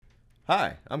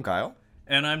Hi, I'm Kyle.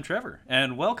 And I'm Trevor,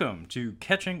 and welcome to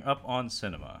Catching Up on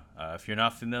Cinema. If you're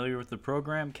not familiar with the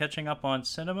program, Catching Up on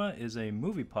Cinema is a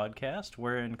movie podcast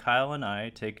wherein Kyle and I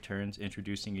take turns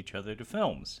introducing each other to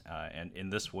films. And in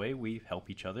this way, we help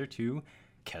each other to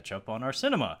catch up on our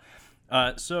cinema.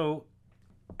 So,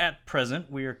 at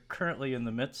present, we are currently in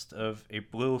the midst of a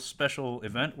little special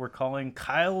event we're calling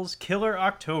Kyle's Killer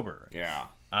October. Yeah.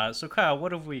 So, Kyle,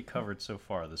 what have we covered so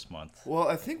far this month? Well,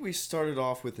 I think we started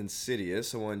off with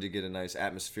Insidious. I wanted to get a nice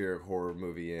atmospheric horror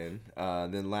movie in.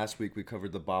 Then last week we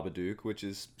covered The Babadook, which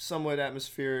is somewhat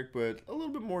atmospheric, but a little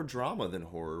bit more drama than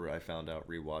horror, I found out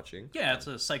rewatching. Yeah, it's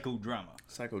a psychodrama.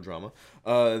 Psychodrama.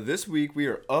 This week we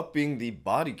are upping the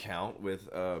body count with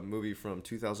a movie from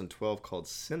 2012 called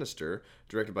Sinister,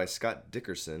 directed by Scott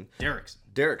Dickerson.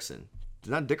 Derrickson.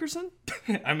 Not Dickerson?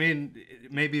 I mean,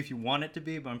 maybe if you want it to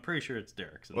be, but I'm pretty sure it's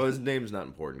Derrickson. Well, his name's not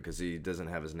important because he doesn't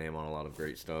have his name on a lot of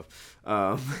great stuff.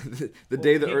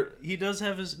 He does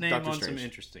have his name Doctor on Strange. some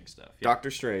interesting stuff. Yeah. Doctor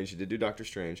Strange. He did do Doctor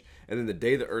Strange, and then The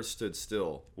Day the Earth Stood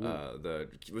Still. Was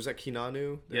that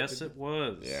Keanu? Yes, it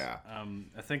was. Yeah.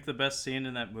 I think the best scene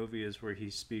in that movie is where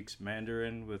he speaks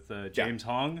Mandarin with James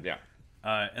Hong. Yeah.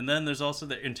 And then there's also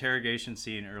the interrogation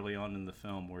scene early on in the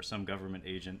film where some government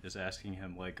agent is asking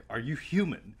him, like, "Are you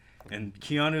human?" And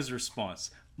Keanu's response,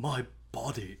 "My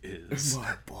body is."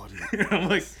 My body. I'm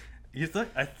like,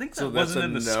 I think that So that's wasn't a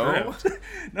in the no? script.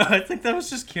 No, I think that was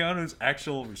just Keanu's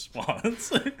actual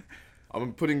response.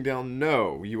 I'm putting down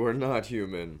no. You are not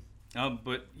human.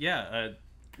 But yeah,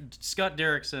 Scott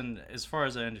Derrickson, as far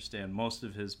as I understand, most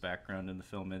of his background in the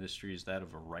film industry is that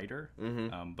of a writer.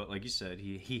 Mm-hmm. But like you said,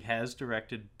 he has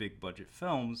directed big budget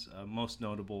films, most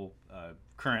notable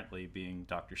currently being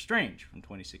Doctor Strange from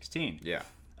 2016. Yeah.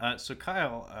 So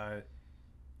Kyle,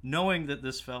 knowing that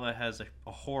this fella has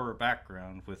a horror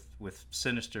background with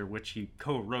Sinister, which he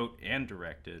co-wrote and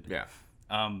directed, Yeah.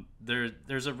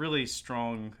 there's a really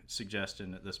strong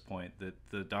suggestion at this point that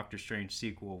the Doctor Strange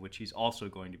sequel, which he's also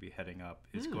going to be heading up,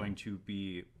 is going to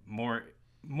be more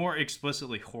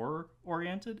explicitly horror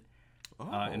oriented.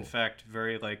 In fact,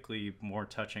 very likely more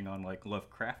touching on like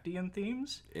Lovecraftian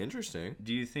themes. Interesting.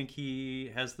 Do you think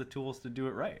he has the tools to do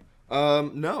it right?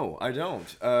 No, I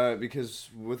don't. Because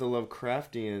with a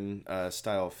Lovecraftian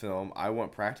style film, I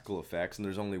want practical effects, and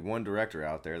there's only one director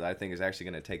out there that I think is actually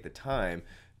going to take the time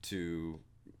to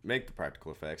make the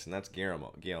practical effects, and that's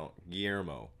Guillermo.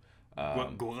 Guillermo.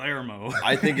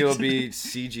 I think it'll be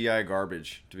CGI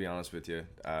garbage, to be honest with you.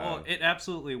 Well, it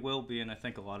absolutely will be, and I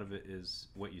think a lot of it is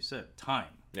what you said,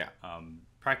 time. Yeah.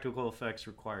 Practical effects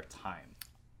require time.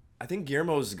 I think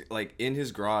Guillermo's like in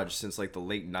his garage since like the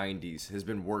late 90s has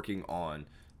been working on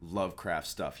Lovecraft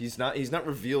stuff. He's not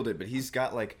revealed it, but he's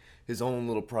got like his own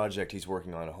little project he's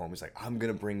working on at home. He's like, I'm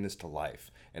gonna bring this to life,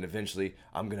 and eventually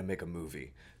I'm gonna make a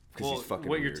movie because he's fucking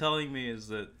what weird. you're telling me is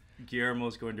that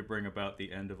Guillermo's going to bring about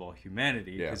the end of all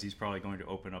humanity because he's probably going to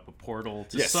open up a portal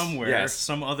to somewhere,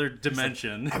 some other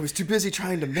dimension. Like, I was too busy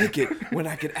trying to make it when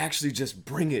I could actually just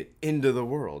bring it into the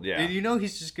world. Yeah. And you know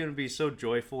he's just going to be so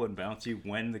joyful and bouncy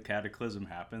when the cataclysm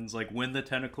happens. Like when the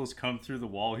tentacles come through the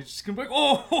wall, he's just going to be like,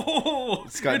 oh,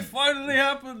 it finally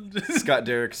happened. Scott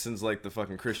Derrickson's like the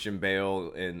fucking Christian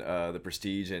Bale in The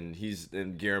Prestige, and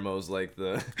Guillermo's like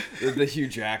the Hugh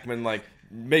Jackman, like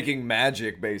making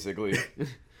magic basically.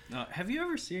 Have you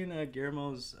ever seen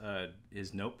Guillermo's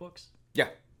his notebooks? Yeah.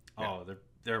 Oh,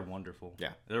 they're wonderful. Yeah.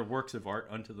 They're works of art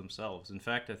unto themselves. In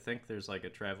fact, I think there's like a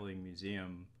traveling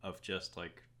museum of just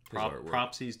like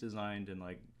props he's designed and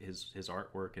like his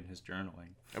artwork and his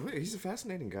journaling. He's a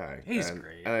fascinating guy. He's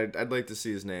great. I'd like to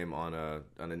see his name on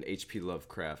an H.P.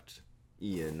 Lovecraft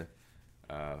Ian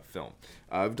film.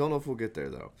 I don't know if we'll get there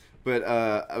though. But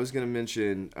I was gonna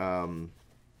mention.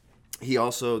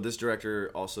 This director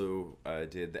also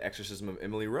did The Exorcism of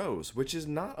Emily Rose, which is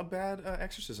not a bad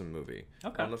exorcism movie.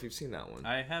 Okay. I don't know if you've seen that one.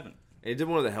 I haven't. And he did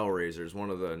one of the Hellraisers, one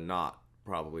of the not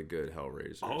probably good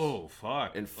Hellraisers. Oh,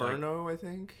 fuck. Inferno, I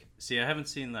think? See, I haven't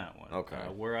seen that one. Okay.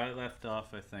 Where I left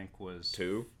off, I think, was...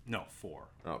 2? No, 4.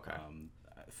 Okay.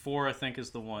 4, I think,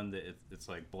 is the one that it's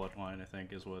like Bloodline, I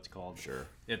think, is what it's called. Sure.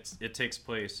 It takes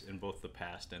place in both the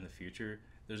past and the future.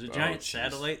 There's a giant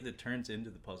satellite that turns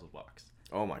into the puzzle box.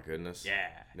 Oh my goodness. Yeah.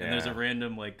 And there's a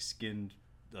random like skinned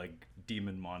like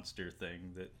demon monster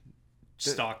thing that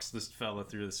stalks this fella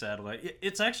through the satellite.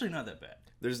 It's actually not that bad.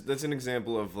 That's an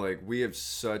example of like we have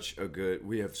such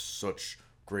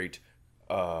great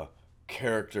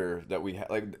character that we have.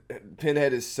 Like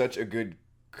Pinhead is such a good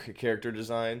character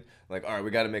design. Like, all right,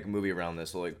 we got to make a movie around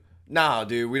this. So like nah,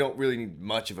 dude, we don't really need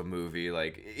much of a movie.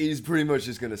 Like, he's pretty much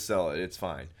just gonna sell it. It's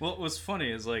fine. Well, what's funny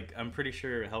is, like, I'm pretty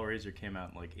sure Hellraiser came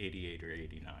out in, like, 88 or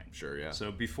 89. Sure, yeah.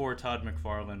 So before Todd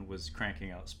McFarlane was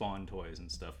cranking out Spawn toys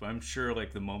and stuff. But I'm sure,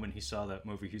 like, the moment he saw that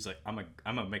movie, he's like, I'm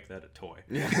gonna make that a toy.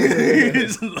 Yeah.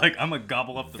 He's like, I'm gonna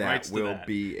gobble up the rights to that. That will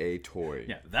be a toy.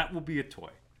 Yeah, that will be a toy.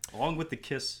 Along with the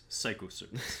Kiss Psycho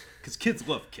Circus. Because kids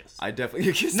love Kiss. I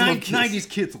definitely... 90s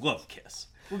kids love Kiss.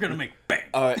 We're gonna make bang.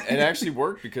 It actually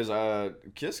worked because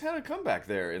Kiss had a comeback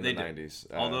there in the 90s.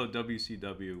 Although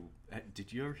WCW,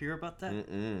 did you ever hear about that?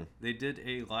 Mm-mm. They did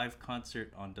a live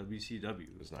concert on WCW.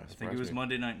 It was nice. I think it was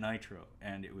Monday Night Nitro,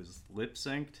 and it was lip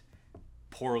synced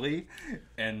poorly,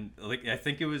 and like I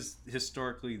think it was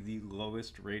historically the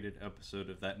lowest rated episode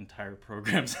of that entire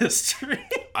program's history.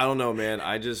 I don't know, man.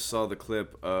 I just saw the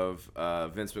clip of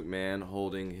Vince McMahon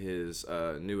holding his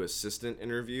new assistant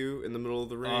interview in the middle of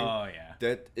the ring. Oh yeah,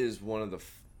 that is one of the.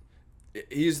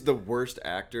 He's the worst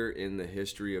actor in the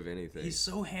history of anything. He's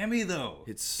so hammy though.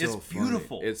 It's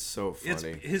beautiful. Funny. It's so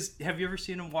funny. Have you ever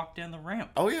seen him walk down the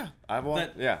ramp? Oh yeah, I've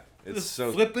walked. Yeah, it's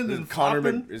so flipping and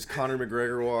flopping. Is Conor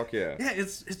McGregor walk? Yeah. Yeah,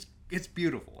 it's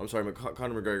beautiful. I'm sorry,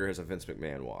 Conor McGregor has a Vince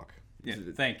McMahon walk. Yeah,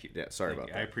 thank you. Yeah, sorry about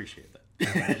that. I appreciate that.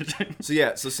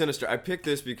 So Sinister. I picked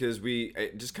this because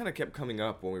it just kind of kept coming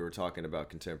up when we were talking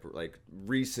about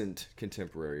recent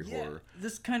contemporary horror.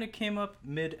 This kind of came up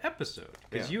mid-episode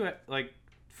because you like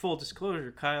full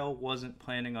disclosure, Kyle wasn't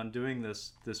planning on doing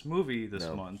this movie this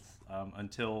month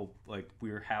until like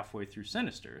we were halfway through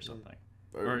Sinister or something,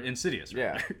 or Insidious.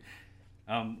 Rather.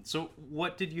 Yeah. So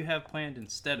what did you have planned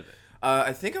instead of it?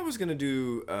 I think I was gonna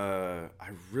do. I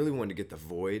really wanted to get The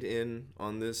Void in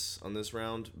on this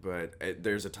round, but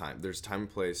there's time and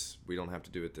place. We don't have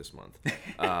to do it this month.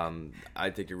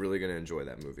 I think you're really gonna enjoy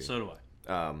that movie. So do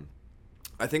I.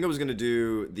 I think I was gonna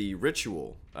do The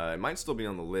Ritual. It might still be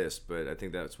on the list, but I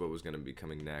think that's what was gonna be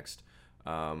coming next.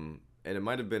 And it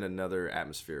might have been another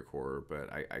atmospheric horror, but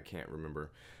I can't remember.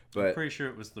 But I'm pretty sure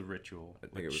it was The Ritual. I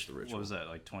think it was The Ritual. What was that,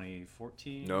 like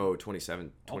 2014? No,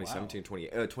 2017,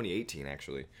 2018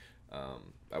 actually.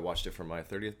 I watched it for my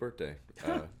 30th birthday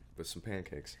with some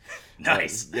pancakes.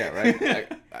 Nice. Yeah,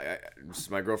 right?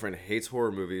 My girlfriend hates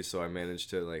horror movies, so I managed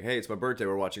to hey, it's my birthday,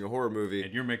 we're watching a horror movie.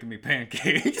 And you're making me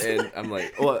pancakes. And I'm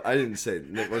like, well, I didn't say,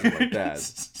 it wasn't like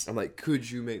that. I'm like, could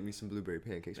you make me some blueberry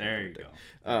pancakes for my birthday?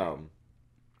 There you go.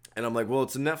 And I'm like, well,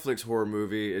 it's a Netflix horror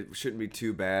movie. It shouldn't be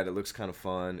too bad. It looks kind of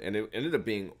fun. And it ended up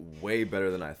being way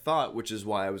better than I thought, which is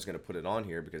why I was going to put it on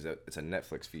here because it's a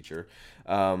Netflix feature.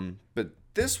 But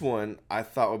this one I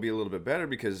thought would be a little bit better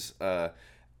because,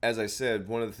 as I said,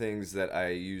 one of the things that I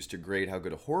use to grade how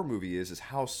good a horror movie is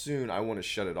how soon I want to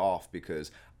shut it off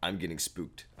because I'm getting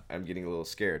spooked. I'm getting a little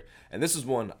scared. And this is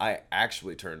one I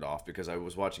actually turned off because I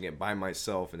was watching it by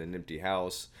myself in an empty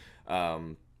house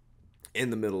in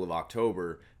the middle of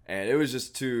October. And it was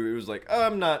just it was like, oh,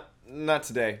 I'm not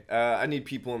today. I need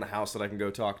people in the house that I can go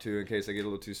talk to in case I get a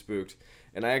little too spooked.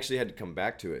 And I actually had to come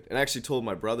back to it. And I actually told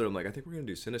my brother, I'm like, I think we're going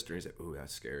to do Sinister. And he's like, ooh,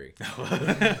 that's scary. He's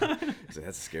like,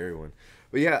 that's a scary one.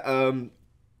 But yeah,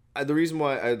 the reason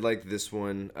why I liked this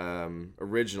one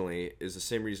originally is the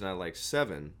same reason I liked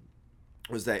Seven,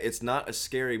 was that it's not a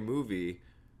scary movie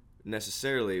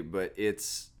necessarily, but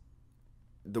it's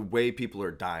the way people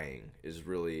are dying is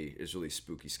really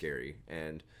spooky scary.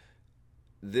 And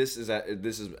this is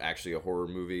actually a horror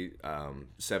movie.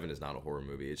 Seven is not a horror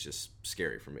movie. It's just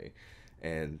scary for me.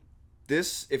 And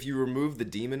this, if you remove the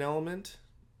demon element,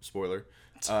 spoiler,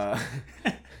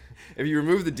 if you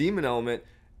remove the demon element,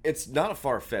 it's not a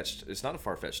far-fetched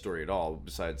story at all,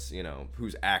 besides,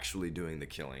 who's actually doing the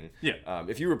killing. Yeah.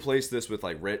 If you replace this with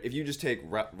if you just take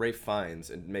Ralph Fiennes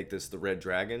and make this the Red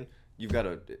Dragon, you've got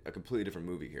a completely different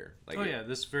movie here.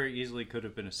 This very easily could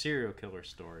have been a serial killer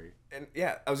story. And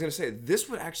yeah, I was going to say, this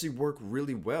would actually work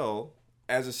really well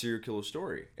as a serial killer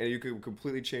story. And you could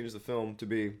completely change the film to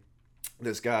be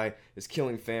this guy is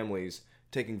killing families,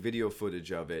 taking video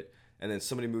footage of it, and then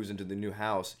somebody moves into the new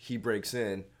house, he breaks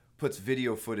in, puts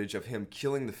video footage of him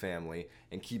killing the family,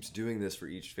 and keeps doing this for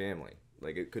each family.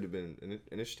 It could have been an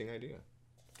interesting idea.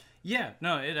 Yeah,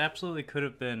 no, it absolutely could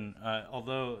have been,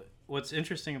 although what's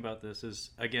interesting about this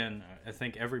is, again, I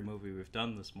think every movie we've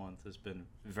done this month has been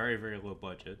very, very low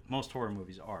budget. Most horror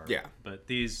movies are. Yeah. But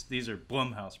these are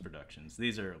Blumhouse productions.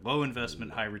 These are low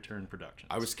investment, high return productions.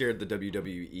 I was scared the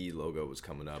WWE logo was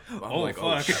coming up. I'm fuck.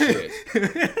 oh shit.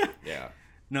 Yeah.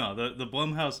 No, the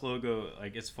Blumhouse logo,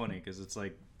 it's funny because it's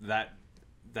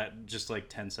that just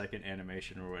 10-second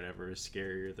animation or whatever is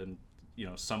scarier than,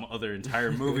 some other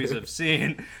entire movies I've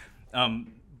seen.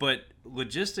 But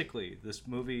logistically, this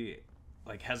movie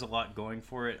has a lot going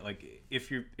for it.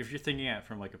 If you're thinking at it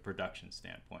from a production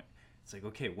standpoint, It's like,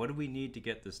 okay, what do we need to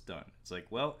get this done? It's like,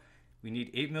 well, we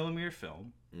need 8mm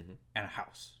film and a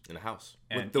house. In a house.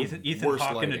 And with the Ethan worst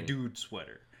Hawke in a lighting. dude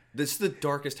sweater. This is the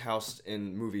darkest house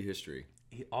in movie history.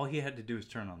 All he had to do was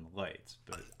turn on the lights.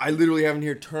 But I literally have in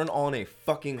here, turn on a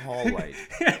fucking hall light.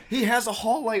 He has a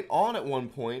hall light on at one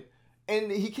point,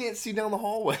 and he can't see down the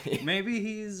hallway. maybe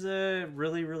he's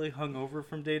really, really hungover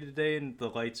from day to day, and the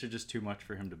lights are just too much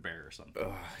for him to bear or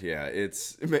something. Yeah,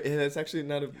 it's actually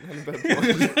not a bad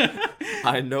point.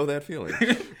 I know that feeling.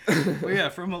 Well, yeah,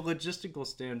 from a logistical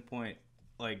standpoint,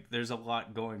 like, there's a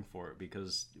lot going for it,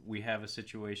 because we have a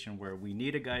situation where we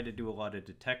need a guy to do a lot of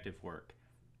detective work,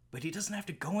 but he doesn't have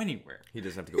to go anywhere. He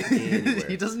doesn't have to go anywhere.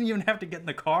 He doesn't even have to get in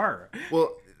the car.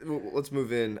 Well, let's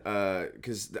move in,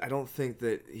 because I don't think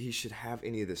that he should have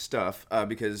any of this stuff,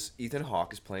 because Ethan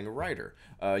Hawke is playing a writer.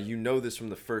 You know this from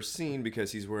the first scene,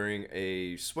 because he's wearing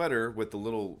a sweater with the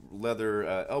little leather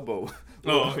elbow.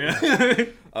 Oh, yeah.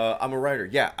 I'm a writer.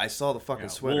 Yeah, I saw the fucking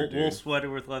sweater, dude. Wool sweater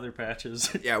with leather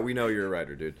patches. Yeah, we know you're a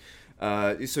writer, dude.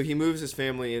 So he moves his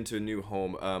family into a new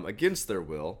home against their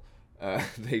will.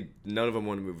 None of them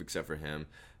want to move except for him.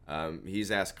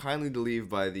 He's asked kindly to leave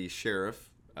by the sheriff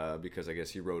because I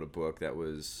guess he wrote a book that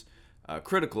was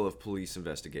critical of police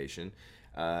investigation.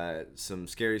 Some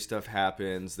scary stuff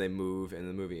happens. They move, and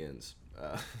the movie ends.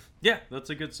 Yeah, that's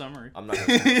a good summary. I'm not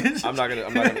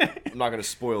gonna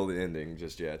spoil the ending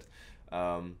just yet.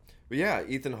 But yeah,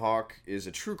 Ethan Hawke is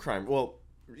a true crime. Well,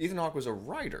 Ethan Hawke was a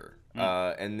writer,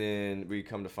 and then we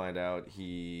come to find out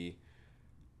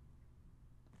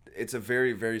it's a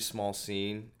very, very small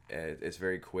scene. It's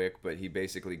very quick, but he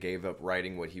basically gave up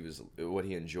writing what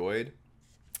he enjoyed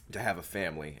to have a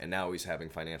family, and now he's having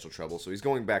financial trouble. So he's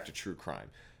going back to true crime.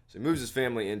 So he moves his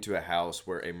family into a house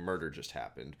where a murder just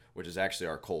happened, which is actually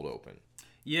our cold open.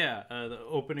 Yeah, the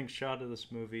opening shot of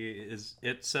this movie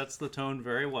sets the tone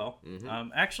very well. Mm-hmm.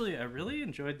 Actually, I really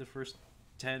enjoyed the first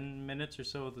 10 minutes or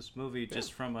so of this movie,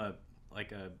 just from a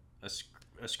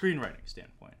screenwriting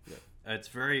standpoint. Yeah. It's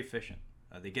very efficient.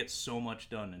 They get so much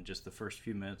done in just the first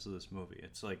few minutes of this movie.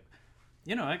 It's like,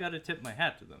 I got to tip my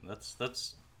hat to them.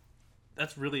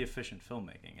 That's really efficient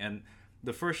filmmaking. And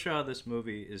the first shot of this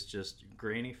movie is just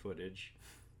grainy footage.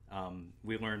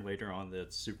 We learn later on that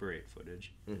it's Super 8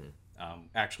 footage. Mm-hmm.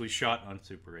 Actually shot on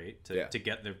Super 8 to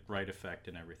get the right effect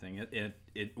and everything.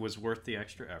 It was worth the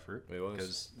extra effort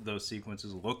because those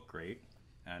sequences look great.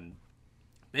 And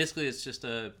basically, it's just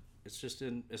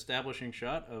an establishing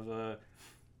shot of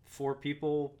 4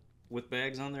 people with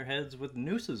bags on their heads with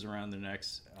nooses around their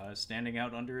necks standing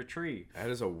out under a tree. That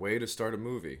is a way to start a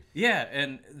movie. Yeah,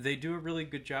 and they do a really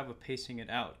good job of pacing it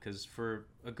out, because for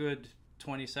a good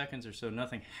 20 seconds or so,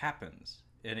 nothing happens.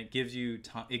 And it gives you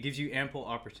ample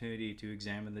opportunity to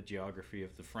examine the geography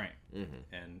of the frame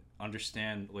and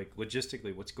understand, like,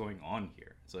 logistically what's going on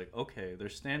here. It's like, okay, they're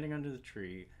standing under the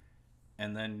tree,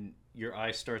 and then your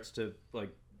eye starts to,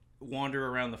 like, wander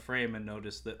around the frame and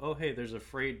notice that, oh, hey, there's a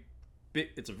frayed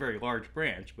bit. It's a very large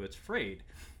branch, but it's frayed,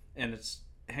 and it's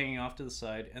hanging off to the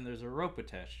side, and there's a rope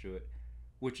attached to it,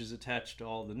 which is attached to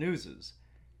all the nooses.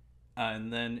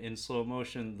 And then in slow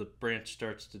motion, the branch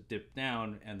starts to dip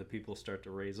down, and the people start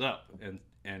to raise up,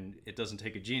 and it doesn't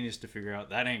take a genius to figure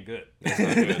out that ain't good. That's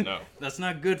not good, no. That's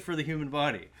not good for the human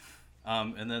body.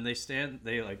 And then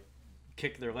they like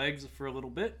kick their legs for a little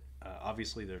bit.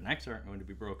 Obviously, their necks aren't going to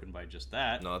be broken by just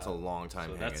that. No, that's a long time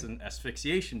so hanging. That's an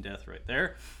asphyxiation death right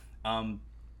there. And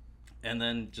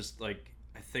then just, like,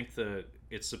 I think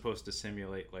it's supposed to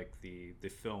simulate, like, the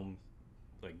film,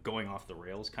 like, going off the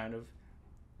rails, kind of.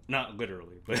 Not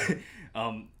literally, but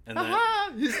and then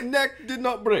his neck did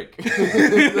not break.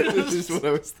 That's just what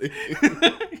I was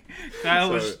thinking.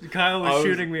 Kyle was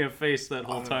shooting me a face that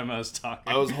whole time I was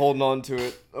talking. I was holding on to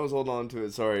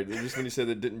it. Sorry, just when you said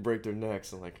they didn't break their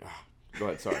necks, I'm like, go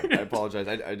ahead. Sorry, I apologize.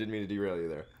 I didn't mean to derail you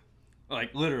there.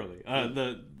 Like, literally,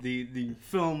 the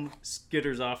film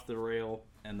skitters off the rail,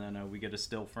 and then we get a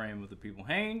still frame of the people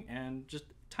hanging, and just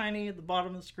tiny at the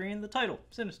bottom of the screen, the title,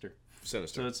 Sinister. So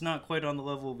it's not quite on the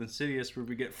level of Insidious, where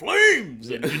we get flames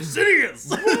and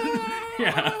Insidious.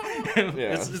 Yeah.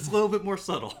 It's a little bit more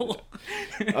subtle.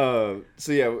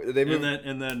 So yeah, they move,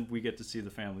 and then we get to see the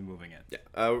family moving in.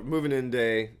 Yeah, moving in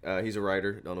day. He's a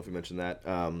writer. I don't know if we mentioned that.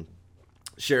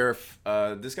 Sheriff.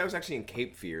 This guy was actually in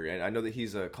Cape Fear, and I know that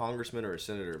he's a congressman or a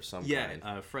senator of some kind.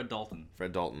 Yeah, Fred Dalton.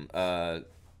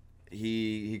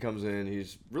 He comes in.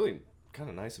 He's really kind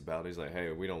of nice about it. He's like,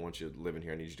 hey, we don't want you living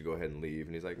here. I need you to go ahead and leave.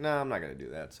 And he's like, nah, I'm not going to do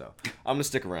that. So I'm going to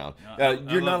stick around. I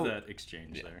love that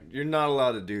exchange there. You're not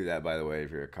allowed to do that, by the way,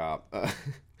 if you're a cop.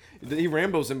 He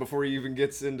Rambos him before he even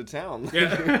gets into town.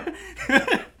 Yeah.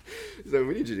 So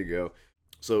we need you to go.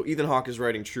 So Ethan Hawke is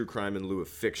writing true crime in lieu of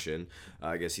fiction.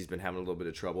 I guess he's been having a little bit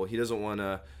of trouble. He doesn't want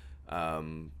to,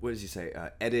 what does he say?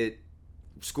 Edit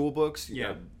school books.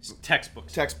 Yeah,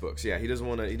 textbooks. Textbooks. Yeah, he doesn't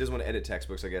want to edit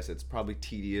textbooks. I guess it's probably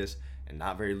tedious and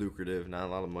not very lucrative. Not a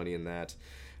lot of money in that.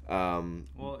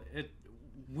 Well,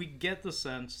 we get the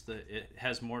sense that it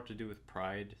has more to do with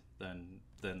pride than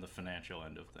the financial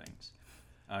end of things.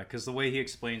 Because the way he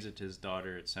explains it to his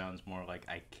daughter, it sounds more like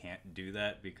I can't do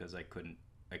that because I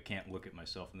can't look at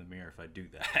myself in the mirror if I do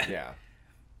that. Yeah.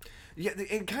 Yeah,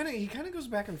 he kind of goes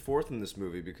back and forth in this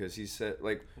movie because he said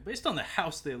like based on the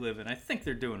house they live in, I think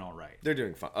they're doing all right. They're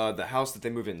doing fine. The house that they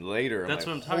move in later. That's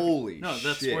what I'm talking. Holy no,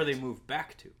 that's shit. where they move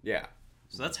back to. Yeah.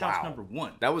 So that's house number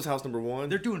 1. That was house number 1.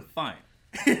 They're doing fine.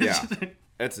 Yeah,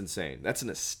 that's insane. That's an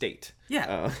estate.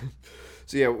 Yeah.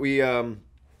 So yeah,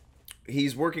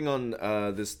 he's working on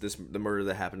the murder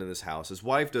that happened in this house. His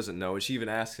wife doesn't know, and she even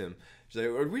asks him. She's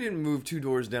like, "We didn't move 2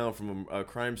 doors down from a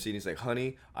crime scene." He's like,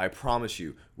 "Honey, I promise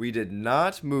you, we did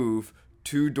not move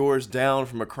 2 doors down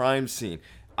from a crime scene."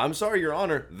 I'm sorry, Your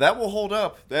Honor, that will hold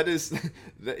up. That is,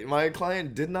 my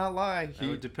client did not lie. It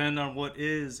would depend on what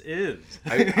is.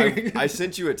 I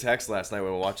sent you a text last night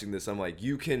when we were watching this. I'm like,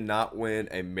 you cannot win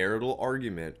a marital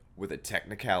argument with a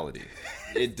technicality.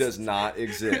 It does not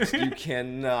exist. You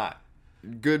cannot.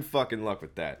 Good fucking luck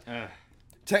with that.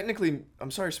 Technically,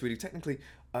 I'm sorry, sweetie. Technically,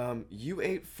 you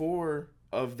ate 4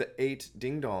 of the 8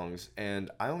 ding-dongs,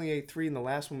 and I only ate 3, and the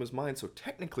last one was mine. So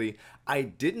technically, I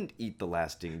didn't eat the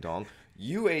last ding-dong.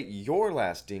 You ate your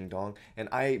last ding-dong, and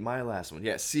I ate my last one.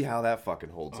 Yeah, see how that fucking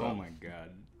holds up. Oh my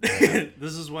god.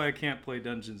 This is why I can't play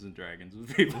Dungeons and Dragons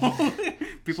with people.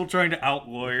 People trying to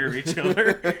out-lawyer each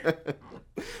other.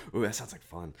 Ooh, that sounds like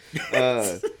fun.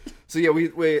 So yeah,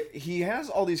 he has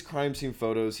all these crime scene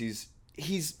photos.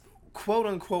 He's quote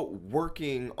unquote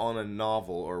working on a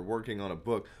novel or working on a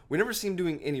book. We never see him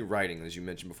doing any writing, as you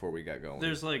mentioned before we got going.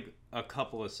 There's like a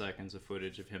couple of seconds of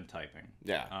footage of him typing.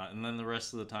 Yeah. And then the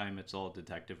rest of the time it's all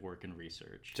detective work and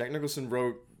research. Jack Nicholson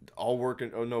wrote all work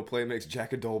and oh no, play makes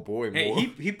Jack a dull boy more.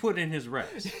 Hey, he put in his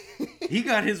reps. He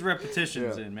got his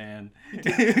repetitions in, man.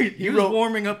 He was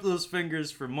warming up those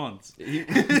fingers for months.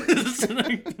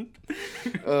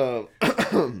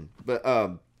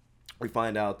 But we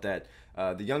find out that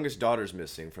the youngest daughter's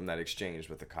missing from that exchange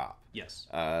with the cop. Yes.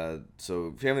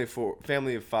 So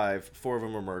family of 5, 4 of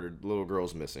them are murdered. Little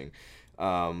girl's missing.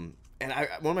 And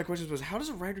one of my questions was, how does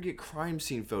a writer get crime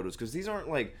scene photos? Because these aren't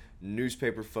like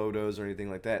newspaper photos or anything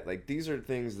like that. Like these are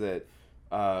things that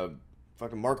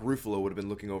fucking Mark Ruffalo would have been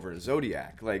looking over in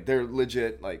Zodiac. Like they're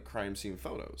legit like crime scene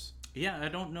photos. Yeah, I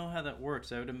don't know how that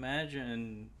works. I would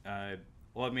imagine.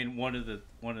 Well, I mean, one of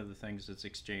the things that's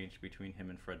exchanged between him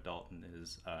and Fred Dalton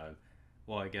is,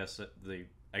 well, I guess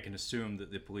I can assume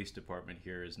that the police department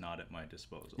here is not at my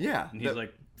disposal. Yeah, and he's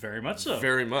like, very much so.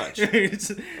 Very much.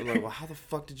 I'm like, well, how the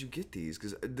fuck did you get these?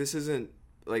 Because this isn't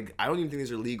like I don't even think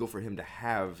these are legal for him to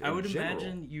have. I would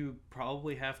imagine you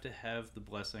probably have to have the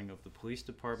blessing of the police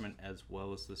department as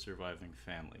well as the surviving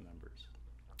family members.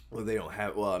 Well, they don't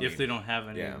have. Well, if they don't have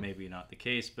any, maybe not the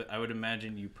case. But I would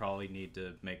imagine you probably need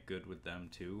to make good with them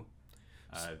too.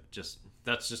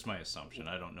 That's just my assumption.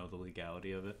 I don't know the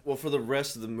legality of it. Well, for the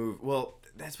rest of the movie,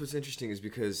 that's what's interesting is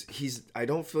because I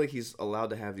don't feel like he's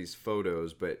allowed to have these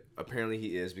photos, but apparently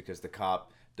he is because the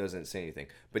cop doesn't say anything.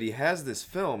 But he has this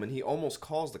film, and he almost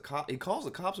calls the cop. He calls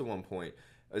the cops at one point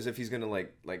as if he's gonna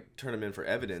like turn him in for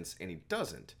evidence, and he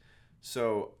doesn't.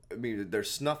 So I mean, they're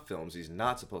snuff films. He's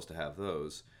not supposed to have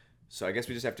those. So I guess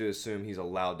we just have to assume he's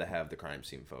allowed to have the crime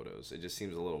scene photos. It just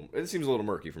seems a little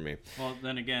murky for me. Well,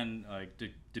 then again, like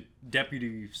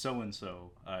Deputy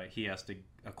so-and-so, he has to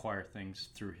acquire things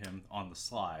through him on the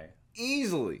sly.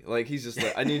 Easily. Like, he's just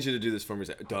like, I need you to do this for me. He's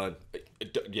like, done.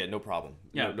 Yeah, no problem.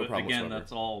 Yeah, no problem again,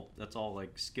 whatsoever. that's all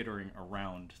like skittering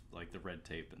around like the red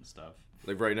tape and stuff.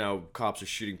 Like right now, cops are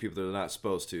shooting people that they're not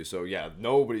supposed to. So yeah,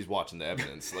 nobody's watching the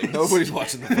evidence. Like nobody's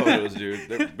watching the photos,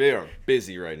 dude. They are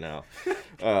busy right now.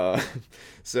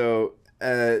 So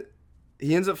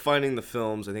he ends up finding the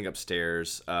films, I think,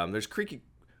 upstairs. There's creaking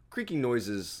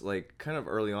noises, like kind of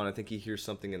early on. I think he hears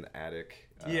something in the attic.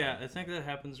 Yeah, I think that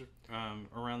happens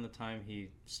around the time he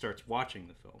starts watching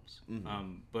the films.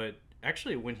 Mm-hmm. But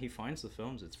actually, when he finds the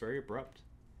films, it's very abrupt.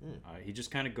 He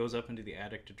just kind of goes up into the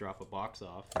attic to drop a box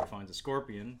off and finds a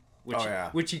scorpion,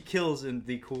 which he kills in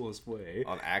the coolest way.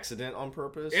 On accident, on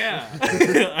purpose? Yeah.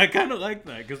 I kind of like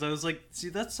that because I was like, see,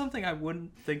 that's something I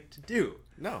wouldn't think to do.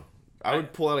 No. I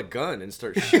would pull out a gun and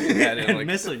start shooting at it. And like,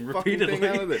 missing repeatedly.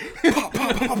 Pop,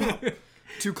 pop, pop, pop.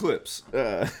 2 clips.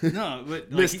 No,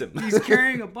 but missed him. He's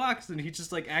carrying a box and he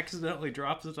just like accidentally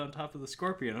drops it on top of the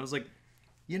scorpion. I was like,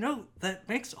 you know, that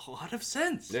makes a lot of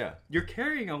sense. Yeah. You're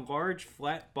carrying a large,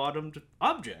 flat-bottomed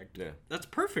object. Yeah. That's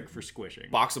perfect for squishing.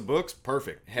 Box of books,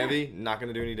 perfect. Heavy, not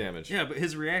going to do any damage. Yeah, but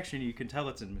his reaction, you can tell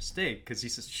it's a mistake because he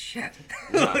says, shit.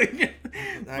 I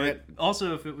But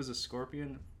also, if it was a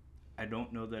scorpion, I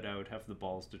don't know that I would have the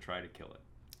balls to try to kill it.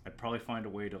 I'd probably find a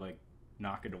way to, like,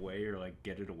 knock it away or, like,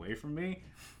 get it away from me.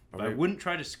 But I wouldn't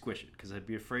try to squish it because I'd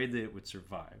be afraid that it would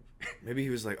survive. Maybe he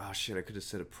was like, oh shit, I could have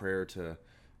said a prayer to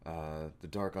the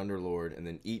Dark Underlord and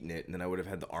then eaten it, and then I would have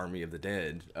had the army of the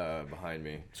dead behind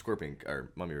me. Scorpion,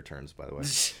 or Mummy Returns, by the way.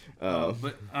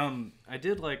 But I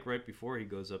did like right before he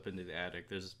goes up into the attic.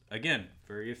 There's, again,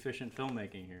 very efficient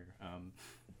filmmaking here.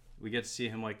 We get to see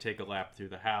him like take a lap through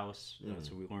the house,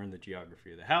 so we learn the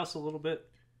geography of the house a little bit.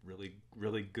 Really,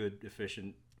 really good,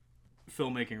 efficient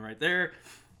filmmaking right there.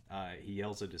 He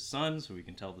yells at his son, so we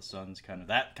can tell the son's kind of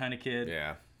that kind of kid.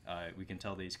 Yeah. We can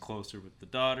tell that he's closer with the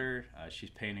daughter. She's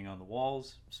painting on the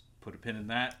walls. Just put a pin in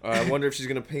that. I wonder if she's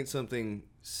going to paint something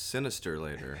sinister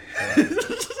later.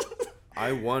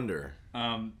 I wonder.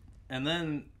 And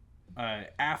then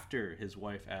after his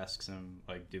wife asks him,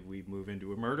 like, did we move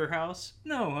into a murder house?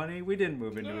 No, honey, we didn't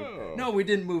move into we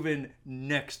didn't move in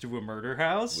next to a murder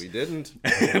house. We didn't.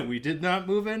 We did not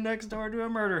move in next door to a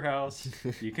murder house.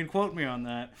 You can quote me on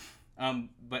that.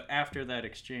 But after that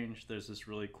exchange, there's this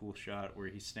really cool shot where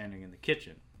he's standing in the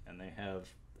kitchen, and they have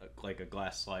like a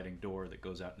glass sliding door that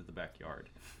goes out into the backyard.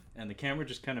 And the camera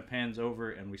just kind of pans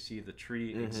over, and we see the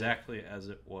tree exactly as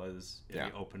it was in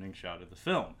the opening shot of the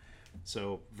film.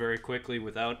 So very quickly,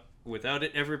 without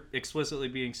it ever explicitly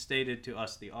being stated to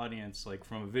us, the audience, like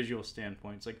from a visual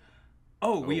standpoint, it's like,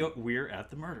 we're at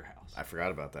the murder house. I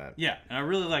forgot about that. Yeah, and I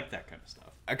really like that kind of stuff.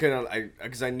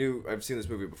 Because I knew I've seen this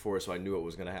movie before, so I knew what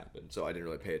was going to happen. So I didn't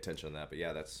really pay attention to that. But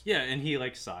yeah, that's and he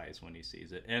like sighs when he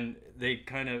sees it, and they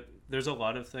kind of there's a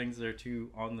lot of things that are too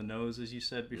on the nose, as you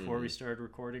said before we started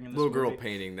recording. In this little girl movie.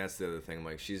 painting. That's the other thing. I'm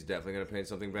like, she's definitely going to paint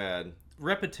something bad.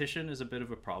 Repetition is a bit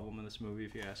of a problem in this movie,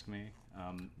 if you ask me.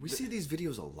 We see these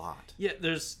videos a lot. Yeah,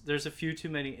 there's a few too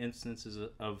many instances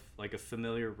of like a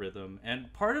familiar rhythm,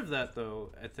 and part of that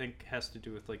though I think has to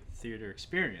do with like the theater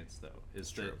experience though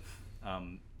is that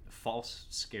false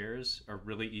scares are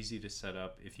really easy to set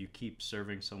up if you keep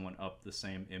serving someone up the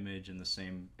same image and the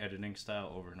same editing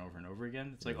style over and over and over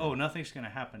again. It's like, oh, nothing's gonna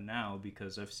happen now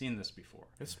because I've seen this before.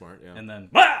 That's smart, yeah. And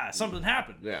then something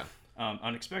happened. Yeah.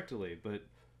 Unexpectedly, but.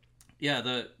 Yeah,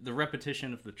 the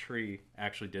repetition of the tree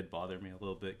actually did bother me a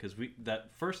little bit because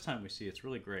that first time we see it's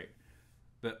really great,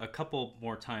 but a couple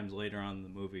more times later on in the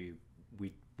movie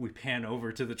we pan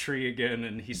over to the tree again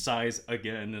and he sighs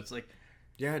again. It's like,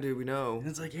 yeah, dude, we know. And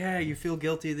it's like, yeah, you feel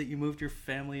guilty that you moved your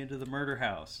family into the murder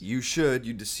house. You should.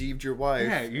 You deceived your wife.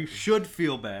 Yeah, you should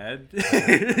feel bad.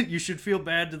 You should feel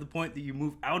bad to the point that you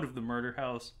move out of the murder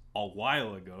house a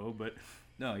while ago, but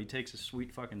no, he takes a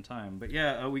sweet fucking time. But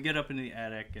yeah, we get up into the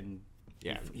attic and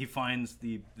he finds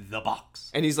the box.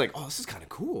 And he's like, oh, this is kind of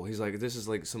cool. He's like, this is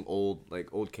like some old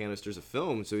canisters of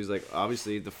film. So he's like,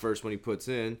 obviously the first one he puts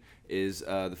in is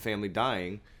the family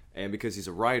dying. And because he's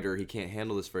a writer, he can't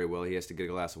handle this very well. He has to get a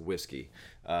glass of whiskey.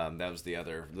 That was the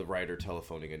writer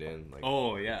telephoning it in. Like,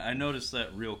 oh, yeah. I noticed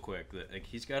that real quick. That like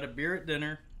he's got a beer at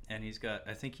dinner. And he's got,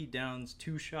 I think he downs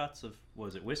 2 shots of,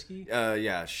 was it whiskey?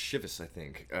 Yeah, Chivas, I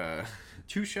think.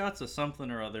 2 shots of something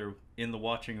or other in the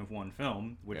watching of one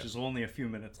film, which is only a few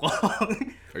minutes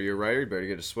long. Are you a writer? You better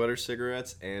get a sweater,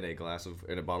 cigarettes, and a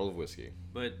bottle of whiskey.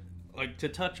 But, like, to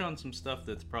touch on some stuff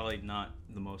that's probably not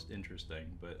the most interesting,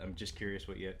 but I'm just curious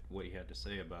what you had to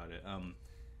say about it.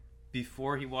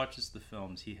 Before he watches the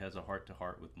films, he has a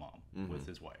heart-to-heart with Mom, with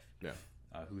his wife. Yeah.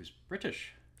 Who's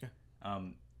British. Yeah.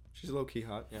 She's low-key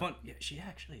hot. Yeah. Fun. Yeah, she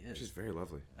actually is. She's very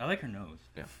lovely. I like her nose.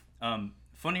 Yeah.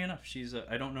 Funny enough, she's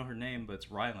I don't know her name, but it's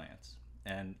Rylance.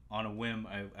 And on a whim,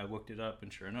 I looked it up,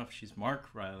 and sure enough, she's Mark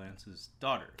Rylance's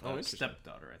daughter.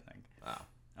 Stepdaughter, I think. Wow.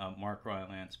 Mark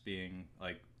Rylance being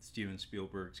like Steven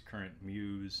Spielberg's current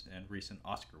muse and recent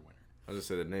Oscar winner. I was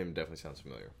gonna say the name definitely sounds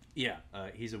familiar. Yeah,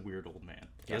 he's a weird old man.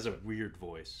 He has a weird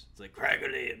voice. It's like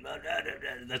crackly and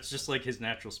that's just like his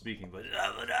natural speaking. But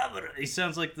he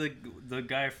sounds like the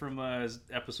guy from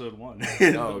episode 1,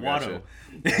 Watto,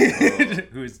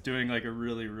 who's doing like a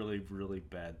really, really, really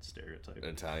bad stereotype. An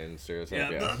Italian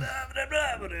stereotype,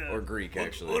 or Greek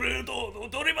actually.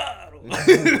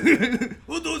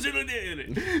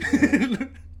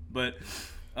 But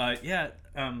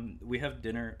we have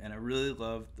dinner, and I really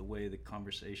love the way the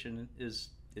conversation is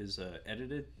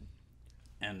edited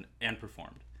and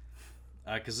performed,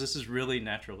 because this is really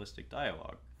naturalistic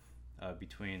dialogue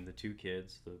between the 2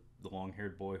 kids, the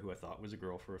long-haired boy who I thought was a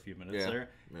girl for a few minutes there,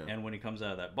 and when he comes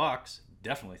out of that box,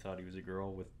 definitely thought he was a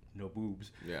girl with no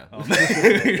boobs. Yeah.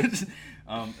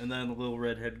 And then the little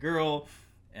redhead girl,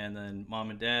 and then mom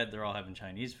and dad, they're all having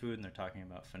Chinese food, and they're talking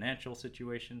about financial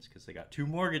situations because they got 2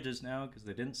 mortgages now because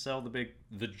they didn't sell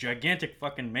the gigantic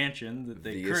fucking mansion that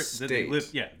they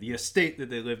lived. Yeah, the estate that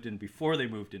they lived in before they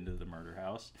moved into the murder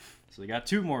house. So they got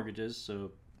 2 mortgages.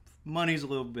 So money's a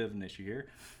little bit of an issue here.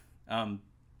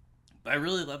 But I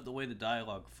really love the way the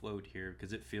dialogue flowed here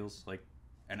because it feels like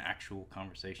an actual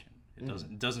conversation.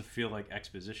 It doesn't feel like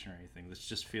exposition or anything. This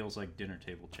just feels like dinner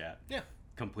table chat. Yeah.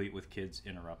 Complete with kids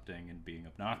interrupting and being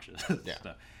obnoxious. Yeah.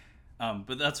 Stuff.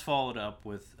 But that's followed up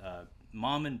with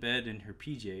mom in bed in her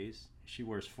PJs. She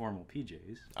wears formal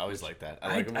PJs. I always like that.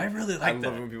 I really like that. I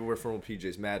love when people wear formal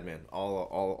PJs. Madman,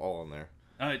 all in there.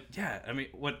 Yeah, I mean,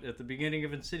 what at the beginning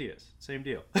of Insidious, same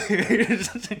deal.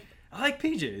 I like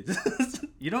PJs.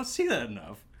 You don't see that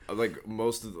enough. Like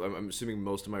I'm assuming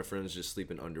most of my friends just sleep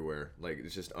in underwear. Like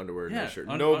it's just underwear and no shirt.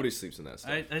 Nobody Nobody sleeps in that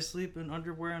stuff. I sleep in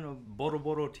underwear and a Boro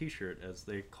Boro t-shirt, as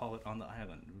they call it on the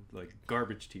island, like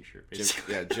garbage t-shirt.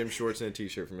 Gym shorts and a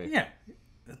t-shirt for me. Yeah,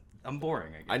 I'm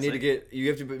boring. I guess. You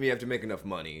have to make enough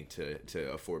money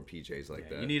to afford PJs like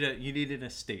that. You need an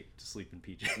estate to sleep in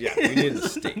PJs. Yeah, you need an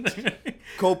estate.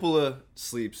 Coppola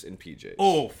sleeps in PJs.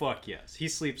 Oh fuck yes, he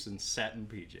sleeps in satin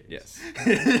PJs. Yes.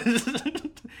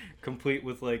 Complete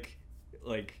with like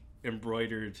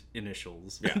embroidered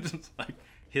initials. Yeah. Like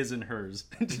his and hers.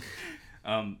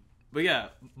 But yeah,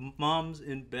 mom's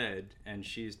in bed and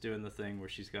she's doing the thing where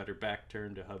she's got her back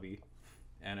turned to hubby,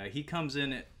 and he comes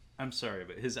in. I'm sorry,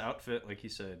 but his outfit, like you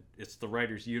said, it's the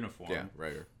writer's uniform. Yeah,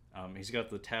 writer. He's got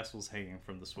the tassels hanging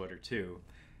from the sweater too.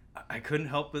 I couldn't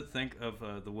help but think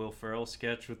of the Will Ferrell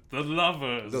sketch with the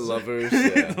lovers. The lovers,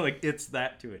 yeah. Like it's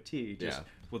that to a T, just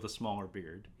with a smaller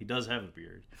beard. He does have a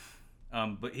beard,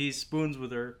 but he spoons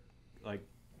with her, like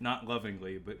not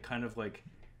lovingly, but kind of like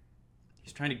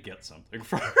he's trying to get something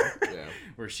from her. Yeah.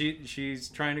 Where she's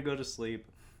trying to go to sleep,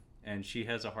 and she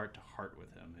has a heart to heart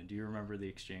with him. And do you remember the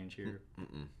exchange here?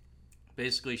 Mm-mm.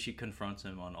 Basically, she confronts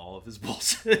him on all of his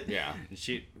bullshit. Yeah. And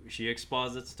she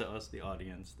exposits to us, the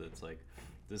audience, that's like,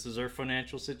 this is our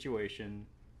financial situation.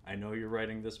 I know you're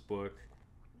writing this book.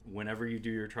 Whenever you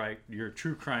do your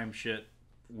true crime shit,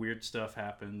 weird stuff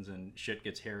happens and shit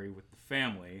gets hairy with the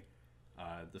family.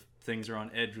 The things are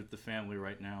on edge with the family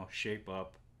right now. Shape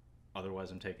up.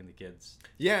 Otherwise, I'm taking the kids.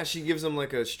 Yeah, she gives him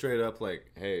like a straight up like,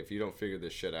 hey, if you don't figure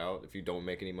this shit out, if you don't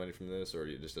make any money from this, or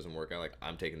it just doesn't work out, like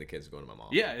I'm taking the kids and going to my mom.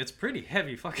 Yeah, it's pretty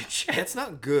heavy fucking shit. That's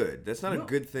not good. That's not a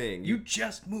good thing. You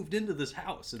just moved into this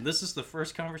house, and this is the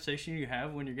first conversation you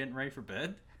have when you're getting ready for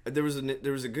bed. There was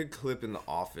a good clip in The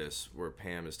Office where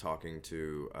Pam is talking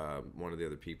to one of the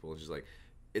other people, and she's like,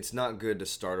 it's not good to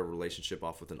start a relationship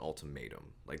off with an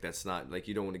ultimatum. Like that's not like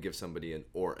you don't want to give somebody an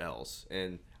or else.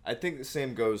 And I think the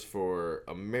same goes for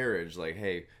a marriage. Like,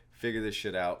 hey, figure this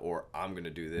shit out, or I'm gonna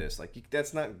do this. Like,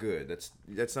 that's not good.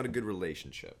 That's not a good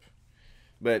relationship.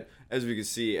 But as we can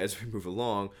see, as we move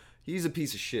along, he's a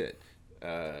piece of shit.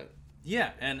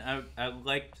 Yeah, and I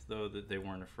liked though that they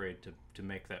weren't afraid to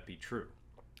make that be true.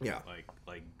 Yeah,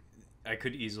 like I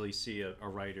could easily see a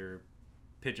writer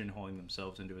pigeonholing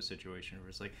themselves into a situation where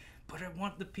it's like, but I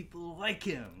want the people to like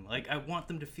him. Like, I want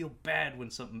them to feel bad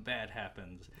when something bad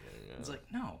happens. Yeah. It's like,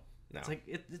 no. It's like,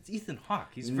 it's Ethan Hawke.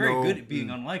 He's very good at being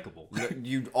unlikable.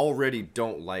 You already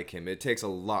don't like him. It takes a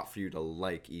lot for you to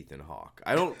like Ethan Hawke.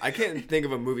 I can't think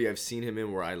of a movie I've seen him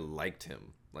in where I liked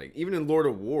him. Like, even in Lord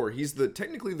of War, he's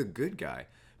technically the good guy,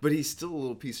 but he's still a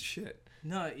little piece of shit.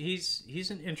 No, he's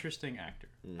an interesting actor.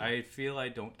 I feel I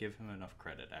don't give him enough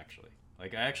credit, actually.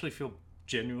 Like, I actually feel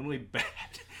genuinely bad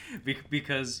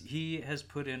because he has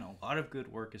put in a lot of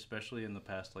good work, especially in the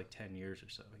past 10 years or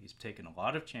so. He's taken a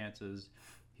lot of chances.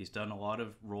 He's done a lot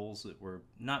of roles that were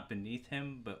not beneath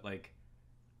him, but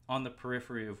on the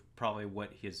periphery of probably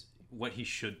what he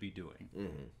should be doing.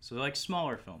 Mm-hmm. So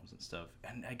smaller films and stuff.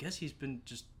 And I guess he's been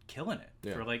just killing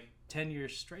it for 10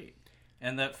 years straight.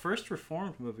 And that first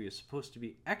Reformed movie is supposed to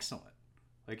be excellent.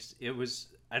 It was,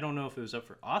 I don't know if it was up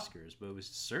for Oscars, but it was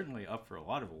certainly up for a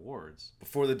lot of awards.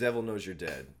 Before the Devil Knows You're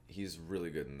Dead, he's really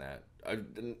good in that.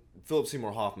 Philip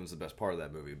Seymour Hoffman's the best part of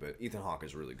that movie, but Ethan Hawke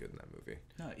is really good in that movie.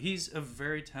 No, he's a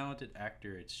very talented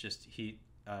actor. It's just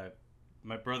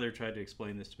my brother tried to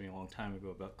explain this to me a long time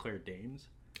ago about Claire Danes.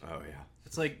 Oh yeah.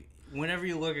 It's like whenever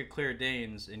you look at Claire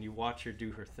Danes and you watch her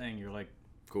do her thing, you're like,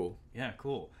 cool. Yeah,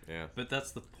 cool. Yeah. But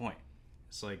that's the point.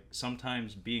 It's like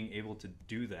sometimes being able to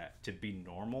do that, to be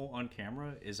normal on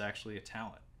camera, is actually a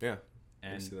talent. Yeah.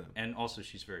 And also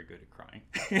she's very good at crying.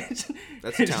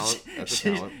 That's a talent.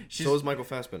 So is Michael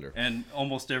Fassbender. And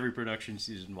almost every production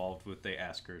she's involved with, they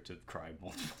ask her to cry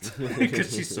multiple times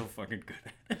because she's so fucking good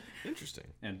at it. Interesting.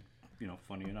 And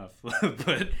funny enough.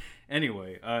 But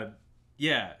anyway,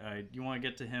 you want to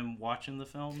get to him watching the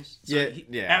films? So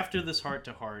After this heart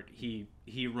to heart, he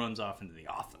runs off into the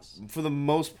office. For the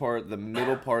most part, the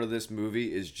middle part of this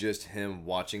movie is just him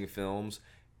watching films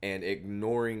and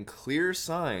ignoring clear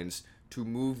signs to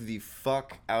move the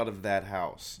fuck out of that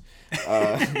house.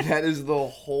 That is the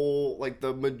whole,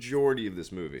 the majority of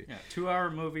this movie. Yeah,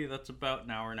 2-hour movie. That's about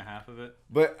an hour and a half of it.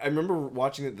 But I remember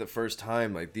watching it the first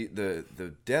time.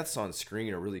 The deaths on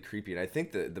screen are really creepy, and I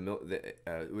think the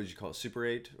what would you call it, Super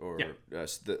 8 or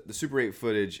the Super 8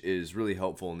 footage is really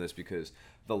helpful in this because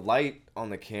the light on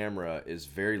the camera is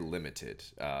very limited.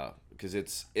 Because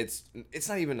it's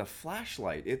not even a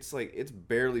flashlight. It's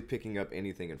barely picking up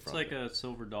anything in front. It's like a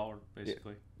silver dollar,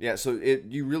 basically. Yeah. So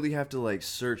you really have to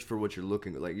search for what you're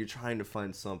looking at. You're trying to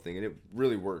find something, and it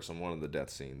really works on one of the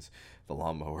death scenes, the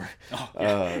lawnmower.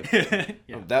 Oh,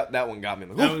 yeah. That one got me.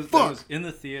 That was in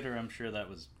the theater. I'm sure that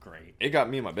was great. It got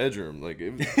me in my bedroom.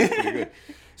 It was pretty good.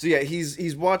 So yeah,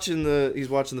 he's watching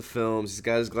the films. He's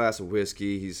got his glass of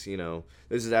whiskey. He's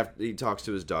this is after he talks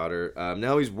to his daughter.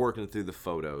 Now he's working through the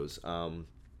photos.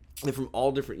 They're from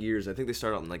all different years. I think they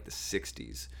start out in the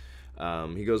 60s.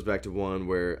 He goes back to one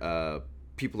where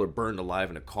people are burned alive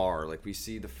in a car. We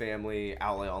see the family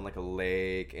out on a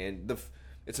lake, and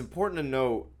it's important to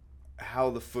note how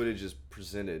the footage is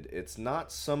presented. It's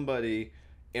not somebody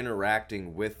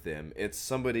interacting with them. It's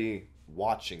somebody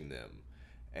watching them.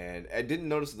 And I didn't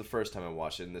notice it the first time I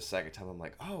watched it, and the second time I'm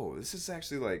like, oh, this is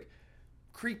actually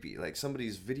creepy.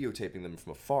 Somebody's videotaping them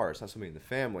from afar. It's not somebody in the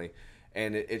family.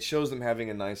 And it shows them having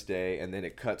a nice day, and then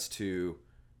it cuts to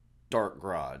dark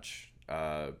garage.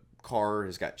 Car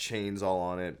has got chains all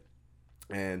on it,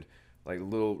 and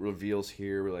little reveals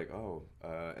here. We're like, oh,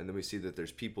 and then we see that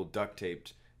there's people duct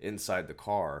taped inside the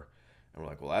car, and we're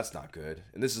like, well, that's not good.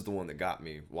 And this is the one that got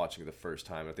me watching it the first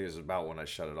time. I think it was about when I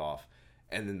shut it off.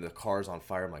 And then the car's on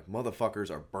fire. I'm like,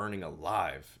 motherfuckers are burning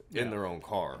alive in their own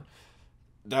car.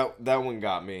 That one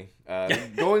got me.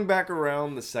 Going back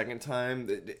around the second time,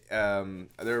 there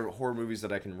are horror movies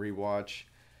that I can rewatch.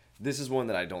 This is one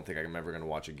that I don't think I'm ever going to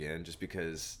watch again, just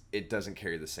because it doesn't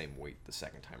carry the same weight the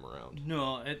second time around.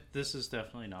 No, this is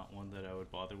definitely not one that I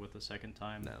would bother with the second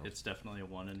time. No. It's definitely a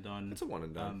one and done. It's a one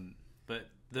and done. But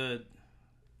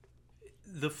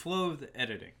the flow of the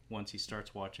editing once he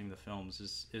starts watching the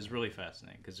films is really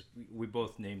fascinating, because we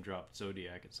both name dropped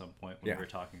Zodiac at some point when we were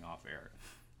talking off air.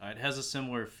 It has a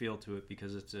similar feel to it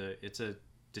because it's a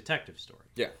detective story.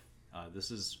 Yeah. This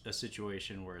is a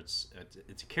situation where it's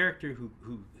a character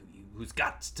who's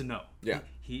got to know. Yeah.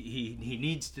 He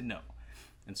needs to know,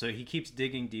 and so he keeps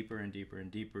digging deeper and deeper and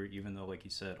deeper, even though, like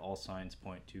you said, all signs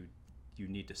point to you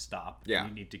need to stop. Yeah.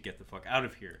 You need to get the fuck out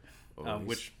of here.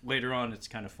 Which later on it's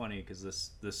kind of funny because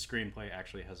this screenplay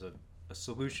actually has a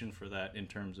solution for that in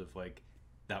terms of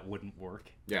that wouldn't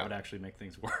work. Yeah. That would actually make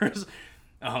things worse.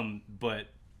 But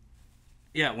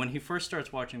yeah, when he first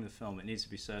starts watching the film, it needs to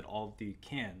be said, all the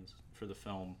cans for the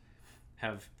film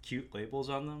have cute labels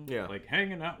on them. Yeah.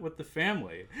 Hanging out with the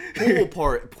family.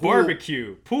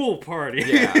 Barbecue. Pool party.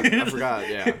 Yeah, I forgot,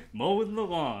 yeah. Mowing the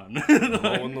lawn.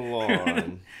 Mowing the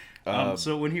lawn.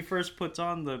 So when he first puts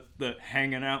on the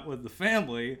hanging out with the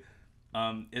family,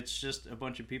 it's just a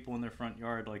bunch of people in their front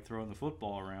yard throwing the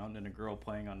football around and a girl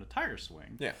playing on the tire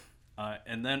swing. Yeah.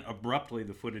 And then abruptly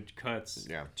the footage cuts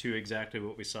to exactly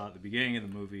what we saw at the beginning of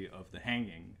the movie of the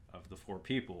hanging of the 4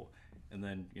 people. And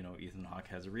then, Ethan Hawke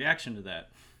has a reaction to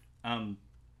that.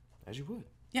 As you would.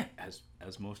 Yeah, as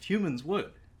most humans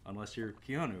would. Unless you're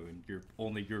Keanu and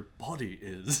only your body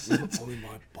is. Only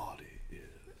my body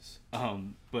is.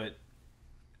 But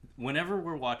whenever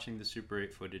we're watching the Super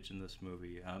 8 footage in this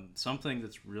movie, something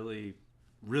that's really,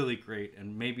 really great,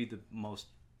 and maybe the most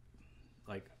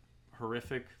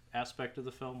horrific aspect of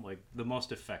the film, the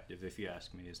most effective, if you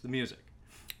ask me, is the music.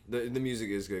 The music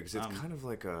is good because it's kind of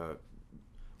like a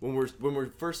when we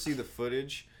first see the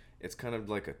footage, it's kind of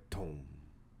like a tome.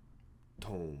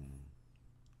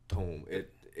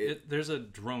 There's a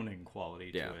droning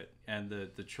quality to it, and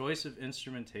the choice of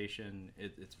instrumentation,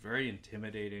 it's very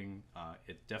intimidating.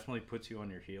 It definitely puts you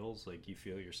on your heels, you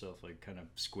feel yourself kind of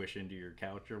squish into your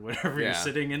couch or whatever you're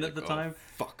sitting in at the time.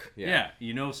 Fuck yeah,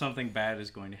 something bad is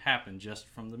going to happen just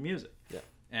from the music. Yeah,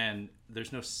 and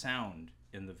there's no sound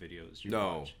in the videos you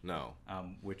watch. No.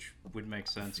 Which would make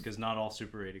sense because not all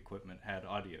Super 8 equipment had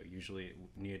audio. Usually it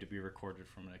needed to be recorded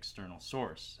from an external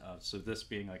source. So this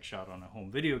being shot on a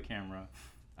home video camera,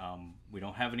 we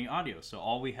don't have any audio. So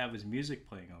all we have is music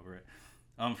playing over it.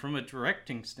 From a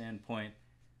directing standpoint,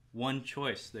 one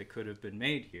choice that could have been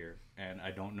made here, and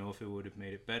I don't know if it would have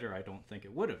made it better, I don't think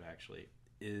it would have actually,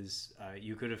 is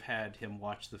you could have had him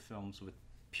watch the films with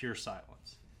pure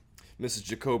silence. Mrs.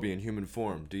 Jacoby in human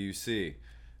form, do you see?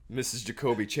 Mrs.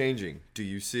 Jacoby changing, do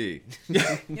you see?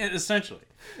 Yeah, essentially.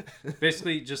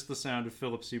 Basically, just the sound of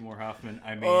Philip Seymour Hoffman.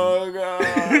 I mean, Oh,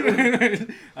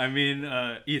 God. I mean,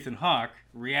 Ethan Hawke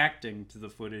reacting to the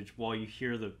footage while you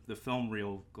hear the film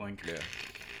reel going. Yeah.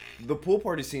 The pool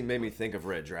party scene made me think of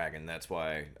Red Dragon. That's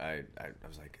why I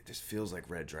was like, it just feels like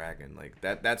Red Dragon. Like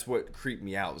that's what creeped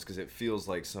me out, was because it feels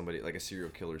like somebody, like a serial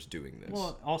killer's doing this.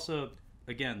 Well, also,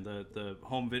 again, the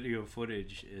home video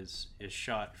footage is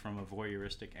shot from a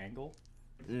voyeuristic angle.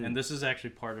 And this is actually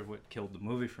part of what killed the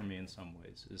movie for me in some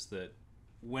ways, is that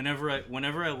whenever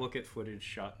I look at footage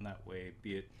shot in that way,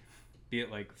 be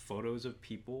it like photos of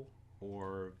people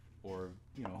or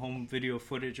home video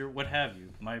footage or what have you,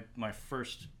 my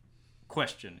first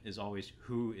question is always,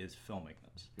 who is filming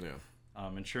this? Yeah.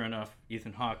 And sure enough,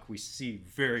 Ethan Hawke, we see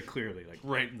very clearly, like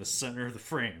right in the center of the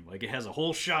frame, like it has a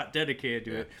whole shot dedicated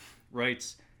to it,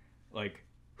 writes like,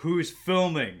 who's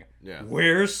filming? Yeah.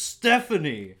 Where's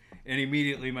Stephanie? And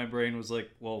immediately my brain was like,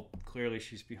 well, clearly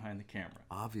she's behind the camera.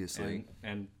 Obviously.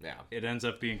 And Yeah. it ends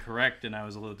up being correct, and I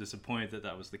was a little disappointed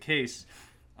that was the case.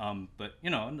 But,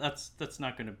 that's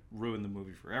not going to ruin the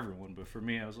movie for everyone. But for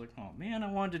me, I was like, oh, man,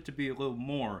 I wanted it to be a little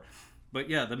more. But,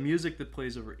 yeah, the music that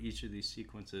plays over each of these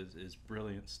sequences is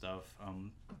brilliant stuff.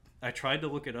 I tried to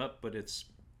look it up, but it's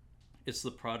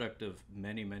the product of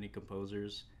many, many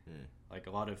composers. Like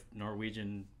a lot of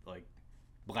Norwegian, like,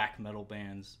 black metal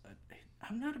bands.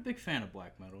 I'm not a big fan of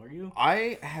black metal. Are you?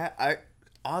 I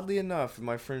oddly enough, in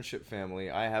my friendship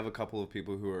family, I have a couple of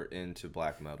people who are into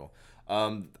black metal.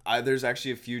 There's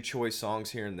actually a few choice songs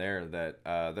here and there that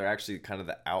they're actually kind of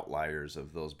the outliers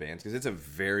of those bands, because it's a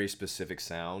very specific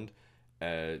sound.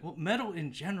 Well, metal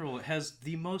in general has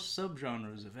the most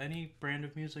subgenres of any brand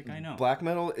of music I know. Black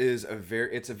metal is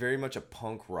very much a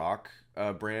punk rock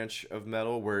branch of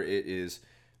metal, where it is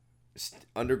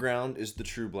underground is the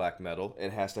true black metal.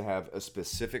 It has to have a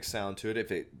specific sound to it.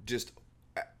 If it just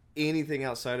anything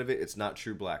outside of it, it's not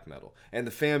true black metal. And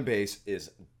the fan base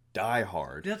is die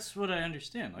hard. That's what I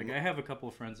understand. Like, I have a couple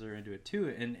of friends that are into it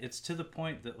too, and it's to the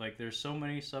point that like there's so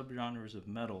many subgenres of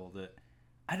metal that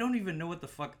I don't even know what the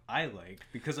fuck I like,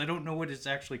 because I don't know what it's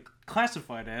actually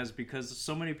classified as, because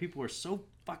so many people are so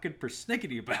fucking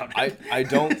persnickety about it.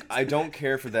 I don't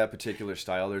care for that particular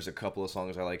style. There's a couple of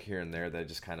songs I like here and there that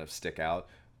just kind of stick out.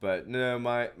 But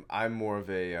no, I'm more of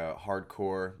a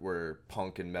hardcore, where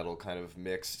punk and metal kind of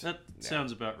mixed. That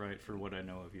sounds about right for what I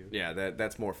know of you. Yeah,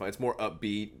 that's more fun. It's more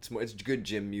upbeat. It's good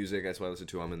gym music. That's what I listen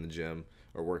to. I'm in the gym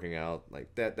or working out.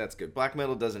 Like that's good. Black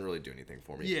metal doesn't really do anything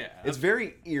for me. Yeah, it's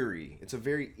very eerie. It's a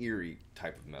very eerie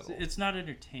type of metal. It's not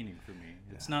entertaining for me.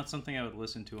 It's not something I would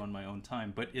listen to on my own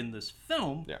time. But in this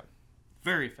film,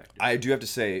 very effective. I do have to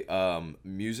say,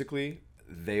 musically,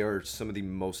 they are some of the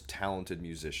most talented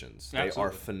musicians. Absolutely. They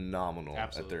are phenomenal at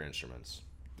Absolutely. their instruments.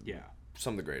 Yeah.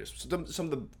 Some of the greatest. Some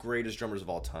of the greatest drummers of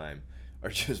all time are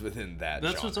just within that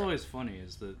That's genre. what's always funny,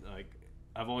 is that like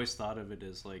I've always thought of it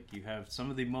as like you have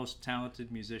some of the most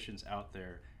talented musicians out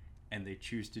there, and they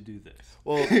choose to do this.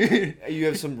 Well, you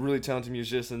have some really talented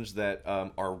musicians that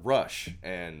are Rush,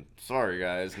 and sorry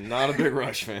guys, not a big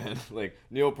Rush fan. Like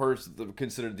Neil Peart's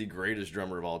considered the greatest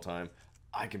drummer of all time.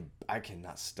 I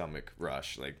cannot stomach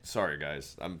Rush. Like, sorry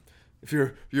guys, if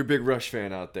you're a big Rush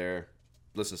fan out there,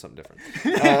 listen to something different.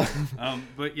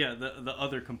 But yeah, the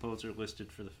other composer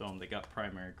listed for the film that got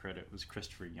primary credit was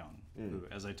Christopher Young, who,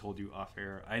 as I told you off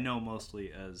air, I know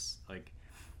mostly as like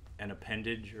an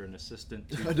appendage or an assistant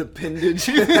to, An appendage.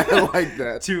 I like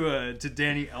that. to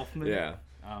Danny Elfman. Yeah.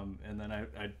 And then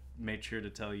I made sure to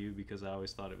tell you because I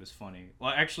always thought it was funny.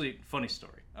 Well, actually, funny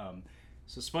story.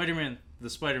 So the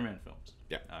Spider-Man films.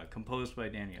 Yeah. Composed by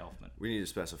Danny Elfman. We need to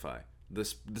specify the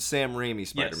Sam Raimi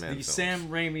Spider-Man Yes, the films. Sam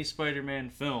Raimi Spider-Man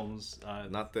films.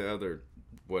 Not the other,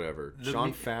 whatever.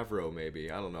 Jon Favreau,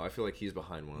 maybe. I don't know. I feel like he's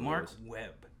behind one of Mark those.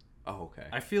 Webb. Oh, okay.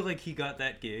 I feel like he got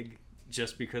that gig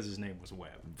just because his name was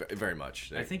Webb. Very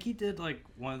much. I think he did like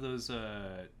one of those.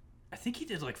 I think he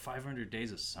did like 500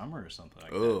 Days of Summer or something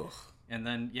like Ugh. that. And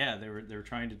then they were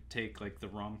trying to take like the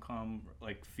rom-com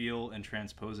like feel and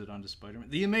transpose it onto Spider-Man.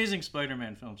 The Amazing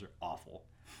Spider-Man films are awful.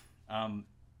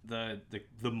 The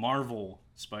Marvel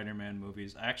Spider-Man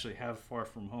movies, I actually have Far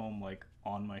From Home like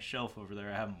on my shelf over there.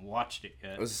 I haven't watched it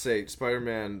yet. I was to say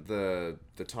Spider-Man, the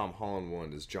Tom Holland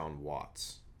one is John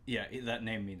Watts. Yeah, that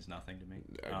name means nothing to me.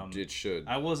 It should.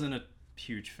 I wasn't a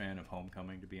huge fan of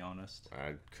Homecoming, to be honest.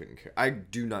 I couldn't care. I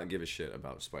do not give a shit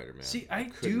about Spider-Man. See, I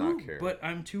could do, not care. but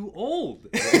I'm too old.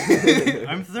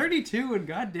 I'm 32, and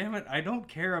goddamn it, I don't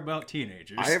care about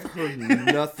teenagers. I have heard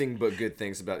nothing but good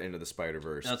things about Into the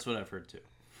Spider-Verse. That's what I've heard too.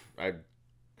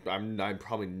 I'm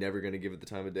probably never gonna give it the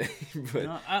time of day, but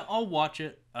No, I'll watch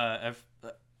it.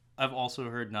 I've also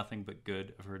heard nothing but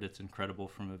good. I've heard it's incredible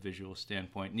from a visual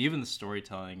standpoint, and even the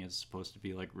storytelling is supposed to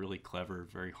be like really clever,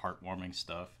 very heartwarming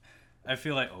stuff. I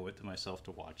feel I owe it to myself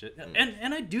to watch it,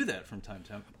 and I do that from time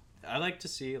to time. I like to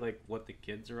see like what the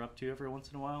kids are up to every once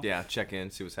in a while. yeah, check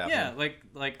in, see what's happening. Yeah,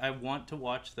 like I want to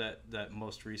watch that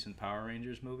most recent Power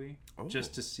Rangers movie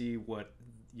just to see what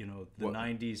the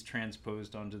 90s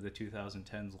transposed onto the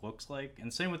 2010s looks like.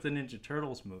 And same with the Ninja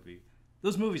Turtles movie.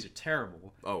 Those movies are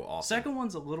terrible. Oh, awesome. Second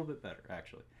one's a little bit better,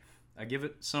 actually. I give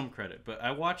it some credit, but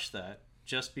I watched that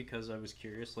just because I was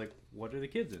curious, like, what are the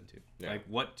kids into? Yeah. Like,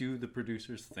 what do the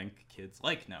producers think kids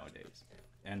like nowadays?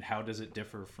 And how does it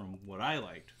differ from what I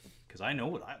liked? Because I know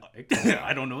what I liked.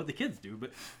 I don't know what the kids do,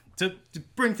 but to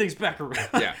bring things back around.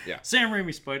 Yeah. Sam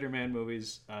Raimi Spider-Man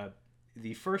movies,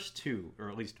 the first two,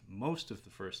 or at least most of the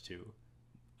first two,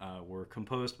 were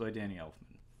composed by Danny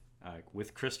Elfman.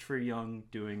 With Christopher Young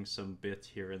doing some bits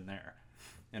here and there.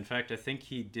 In fact, I think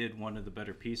he did one of the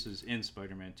better pieces in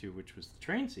Spider-Man 2, which was the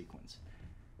train sequence.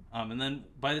 And then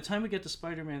by the time we get to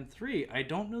Spider-Man 3, I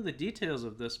don't know the details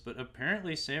of this, but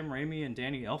apparently Sam Raimi and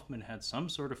Danny Elfman had some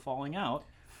sort of falling out.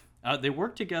 They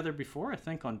worked together before, I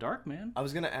think, on Darkman. I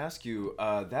was gonna ask you,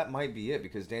 that might be it,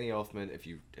 because Danny Elfman,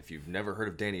 if you've never heard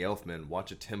of Danny Elfman,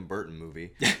 watch a Tim Burton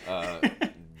movie.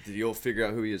 You'll figure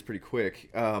out who he is pretty quick.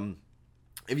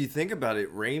 If you think about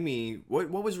it, Raimi, what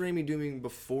was Raimi doing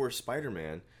before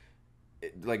Spider-Man?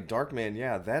 Like Darkman,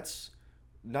 yeah, that's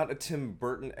not a Tim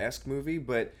Burton-esque movie,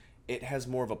 but it has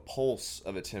more of a pulse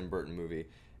of a Tim Burton movie.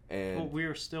 And Well, we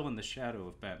are still in the shadow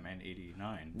of Batman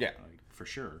 '89. Yeah. For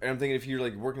sure. And I'm thinking, if you're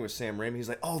like working with Sam Raimi, he's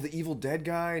like, oh, the Evil Dead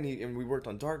guy, and we worked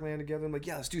on Darkman together. I'm like,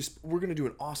 yeah, we're gonna do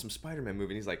an awesome Spider-Man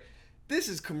movie. And he's like, this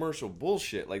is commercial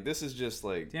bullshit. Like, this is just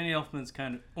like Danny Elfman's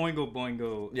kind of Oingo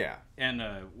Boingo. Yeah. And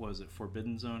was it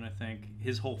Forbidden Zone, I think?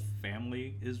 His whole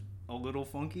family is a little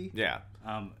funky. Yeah.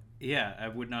 Yeah, I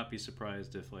would not be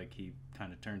surprised if like he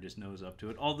kind of turned his nose up to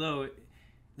it. Although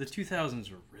the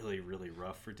 2000s were really, really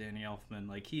rough for Danny Elfman.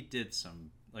 Like, he did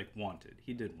some, like, Wanted.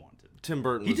 He did Wanted. Tim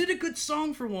Burton. He did a good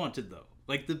song for Wanted, though.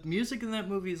 Like, the music in that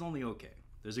movie is only okay.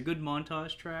 There's a good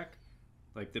montage track,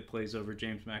 like, that plays over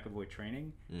James McAvoy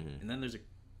training. And then there's a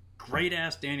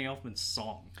great-ass Danny Elfman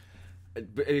song.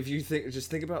 But if you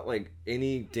think about like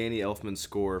any Danny Elfman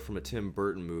score from a Tim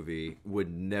Burton movie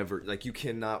would never, like, you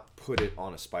cannot put it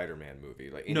on a Spider-Man movie.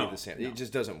 Like, any of the Sam, it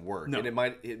just doesn't work. No.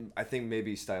 And I think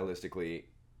maybe stylistically,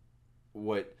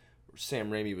 what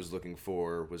Sam Raimi was looking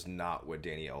for was not what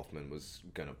Danny Elfman was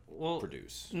gonna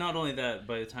produce. Not only that,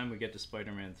 by the time we get to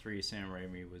Spider-Man 3, Sam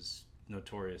Raimi was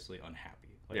notoriously unhappy.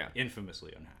 Like,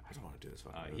 infamously unhappy. I don't want to do this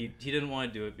fucking movie. He didn't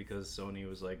want to do it because Sony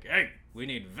was like, hey, we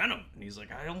need Venom. And he's like,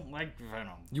 I don't like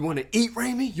Venom. You want to eat,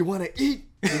 Raimi? You want to eat?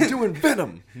 You're doing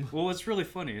Venom. Well, what's really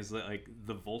funny is that, like,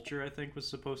 the Vulture, I think, was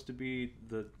supposed to be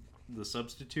the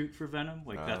substitute for Venom.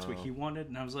 Like, that's what he wanted.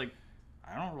 And I was like,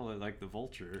 I don't really like the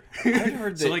Vulture. I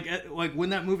heard that. So, like when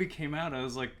that movie came out, I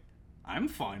was like, I'm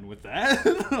fine with that.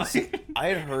 I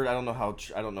had heard, I don't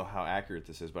know how accurate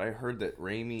this is, but I heard that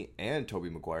Raimi and Tobey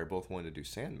Maguire both wanted to do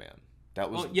Sandman.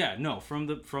 That was from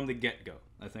the get-go.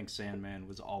 I think Sandman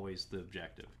was always the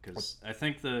objective, because I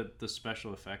think the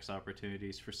special effects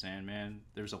opportunities for Sandman,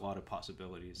 there's a lot of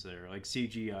possibilities there. Like,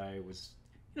 CGI was,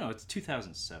 it's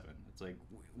 2007. It's like,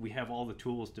 we have all the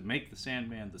tools to make the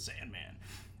Sandman,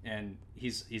 and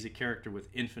he's a character with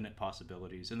infinite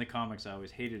possibilities. In the comics, I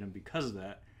always hated him because of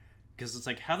that. Because it's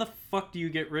like, how the fuck do you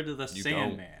get rid of the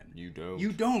Sandman? You don't.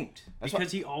 You don't.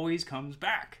 Because he always comes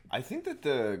back. I think that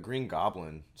the Green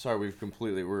Goblin... Sorry,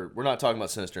 we're not talking about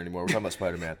Sinister anymore. We're talking about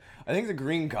Spider-Man. I think the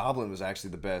Green Goblin was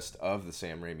actually the best of the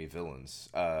Sam Raimi villains.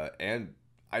 And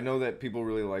I know that people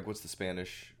really like... What's the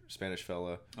Spanish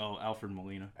fella? Oh, Alfred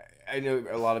Molina. I know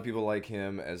a lot of people like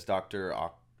him as Dr.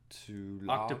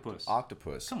 Octopus.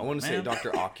 I want to say Dr.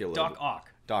 Ocula. Doc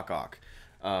Ock. Doc Ock.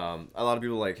 A lot of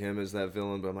people like him as that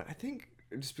villain, but I'm like, I think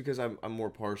just because I'm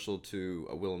more partial to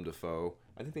Willem Dafoe,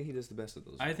 I think that he does the best of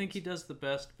those villains. I think he does the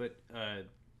best, but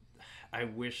I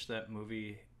wish that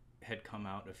movie had come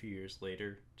out a few years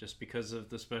later, just because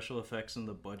of the special effects and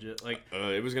the budget. Like,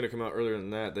 it was gonna come out earlier than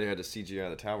that. They had to CGI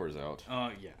the towers out. Oh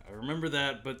yeah, I remember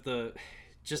that, but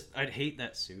I'd hate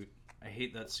that suit. I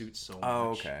hate that suit so much. Oh,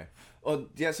 okay. Well,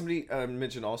 yeah, somebody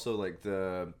mentioned also, like,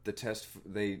 the test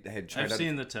they had tried. I've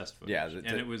seen the test footage. Yeah,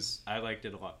 and I liked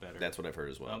it a lot better. That's what I've heard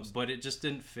as well. But it just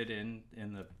didn't fit in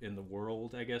the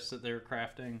world, I guess, that they were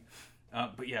crafting.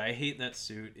 But yeah, I hate that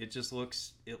suit. It just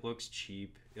looks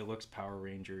cheap. It looks Power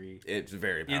Ranger-y. It's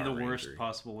very Power in the Ranger-y. worst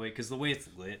possible way, because the way it's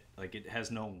lit, like, it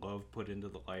has no love put into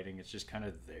the lighting. It's just kind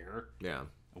of there. Yeah.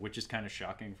 which is kind of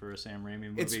shocking for a Sam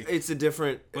Raimi movie. It's a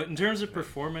different. But in terms of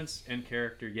performance and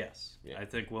character, yes. Yeah. I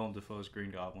think Willem Dafoe's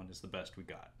Green Goblin is the best we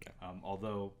got.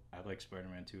 Although I like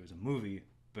Spider-Man 2 as a movie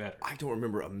better. I don't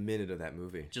remember a minute of that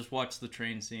movie. Just watch the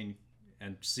train scene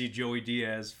and see Joey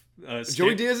Diaz.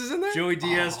 Joey Diaz is in there? Joey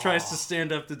Diaz tries to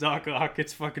stand up to Doc Ock.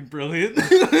 It's fucking brilliant.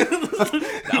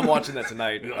 I'm watching that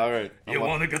tonight. All right. You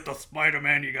want to get the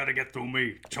Spider-Man, you got to get through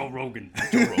me. Joe Rogan.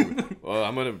 Well,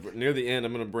 I'm gonna near the end.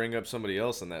 I'm gonna bring up somebody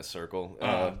else in that circle.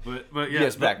 But yeah,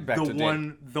 yes, back to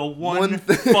the one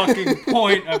fucking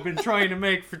point I've been trying to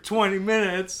make for 20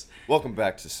 minutes. Welcome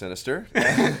back to Sinister.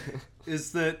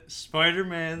 Is that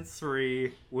Spider-Man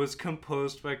 3 was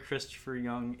composed by Christopher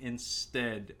Young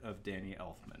instead of Danny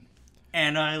Elfman.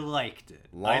 And I liked it.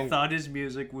 I thought his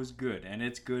music was good, and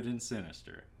it's good and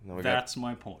sinister. That's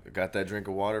my point. Got that drink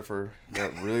of water for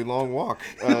that really long walk.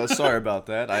 Sorry about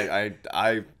that. I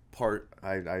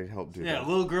helped do that. Yeah, a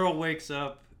little girl wakes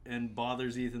up and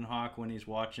bothers Ethan Hawke when he's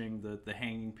watching the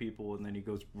hanging people, and then he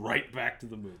goes right back to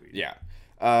the movie. Yeah.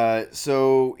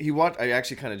 So I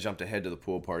actually kind of jumped ahead to the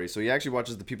pool party. So he actually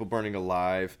watches the people burning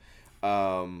alive.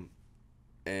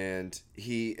 And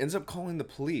he ends up calling the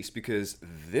police because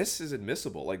this is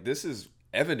admissible. Like, this is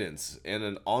evidence in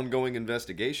an ongoing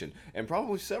investigation and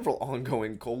probably several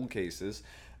ongoing cold cases.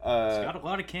 It's got a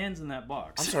lot of cans in that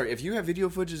box. I'm sorry, if you have video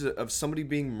footage of somebody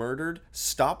being murdered,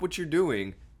 stop what you're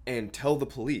doing and tell the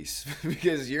police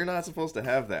because you're not supposed to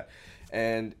have that.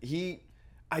 And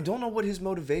I don't know what his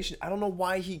motivation, I don't know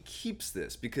why he keeps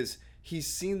this because he's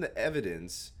seen the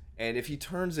evidence, and if he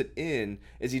turns it in,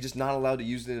 is he just not allowed to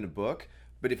use it in a book?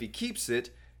 But if he keeps it,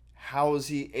 how is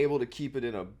he able to keep it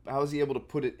how is he able to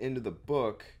put it into the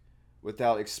book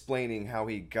without explaining how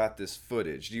he got this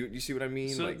footage? Do you see what I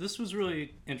mean? So this was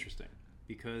really interesting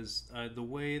because the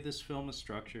way this film is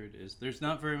structured is there's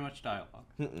not very much dialogue.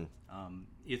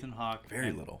 Ethan Hawke.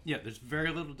 Very little. Yeah, there's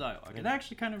very little dialogue. And I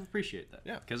actually kind of appreciate that.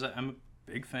 Yeah. Because I'm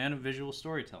a big fan of visual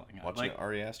storytelling. Watching an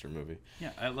Ari Aster movie.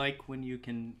 Yeah, I like when you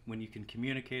can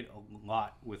communicate a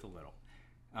lot with a little.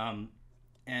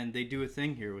 And they do a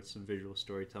thing here with some visual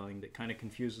storytelling that kind of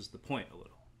confuses the point a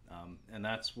little. And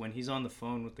that's when he's on the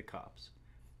phone with the cops.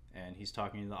 And he's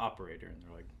talking to the operator. And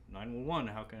they're like, 911,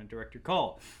 how can I direct your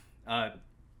call?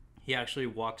 He actually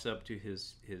walks up to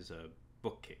his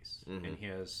bookcase. And he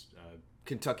has...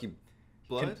 Kentucky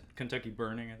Blood? Kentucky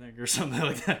Burning, I think, or something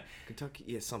like that. Kentucky...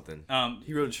 Yeah, something.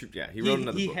 He wrote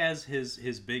another book. He has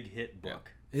his big hit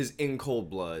book. Yeah. His In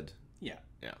Cold Blood. Yeah.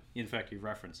 Yeah. In fact, he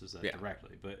references that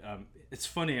directly. But it's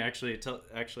funny, actually.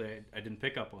 I didn't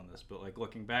pick up on this, but like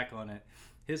looking back on it,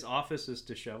 his office is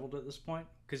disheveled at this point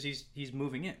because he's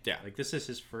moving in. Yeah. Like this is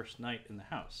his first night in the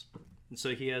house, and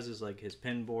so he has his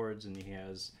pin boards and he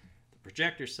has the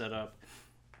projector set up.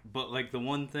 But like the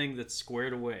one thing that's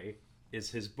squared away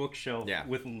is his bookshelf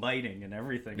with lighting and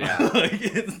everything.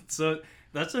 Yeah. So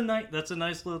that's a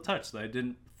nice little touch that I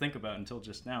didn't think about until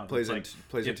just now. Plays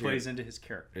into his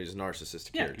character. He's a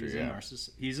narcissistic character.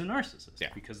 He's a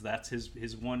narcissist because that's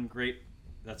his one great.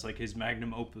 That's like his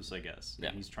magnum opus, I guess.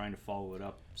 And he's trying to follow it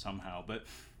up somehow. But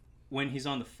when he's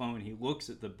on the phone, he looks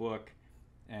at the book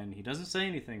and he doesn't say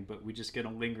anything, but we just get a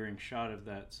lingering shot of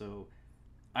that. So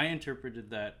I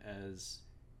interpreted that as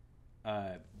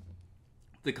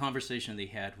the conversation they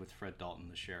had with Fred Dalton,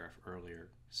 the sheriff, earlier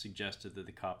suggested that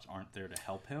the cops aren't there to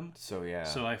help him. So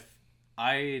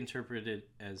I interpreted it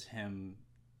as him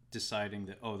deciding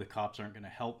that the cops aren't going to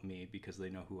help me because they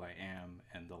know who I am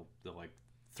and they'll like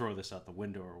throw this out the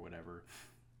window or whatever.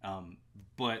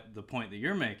 But the point that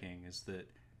you're making is that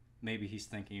maybe he's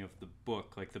thinking of the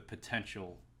book, like the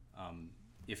potential.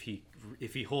 If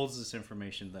he holds this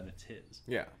information, then it's his.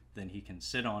 Yeah. Then he can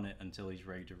sit on it until he's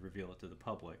ready to reveal it to the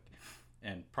public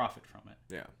and profit from it.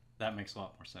 Yeah. That makes a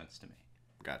lot more sense to me.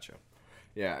 Gotcha.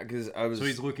 Yeah, because So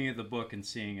he's looking at the book and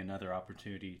seeing another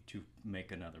opportunity to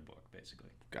make another book,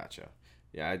 basically. Gotcha.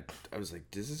 Yeah, I was like,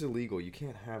 this is illegal. You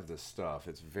can't have this stuff.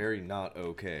 It's very not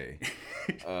okay.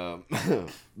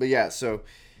 But yeah, so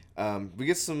we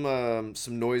get some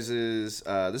noises.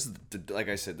 This is like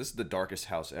I said, this is the darkest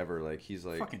house ever. Like he's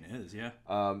like, fucking is, yeah.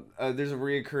 There's a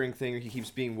reoccurring thing. He keeps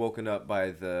being woken up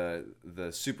by the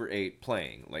Super 8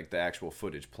 playing, like the actual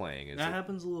footage playing. That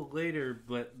happens a little later,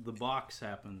 but the box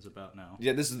happens about now.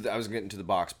 Yeah, I was getting to the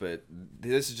box, but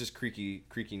this is just creaky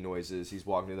noises. He's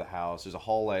walking to the house. There's a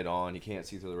hall light on. You can't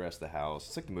see through the rest of the house.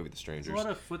 It's like the movie The Strangers. There's a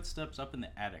lot of footsteps up in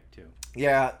the attic too.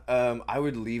 Yeah, I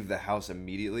would leave the house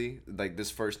immediately. Like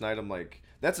this first night, I'm like,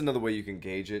 that's another way you can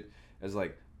gauge it. As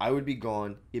like, I would be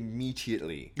gone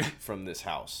immediately from this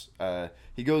house.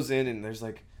 He goes in and there's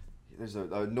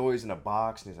a noise in a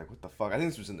box and he's like, what the fuck? I think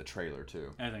this was in the trailer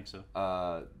too. I think so.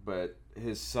 But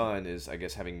his son is, I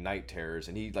guess, having night terrors,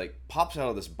 and he like pops out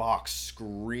of this box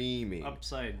screaming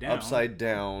upside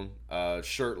down,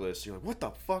 shirtless. You're like, what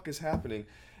the fuck is happening?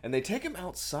 And they take him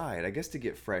outside, I guess, to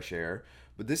get fresh air.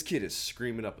 But this kid is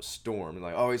screaming up a storm, and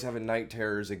like, oh, he's having night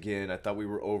terrors again. I thought we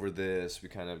were over this. We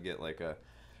kind of get like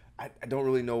I don't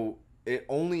really know. It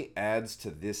only adds to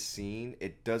this scene.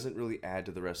 It doesn't really add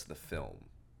to the rest of the film.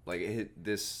 Like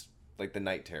like the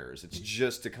night terrors. It's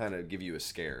just to kind of give you a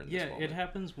scare. In this moment. It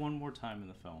happens one more time in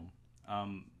the film.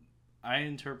 I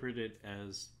interpret it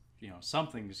as,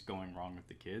 something's going wrong with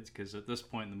the kids, because at this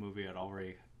point in the movie, I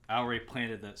already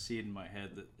planted that seed in my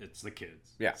head that it's the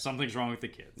kids. Yeah, something's wrong with the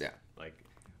kids. Yeah, like,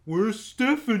 where's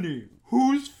Stephanie?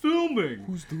 Who's filming?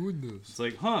 Who's doing this? It's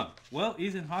like, well,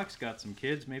 Ethan Hawke's got some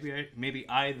kids. Maybe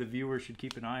I, the viewer, should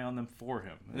keep an eye on them for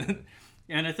him.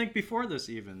 And I think before this,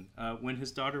 even when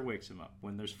his daughter wakes him up,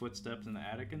 when there's footsteps in the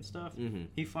attic and stuff,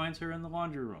 he finds her in the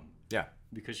laundry room. Yeah,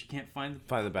 because she can't find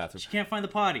the bathroom. She can't find the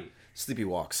potty. Sleepy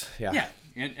walks. Yeah. Yeah,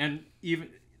 and even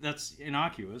that's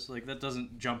innocuous. Like, that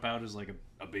doesn't jump out as like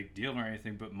a big deal or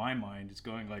anything. But my mind is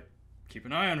going like, keep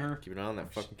an eye on her. Keep an eye on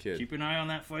that fucking kid. Keep an eye on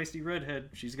that feisty redhead.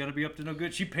 She's gonna be up to no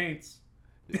good. She paints.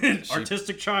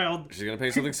 Artistic child. She's gonna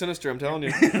paint something sinister, I'm telling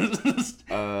you.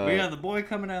 But yeah, the boy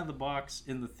coming out of the box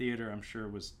in the theater, I'm sure,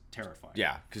 was terrifying.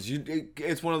 Yeah, because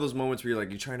it's one of those moments where you're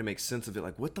trying to make sense of it.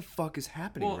 Like, what the fuck is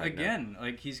happening right now? Well, again,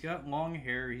 like, he's got long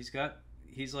hair. He's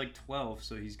like 12,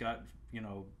 so he's got,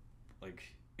 like,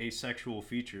 asexual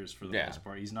features for the most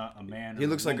part. He's not a man. He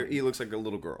looks like a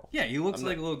little girl. Yeah, he looks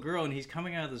like a little girl, and he's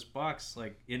coming out of this box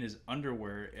like in his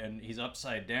underwear, and he's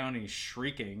upside down, and he's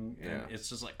shrieking, and it's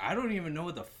just like, I don't even know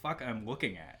what the fuck I'm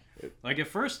looking at. Like, at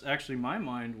first, actually, my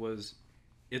mind was,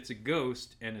 it's a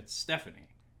ghost and it's Stephanie.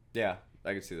 Yeah,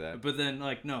 I can see that. But then,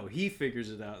 like, no, he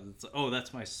figures it out. It's like, oh,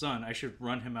 that's my son. I should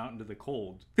run him out into the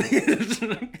cold.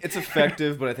 It's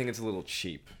effective, but I think it's a little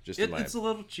cheap. It's a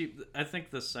little cheap. I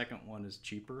think the second one is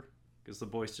cheaper, because the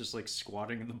boy's just, like,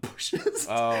 squatting in the bushes.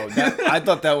 Oh, I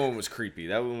thought that one was creepy.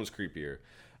 That one was creepier.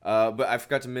 But I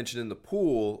forgot to mention in the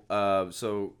pool,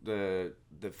 so the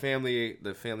family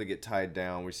get tied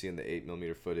down. We see in the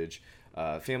 8mm footage,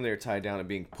 family are tied down and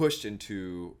being pushed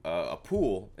into a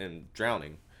pool and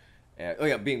drowning.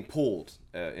 Being pulled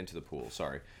into the pool.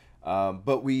 Sorry,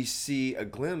 but we see a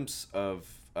glimpse of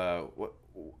what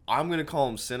I'm gonna call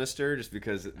him Sinister, just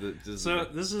because.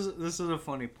 This is a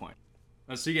funny point.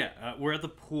 We're at the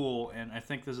pool, and I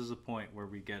think this is a point where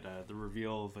we get the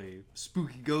reveal of a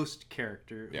spooky ghost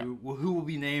character who will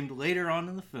be named later on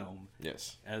in the film.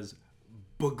 Yes. As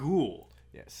Bagul.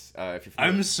 Yes.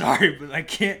 I'm sorry, but I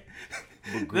can't.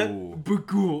 Bagul.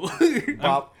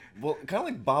 Bagul. Well, kind of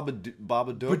like Babadook.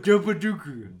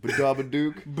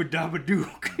 Badabadook.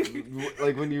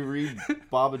 Like, when you read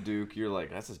Babadook, you're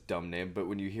like, that's a dumb name. But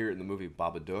when you hear it in the movie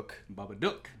Babadook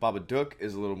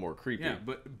is a little more creepy. Yeah,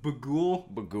 but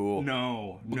Bagul.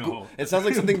 No. It sounds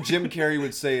like something Jim Carrey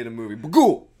would say in a movie.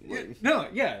 Bagul.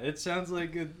 It sounds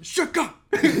like Chicago.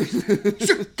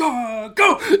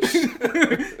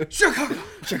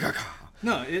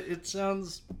 No, it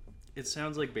sounds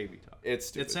like baby talk. It's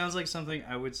stupid. It sounds like something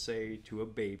I would say to a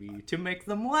baby to make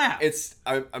them laugh.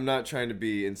 I'm not trying to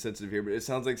be insensitive here, but it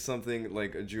sounds like something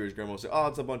like a Jewish grandma would say, oh,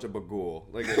 it's a bunch of bagul.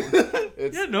 Like,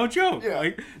 yeah, no joke. Yeah.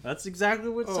 Like, that's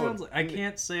exactly what it sounds like. I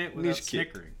can't say it without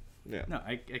snickering. Yeah. No,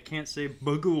 I can't say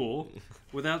bagul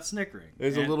without snickering.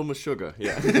 There's a little mashuga,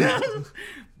 yeah.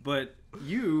 But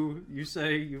you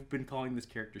say you've been calling this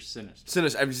character Sinister.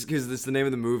 Sinister, because it's the name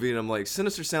of the movie, and I'm like,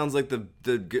 Sinister sounds like the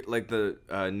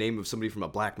name of somebody from a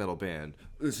black metal band.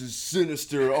 This is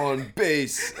Sinister on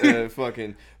bass,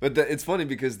 But it's funny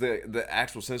because the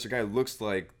actual Sinister guy looks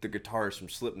like the guitarist from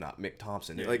Slipknot, Mick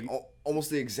Thompson. Yeah, almost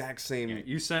the exact same. Yeah,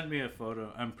 you sent me a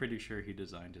photo. I'm pretty sure he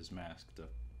designed his mask to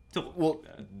look like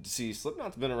that. See,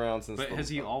 Slipknot's been around since. But has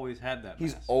he always had that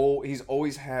mask? He's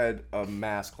always had a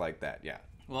mask like that. Yeah.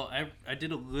 Well, I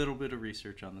did a little bit of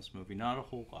research on this movie, not a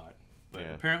whole lot, but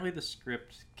apparently the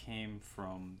script came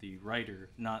from the writer,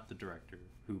 not the director,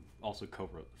 who also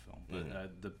co-wrote the film.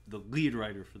 But the lead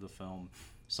writer for the film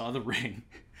saw The Ring.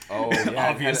 Oh, yeah.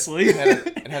 Obviously.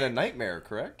 It had a nightmare,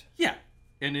 correct? Yeah,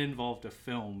 and it involved a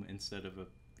film instead of a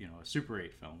Super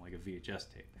 8 film, like a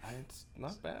VHS tape. It's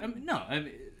not bad.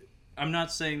 I'm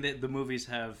not saying that the movies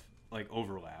have like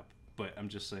overlap. But I'm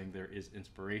just saying there is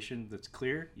inspiration that's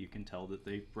clear. You can tell that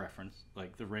they reference,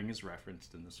 like, The Ring is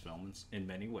referenced in this film in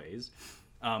many ways.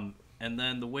 And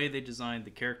then the way they designed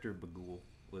the character of Bagul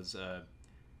was the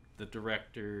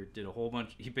director did a whole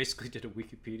bunch. He basically did a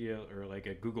Wikipedia or like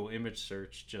a Google image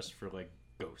search just for like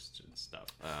ghosts and stuff.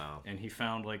 Oh. And he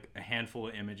found like a handful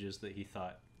of images that he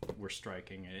thought were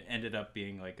striking. And it ended up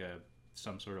being like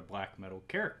some sort of black metal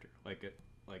character, like a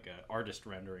artist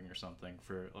rendering or something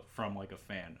from like a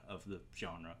fan of the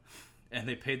genre, and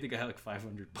they paid the guy like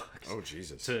 $500. Oh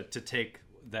Jesus! To take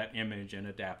that image and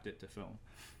adapt it to film.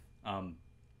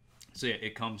 So yeah,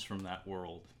 it comes from that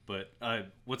world. But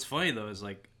what's funny though is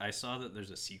like I saw that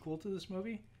there's a sequel to this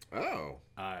movie. Oh.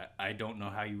 I don't know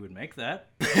how you would make that.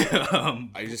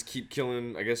 I just keep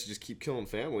killing. I guess you just keep killing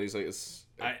families. Like it's.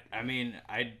 I mean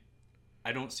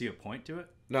I don't see a point to it.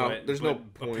 No, there's no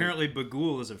point. Apparently,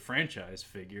 Bagul is a franchise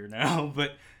figure now.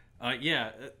 But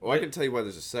yeah. Well, I can tell you why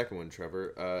there's a second one,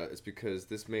 Trevor. It's because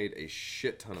this made a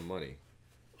shit ton of money.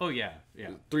 Oh yeah.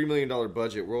 $3 million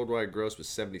budget. Worldwide gross was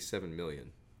 $77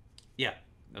 million. Yeah,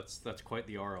 that's quite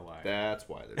the ROI. That's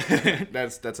why.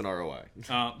 That's an ROI.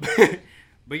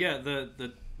 But yeah,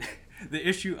 the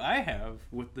issue I have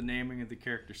with the naming of the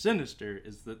character Sinister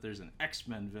is that there's an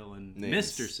X-Men villain,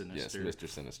 Mr. Sinister. Yes, Mr.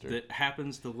 Sinister. That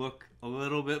happens to look a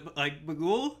little bit like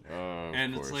Bagul.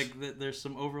 And course. it's like there's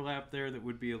some overlap there that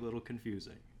would be a little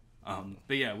confusing.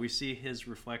 But yeah, we see his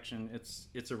reflection.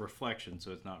 It's a reflection,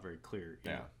 so it's not very clear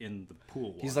in the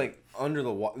pool water. He's like under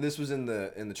the water. This was in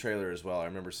the trailer as well. I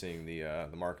remember seeing the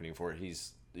marketing for it.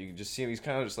 You can just see him. He's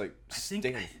kind of just like I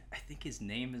think his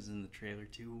name is in the trailer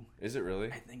too. Is it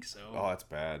really? I think so. Oh, that's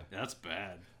bad. That's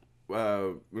bad.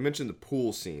 We mentioned the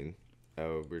pool scene.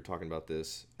 We were talking about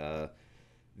this.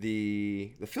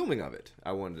 The filming of it,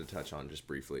 I wanted to touch on just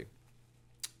briefly.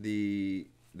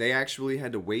 They actually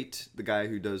had to wait. The guy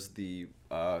who does the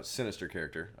Sinister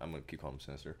character, I'm gonna keep calling him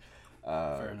Sinister.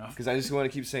 Fair enough. Because I just want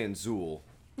to keep saying Zool.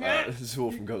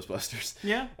 Zool from Ghostbusters.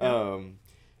 Yeah.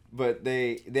 But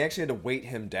they actually had to weight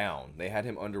him down. They had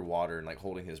him underwater and like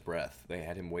holding his breath. They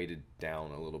had him weighted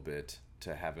down a little bit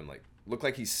to have him like look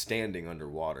like he's standing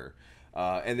underwater.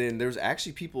 And then there's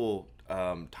actually people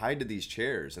tied to these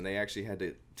chairs, and they actually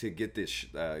had to get this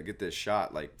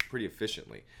shot like pretty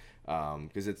efficiently,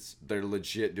 because they're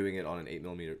legit doing it on an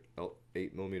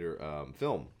 8mm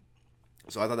film.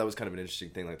 So I thought that was kind of an interesting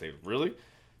thing. Like they really.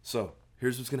 So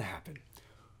here's what's gonna happen.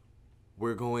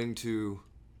 We're going to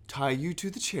tie you to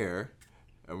the chair,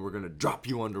 and we're gonna drop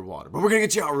you underwater, but we're gonna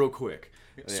get you out real quick.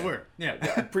 I swear. Yeah.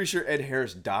 I'm pretty sure Ed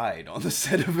Harris died on the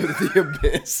set of The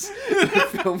Abyss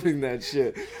filming that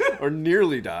shit, or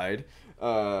nearly died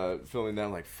filming that.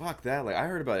 I'm like, fuck that. Like I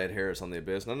heard about Ed Harris on The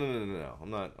Abyss. No. I'm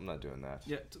not doing that.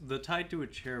 Yeah, the tied to a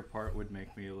chair part would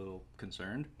make me a little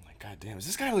concerned. I'm like, god damn, is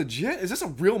this guy legit? Is this a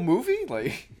real movie?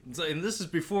 Like, and this is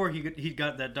before he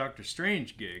got that Doctor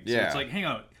Strange gig. So yeah. It's like, hang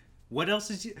on, what else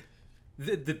is he?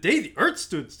 The day the Earth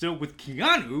stood still with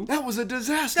Keanu. That was a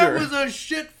disaster. That was a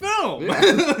shit film.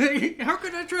 Yeah. How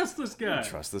could I trust this guy?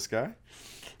 Trust this guy?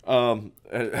 I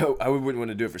wouldn't want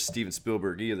to do it for Steven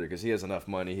Spielberg either, because he has enough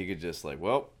money. He could just like,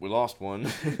 well, we lost one.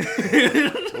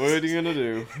 What are you gonna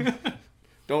do?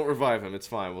 Don't revive him. It's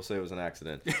fine. We'll say it was an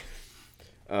accident.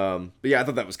 But yeah, I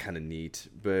thought that was kind of neat.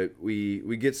 But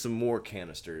we get some more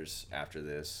canisters after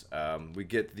this. We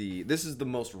get this is the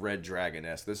most Red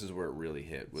Dragon-esque. This is where it really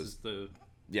hit.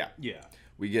 Yeah.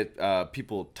 We get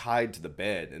people tied to the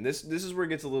bed, and this is where it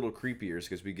gets a little creepier,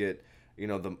 because we get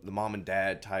the mom and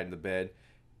dad tied in the bed,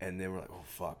 and then we're like, oh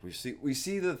fuck. We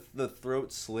see the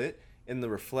throat slit in the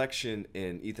reflection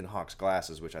in Ethan Hawke's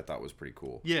glasses, which I thought was pretty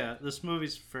cool. Yeah, this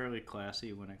movie's fairly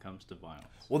classy when it comes to violence.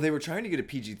 Well, they were trying to get a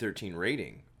PG-13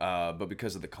 rating, but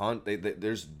because of the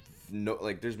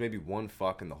there's maybe one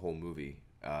fuck in the whole movie.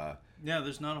 Yeah,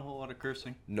 there's not a whole lot of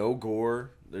cursing. No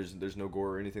gore. There's no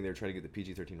gore or anything. They were trying to get the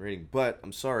PG-13 rating, but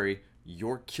I'm sorry,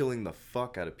 you're killing the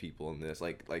fuck out of people in this.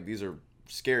 Like these are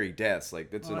scary deaths.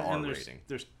 Like that's an R rating.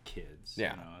 There's kids.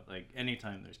 Yeah. Like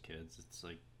anytime there's kids, it's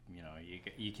like.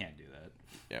 You can't do that.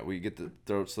 Yeah, we get the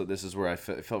throat slit. This is where it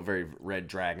felt very Red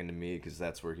Dragon to me, because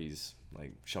that's where he's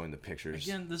like showing the pictures.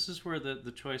 Again, this is where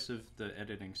the choice of the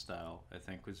editing style, I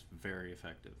think, was very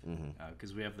effective.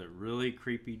 Because we have the really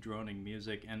creepy droning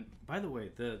music, and by the way,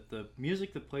 the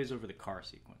music that plays over the car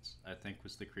sequence, I think,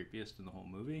 was the creepiest in the whole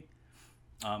movie.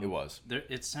 It was.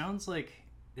 It sounds like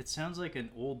an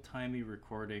old timey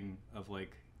recording of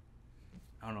like.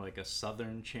 I don't know, like a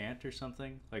southern chant or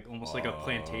something, like almost like a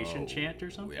plantation chant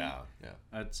or something. Yeah.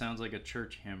 It sounds like a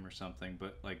church hymn or something,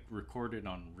 but like recorded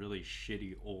on really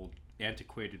shitty old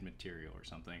antiquated material or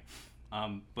something.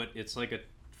 But it's like a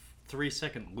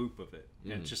 3-second loop of it,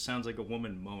 and it just sounds like a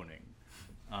woman moaning,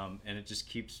 and it just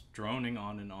keeps droning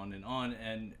on and on and on.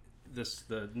 And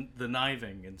the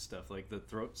kniving and stuff, like the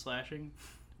throat slashing.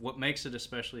 What makes it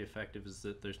especially effective is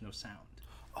that there's no sound.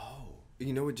 Oh.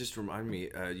 You know, it just reminded me,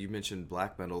 you mentioned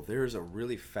black metal. There's a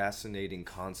really fascinating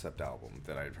concept album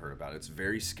that I've heard about. It's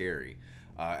very scary.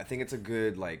 I think it's a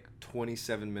good,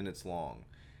 27 minutes long.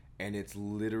 And it's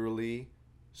literally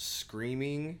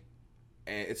screaming,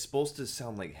 and it's supposed to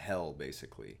sound like hell,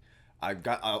 basically.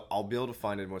 I'll be able to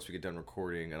find it once we get done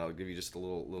recording, and I'll give you just a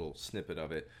little snippet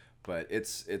of it. But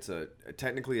it's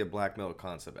technically a black metal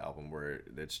concept album where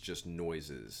it's just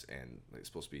noises, and it's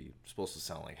supposed to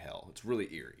sound like hell. It's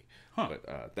really eerie. Huh.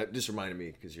 But that just reminded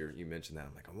me because you mentioned that.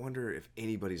 I'm like, I wonder if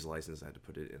anybody's licensed that to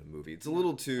put it in a movie. It's a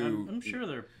little too. I'm sure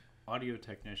there are audio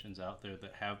technicians out there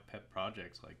that have pet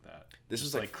projects like that. This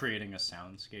just was like creating a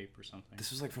soundscape or something. This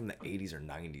was like from the 80s or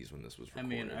 90s when this was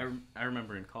recorded. I mean, I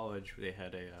remember in college they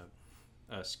had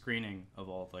a screening of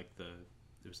all like there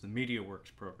was the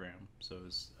MediaWorks program. So it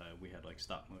was, we had like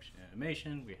stop motion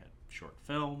animation, we had short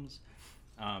films,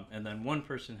 and then one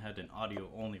person had an audio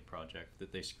only project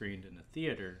that they screened in a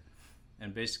theater,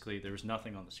 and basically there was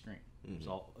nothing on the screen. Mm-hmm.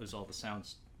 It was all the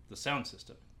sound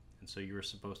system. And so you were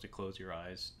supposed to close your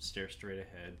eyes, stare straight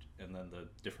ahead, and then the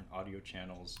different audio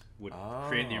channels would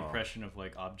create the impression of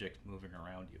like objects moving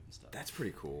around you and stuff. That's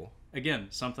pretty cool. Again,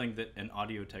 something that an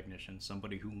audio technician,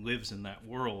 somebody who lives in that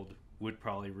world, would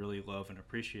probably really love and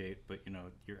appreciate, but you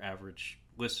know, your average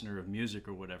listener of music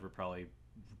or whatever probably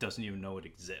doesn't even know it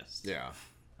exists. Yeah.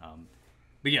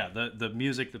 But yeah, the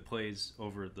music that plays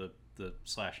over the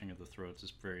slashing of the throats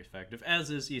is very effective,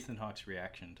 as is Ethan Hawke's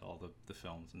reaction to all the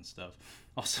films and stuff.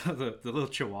 Also, the little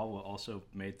chihuahua also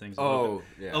made things a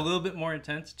little bit more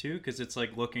intense too, because it's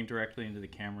like looking directly into the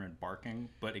camera and barking,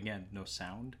 but again, no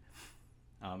sound.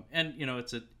 And you know,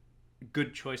 it's a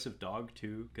good choice of dog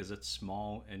too, because it's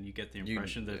small and you get the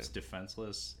impression that it's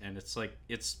defenseless, and it's like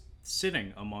it's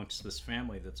sitting amongst this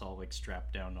family that's all like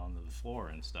strapped down onto the floor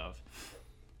and stuff.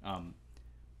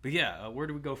 But yeah, where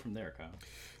do we go from there,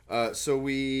 Kyle? So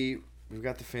we've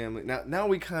got the family now.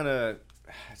 We kind of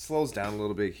it slows down a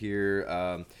little bit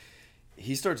here.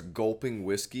 He starts gulping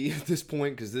whiskey at this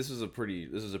point because this is a pretty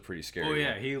scary. Oh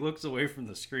yeah, he looks away from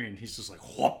the screen. He's just like,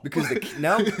 whoop. Because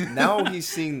now he's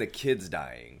seeing the kids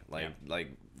dying,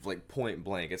 like point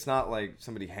blank. It's not like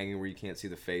somebody hanging where you can't see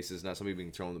the faces. Not somebody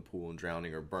being thrown in the pool and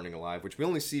drowning or burning alive, which we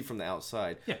only see from the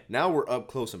outside. Yeah. Now we're up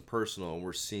close and personal, and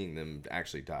we're seeing them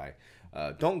actually die.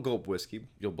 Don't gulp whiskey;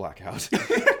 you'll black out.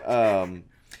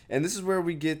 And this is where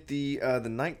we get the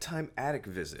nighttime attic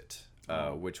visit,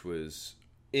 which was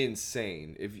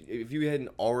insane. If you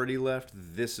hadn't already left,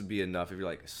 this would be enough. If you're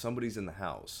like, somebody's in the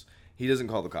house, he doesn't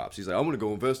call the cops. He's like, I'm gonna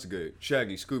go investigate.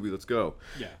 Shaggy, Scooby, let's go.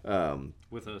 Yeah.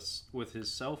 With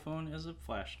his cell phone as a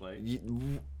flashlight.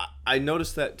 I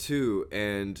noticed that too,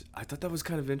 and I thought that was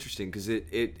kind of interesting because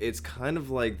it's kind of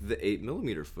like the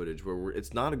 8mm footage where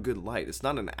it's not a good light. It's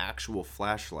not an actual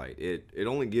flashlight. It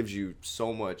only gives you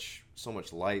so much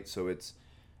light, so it's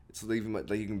even like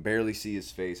you can barely see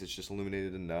his face. It's just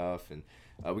illuminated enough, and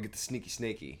we get the sneaky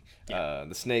snakey. Yeah.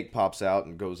 The snake pops out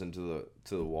and goes into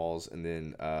the walls, and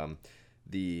then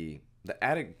the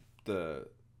attic the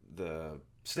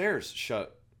stairs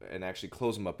shut and actually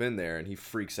close him up in there, and he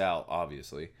freaks out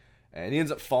obviously, and he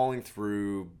ends up falling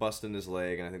through, busting his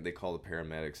leg, and I think they call the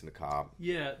paramedics and the cop.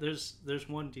 Yeah, there's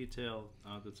one detail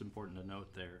that's important to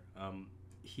note there.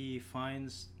 He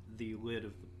finds the lid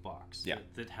of the box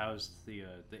that housed the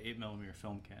 8mm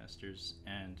film canisters,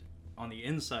 and on the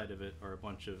inside of it are a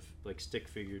bunch of like stick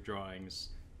figure drawings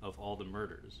of all the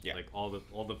murders, like all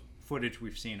the footage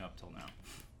we've seen up till now.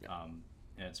 Yeah.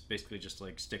 And it's basically just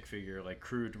like stick figure, like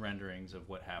crude renderings of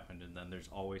what happened, and then there's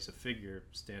always a figure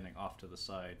standing off to the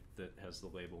side that has the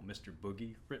label Mr.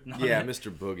 Boogie written on it. Yeah, Mr.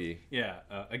 Boogie. Yeah,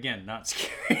 again, not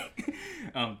scary.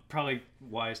 Probably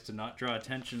wise to not draw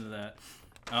attention to that.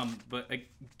 But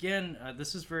again,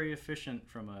 this is very efficient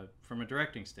from a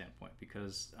directing standpoint,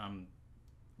 because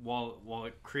while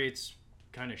it creates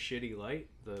kind of shitty light,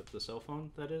 the cell phone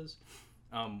that is,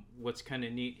 what's kind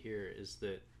of neat here is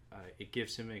that it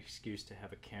gives him an excuse to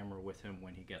have a camera with him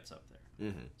when he gets up there.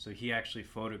 Mm-hmm. So he actually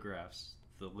photographs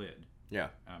the lid. Yeah.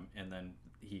 And then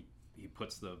he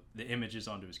puts the images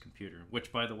onto his computer, which,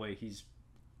 by the way, he's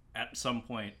at some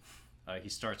point he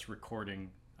starts recording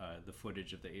the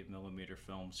footage of the 8mm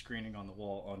film screening on the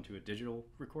wall onto a digital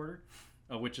recorder,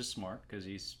 which is smart because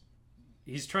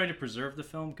he's trying to preserve the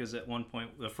film, because at one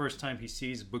point, the first time he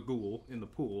sees Bagul in the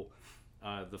pool,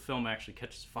 the film actually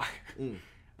catches fire.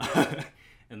 Mm.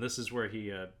 And this is where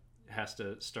he has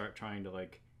to start trying to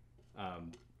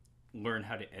learn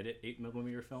how to edit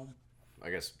 8mm film. I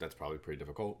guess that's probably pretty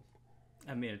difficult.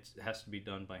 I mean, it has to be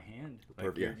done by hand.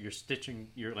 Like you're stitching,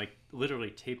 you're like literally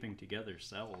taping together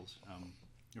cells.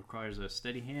 It requires a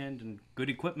steady hand and good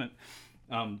equipment.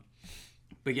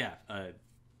 But yeah,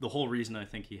 the whole reason I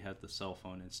think he had the cell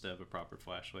phone instead of a proper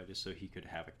flashlight is so he could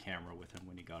have a camera with him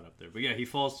when he got up there. But yeah, he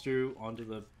falls through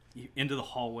into the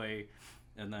hallway.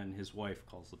 and then his wife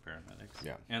calls the paramedics.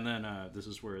 Yeah. And then this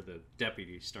is where the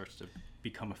deputy starts to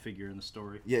become a figure in the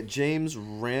story. Yeah, James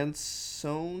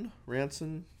Ranson,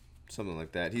 something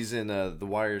like that. He's in The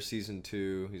Wire season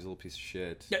 2. He's a little piece of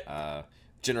shit.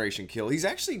 Generation Kill. He's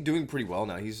actually doing pretty well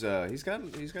now. He's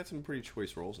got some pretty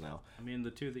choice roles now. I mean, the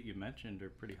two that you mentioned are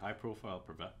pretty high profile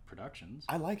productions.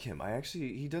 I like him.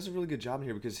 He does a really good job in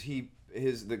here because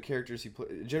the characters he play.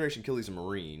 Generation Kill, he's a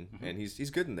Marine, and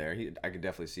he's good in there. I could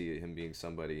definitely see him being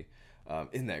somebody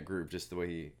in that group, just the way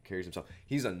he carries himself.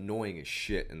 He's annoying as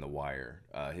shit in The Wire.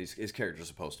 His character's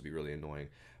supposed to be really annoying,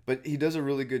 but he does a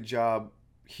really good job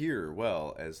here.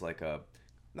 Well, as like a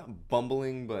not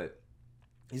bumbling, but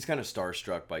he's kind of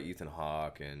starstruck by Ethan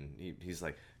Hawke, and he's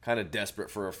like kind of desperate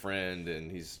for a friend,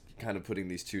 and he's kind of putting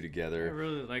these two together. I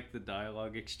really like the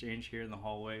dialogue exchange here in the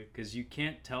hallway because you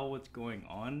can't tell what's going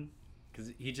on because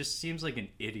he just seems like an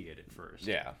idiot at first.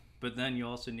 Yeah. But then you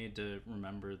also need to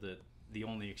remember that the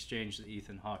only exchange that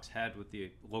Ethan Hawke's had with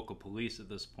the local police at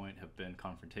this point have been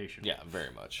confrontational. Yeah,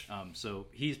 very much. So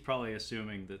he's probably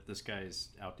assuming that this guy's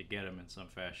out to get him in some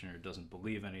fashion or doesn't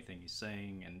believe anything he's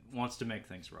saying and wants to make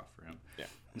things rough for him. Yeah.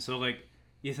 And so, like,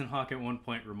 Ethan Hawke at one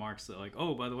point remarks that, like,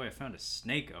 oh, by the way, I found a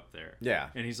snake up there. Yeah.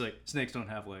 And he's like, snakes don't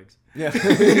have legs. Yeah,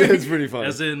 it's pretty funny.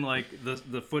 As in, like,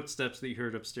 the footsteps that you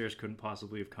heard upstairs couldn't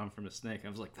possibly have come from a snake. I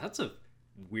was like, that's a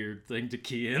weird thing to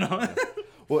key in on.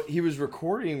 Well, he was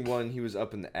recording one. He was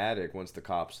up in the attic once the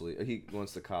cop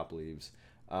leaves.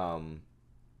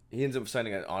 He ends up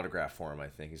signing an autograph for him. I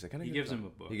think he's like, he gives him a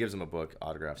book. He gives him a book,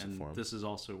 autographs it for him. This is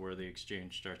also where the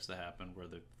exchange starts to happen, where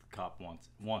the cop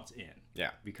wants in.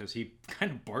 Yeah, because he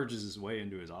kind of barges his way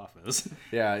into his office.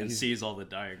 Yeah, and sees all the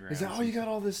diagrams. He's like, "Oh, you got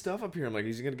all this stuff up here." I'm like,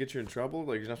 "Is he gonna get you in trouble?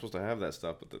 Like, you're not supposed to have that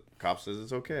stuff." But the cop says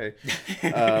it's okay,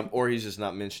 or he's just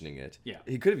not mentioning it. Yeah,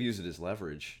 he could have used it as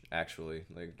leverage, actually.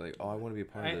 Like, oh, I want to be a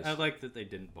part of this. I like that they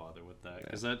didn't bother with that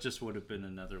because that just would have been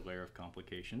another layer of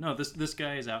complication. No, this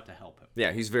guy is out to help him.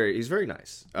 Yeah, he's very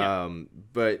nice. Yeah.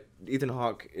 But Ethan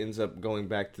Hawke ends up going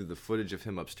back to the footage of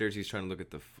him upstairs. He's trying to look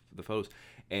at the photos,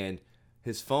 and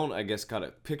his phone, I guess, got a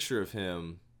picture of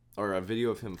him or a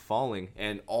video of him falling,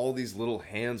 and all these little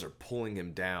hands are pulling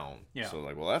him down. Yeah. So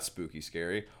like, well, that's spooky,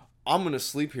 scary. I'm gonna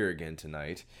sleep here again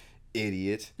tonight,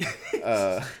 idiot.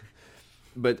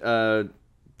 But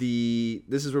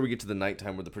this is where we get to the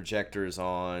nighttime where the projector is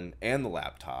on and the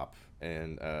laptop,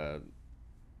 and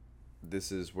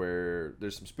this is where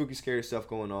there's some spooky, scary stuff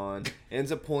going on. It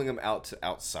ends up pulling him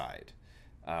outside.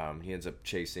 He ends up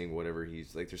chasing whatever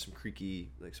he's like. There's some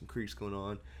creaks going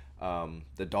on.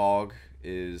 The dog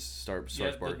starts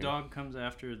barking. The dog comes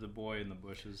after the boy in the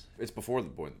bushes. It's before the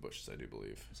boy in the bushes, I do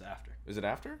believe. It's after. Is it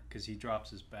after? Because he drops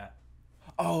his bat.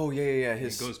 Oh yeah. He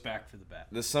goes back for the bat.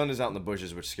 The son is out in the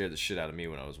bushes, which scared the shit out of me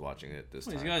when I was watching it this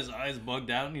time. He's got his eyes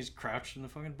bugged out and he's crouched in the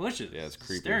fucking bushes. Yeah, it's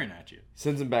creepy. Staring at you.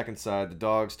 Sends him back inside. The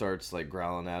dog starts like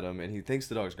growling at him, and he thinks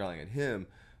the dog's growling at him.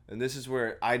 And this is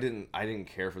where I didn't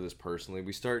care for this personally.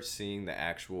 We start seeing the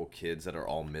actual kids that are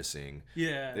all missing.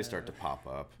 Yeah. They start to pop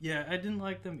up. Yeah, I didn't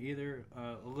like them either.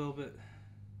 A little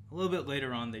bit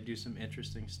later on, they do some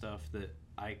interesting stuff that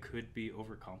I could be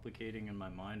overcomplicating in my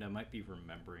mind. I might be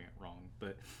remembering it wrong,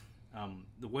 but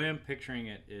the way I'm picturing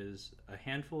it is a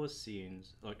handful of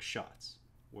scenes, like shots,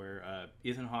 where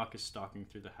Ethan Hawke is stalking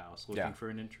through the house looking for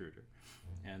an intruder.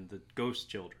 And the ghost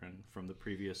children from the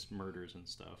previous murders and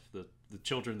stuff, the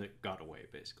children that got away,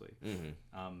 basically,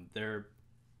 they're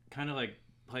kind of like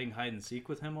playing hide and seek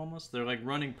with him almost. They're like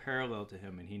running parallel to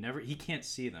him, and he can't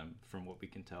see them from what we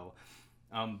can tell.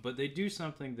 But they do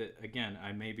something that, again,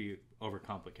 I may be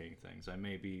overcomplicating things. I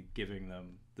may be giving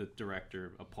them, the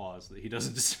director, applause that he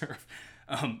doesn't deserve.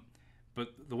 But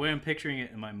the way I'm picturing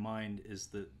it in my mind is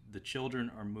that the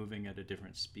children are moving at a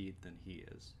different speed than he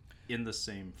is in the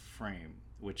same frame,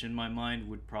 which in my mind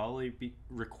would probably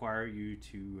require you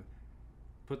to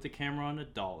put the camera on a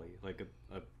dolly, like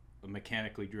a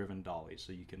mechanically driven dolly,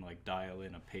 so you can like dial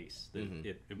in a pace that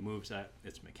it moves at.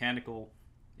 It's mechanical.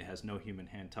 It has no human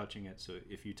hand touching it, so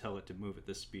if you tell it to move at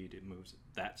this speed, it moves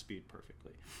at that speed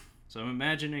perfectly. So I'm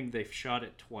imagining they've shot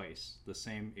it twice, the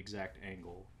same exact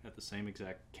angle, at the same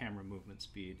exact camera movement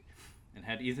speed, and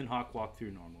had Ethan Hawke walk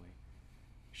through normally,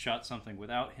 shot something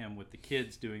without him with the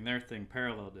kids doing their thing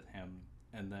parallel to him,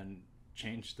 and then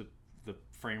changed the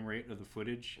frame rate of the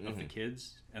footage of the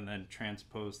kids, and then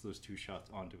transposed those two shots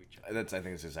onto each other. I think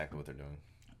that's exactly what they're doing.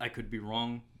 I could be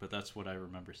wrong, but that's what I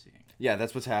remember seeing. Yeah,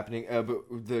 that's what's happening.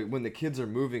 But when the kids are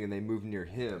moving and they move near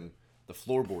him, the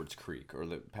floorboards creak or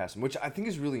pass him, which I think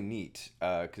is really neat.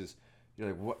 Because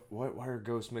you're like, why are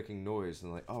ghosts making noise?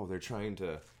 And like, oh, they're trying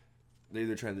to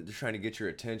they're trying to get your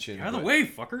attention. Out of the way,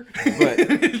 fucker.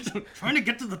 But trying to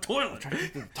get to the toilet.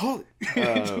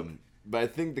 But I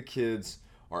think the kids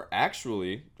are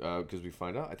actually, because we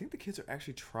find out, I think the kids are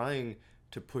actually trying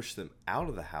to push them out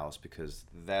of the house because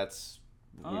that's.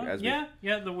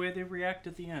 The way they react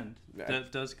at the end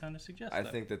does kind of suggest I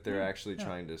that. think that they're actually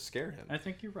trying to scare him. I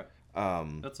think you're right.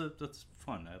 That's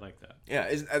fun. I like that.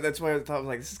 Yeah, that's why I thought,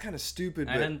 like, this is kind of stupid.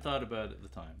 But I hadn't thought about it at the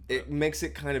time. But it makes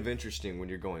it kind of interesting when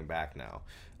you're going back now.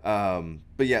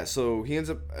 But yeah, so he ends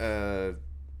up.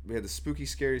 We had the spooky,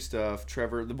 scary stuff.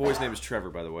 Trevor, the boy's name is Trevor,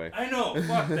 by the way. I know.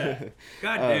 Fuck that.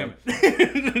 God damn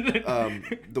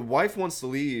it. The wife wants to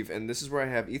leave, and this is where I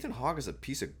have Ethan Hawke is a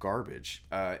piece of garbage.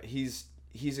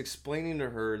 He's explaining to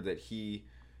her that he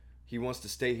wants to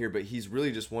stay here, but he's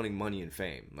really just wanting money and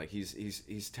fame. Like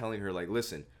he's telling her, like,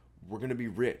 listen, we're gonna be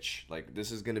rich. Like,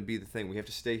 this is gonna be the thing. We have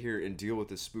to stay here and deal with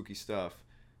this spooky stuff.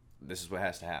 This is what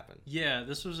has to happen. Yeah,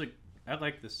 I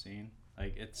like this scene.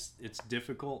 Like, it's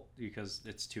difficult because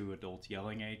it's two adults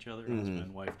yelling at each other, husband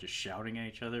and wife just shouting at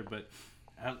each other. But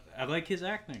I like his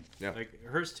acting. Yeah. Like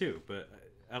hers too, but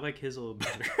I like his a little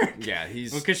better. Yeah,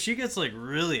 because she gets like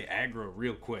really aggro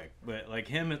real quick, but like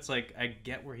him, it's like I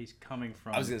get where he's coming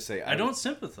from. I was gonna say I don't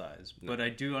sympathize, but I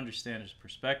do understand his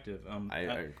perspective. I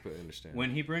completely understand.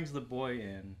 When he brings the boy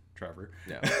in, Trevor.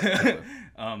 Yeah.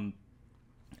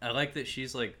 I like that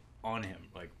she's like on him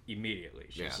like immediately.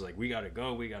 She's like, we gotta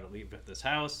go, we gotta leave at this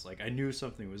house. Like, I knew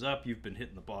something was up. You've been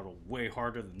hitting the bottle way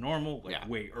harder than normal, like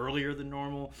way earlier than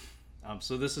normal.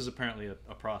 So this is apparently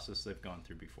a process they've gone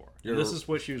through before. And this is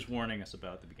what she was warning us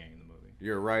about at the beginning of the movie.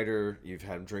 You're a writer. You've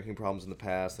had drinking problems in the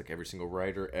past, like every single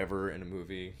writer ever in a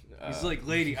movie. He's like,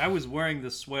 lady, I was wearing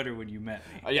this sweater when you met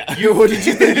me. Yeah. What did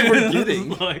you think you were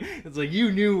getting? It's like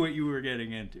you knew what you were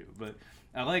getting into. But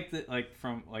I like that, like,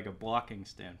 from like a blocking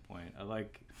standpoint. I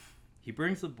like he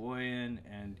brings the boy in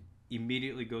and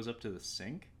immediately goes up to the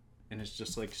sink and is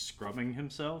just like scrubbing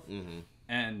himself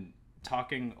and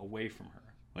talking away from her.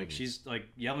 Like, she's like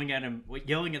yelling at him,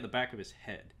 yelling at the back of his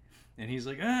head. And he's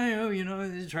like,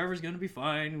 Trevor's going to be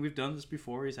fine. We've done this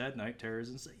before. He's had night terrors.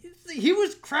 And he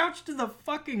was crouched in the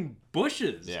fucking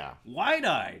bushes. Yeah.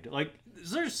 Wide-eyed. Like,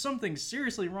 there's something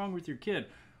seriously wrong with your kid.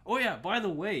 Oh, yeah, by the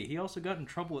way, he also got in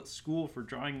trouble at school for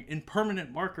drawing in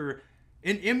permanent marker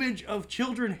an image of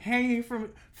children hanging from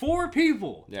 4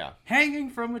 people. Yeah. Hanging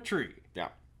from a tree. Yeah.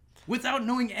 Without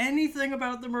knowing anything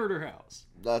about the murder house.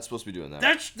 That's supposed to be doing that.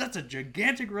 That's a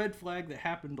gigantic red flag that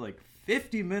happened like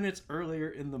 50 minutes earlier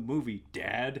in the movie,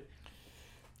 Dad.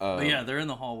 But yeah, they're in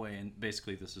the hallway, and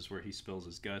basically this is where he spills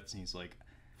his guts, and he's like...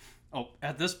 Oh,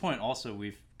 at this point also,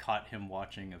 we've caught him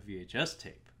watching a VHS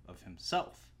tape of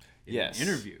himself in an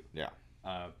interview. Yeah.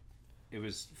 It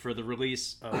was for the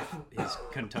release of his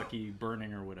Kentucky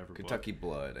Burning or whatever Kentucky book.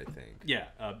 Blood, I think. Yeah,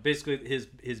 basically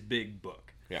his big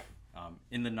book. Yeah.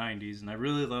 In the 90s, and I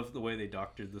really love the way they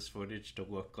doctored this footage to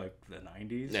look like the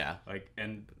 90s. Yeah. Like,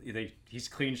 and he's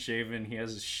clean shaven, he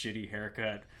has a shitty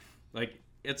haircut. Like,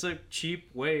 it's a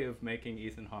cheap way of making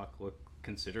Ethan Hawke look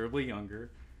considerably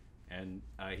younger. And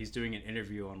he's doing an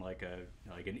interview on like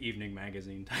an evening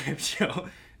magazine type show.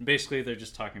 And basically, they're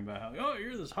just talking about how, oh,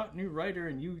 you're this hot new writer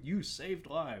and you saved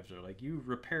lives, or like you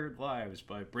repaired lives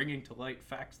by bringing to light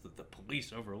facts that the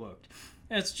police overlooked.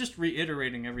 And it's just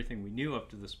reiterating everything we knew up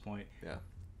to this point. Yeah.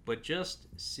 But just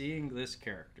seeing this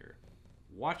character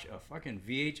watch a fucking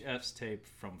VHS tape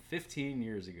from 15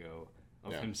 years ago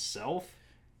of himself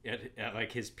at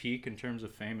like his peak in terms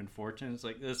of fame and fortune, it's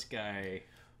like this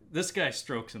guy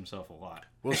strokes himself a lot.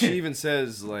 Well, she even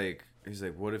says, like, he's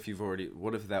like, what if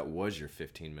that was your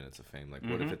 15 minutes of fame? Like,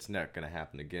 what if it's not going to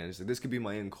happen again? He's like, this could be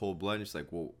my In Cold Blood. And she's like,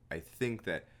 well, I think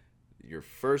that your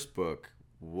first book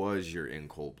was your In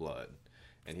Cold Blood.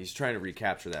 And he's trying to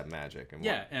recapture that magic.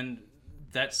 And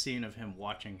that scene of him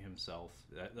watching himself,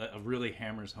 that really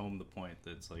hammers home the point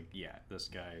that's like, yeah, this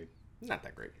guy... Not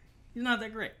that great. He's not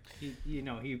that great. He's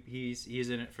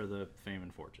in it for the fame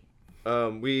and fortune.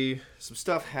 Some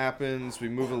stuff happens. We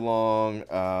move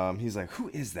along. He's like, who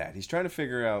is that? He's trying to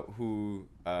figure out who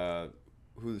the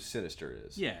Sinister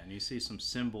is. Yeah, and you see some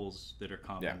symbols that are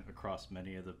common across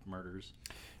many of the murders.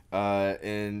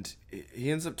 And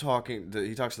he ends up talking.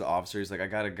 He talks to the officer. He's like, I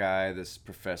got a guy, this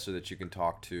professor that you can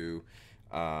talk to.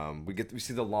 We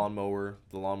see the lawnmower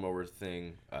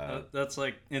thing. That's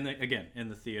like in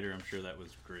the theater. I'm sure that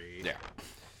was great.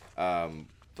 Yeah.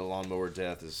 The lawnmower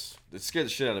death it scared the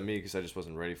shit out of me because I just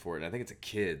wasn't ready for it. And I think it's a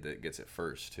kid that gets it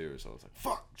first too. So I was like,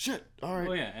 fuck, shit, all right.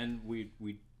 Oh yeah, and we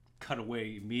cut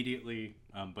away immediately.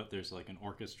 But there's like an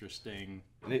orchestra sting.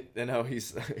 And how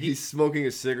he's smoking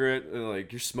a cigarette. And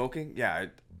like, you're smoking? Yeah,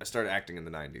 I started acting in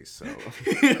the 90s, so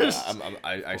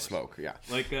I smoke. Yeah.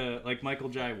 Like Michael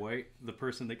Jai White, the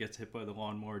person that gets hit by the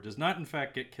lawnmower does not in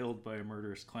fact get killed by a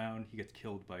murderous clown. He gets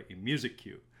killed by a music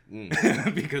cue.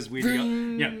 Because we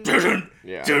and then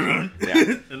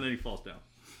he falls down.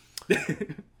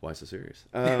 Why so serious?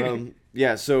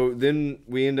 Yeah, so then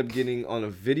we end up getting on a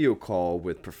video call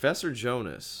with Professor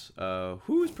Jonas.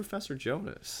 Who is Professor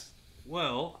Jonas?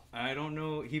 Well, I don't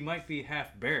know. He might be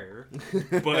half bear,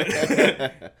 but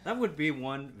that would be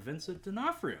one Vincent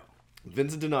D'Onofrio.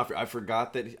 Vincent D'Onofrio. I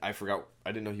forgot. I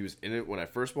didn't know he was in it when I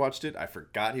first watched it. I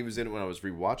forgot he was in it when I was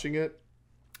rewatching it.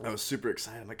 I was super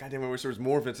excited. I'm like, God damn, I wish there was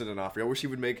more Vincent D'Onofrio. I wish he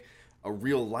would make a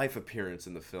real life appearance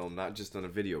in the film, not just on a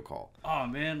video call. Oh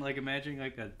man, like imagine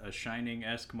like a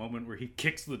Shining-esque moment where he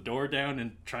kicks the door down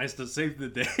and tries to save the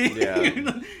day.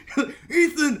 Yeah.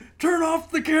 Ethan, turn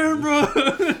off the camera.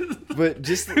 But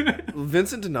just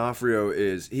Vincent D'Onofrio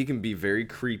he can be very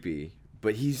creepy,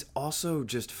 but he's also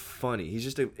just funny. He's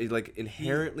just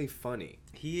inherently funny.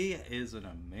 He is an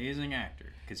amazing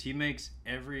actor because he makes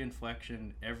every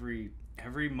inflection, every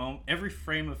moment, every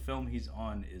frame of film he's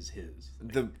on is his.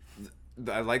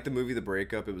 I like the movie The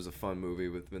Breakup. It was a fun movie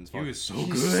with Vince Vaughn. He was so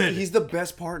good. He's the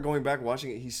best part going back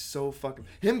watching it. He's so fucking...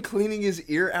 Him cleaning his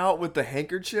ear out with the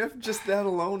handkerchief, just that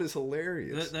alone is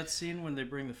hilarious. That scene when they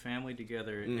bring the family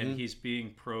together and he's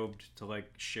being probed to like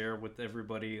share with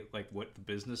everybody like what the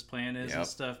business plan is and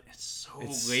stuff. It's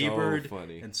labored so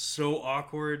funny and so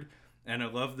awkward. And I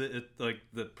love that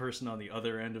the person on the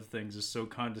other end of things is so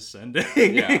condescending.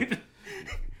 Yeah.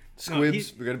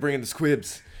 Squibs. We're going to bring in the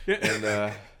squibs.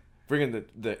 And bring in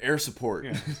the air support.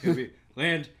 Yeah, it's going to be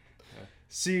land,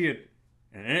 sea,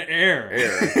 and air.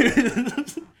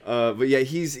 But yeah,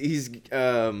 he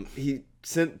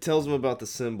tells him about the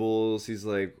symbols. He's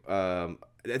like, I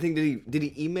think did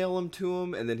he email them to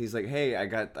him? And then he's like, hey, I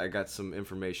got some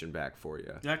information back for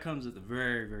you. That comes at the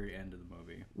very, very end of the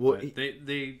movie. Well,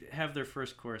 they have their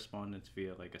first correspondence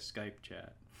via like a Skype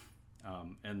chat,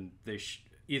 and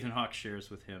Ethan Hawke shares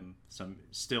with him some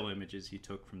still images he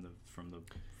took from the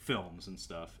films and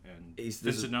stuff, and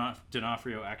Vincent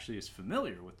D'Onofrio actually is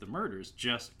familiar with the murders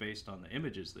just based on the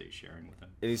images that he's sharing with him.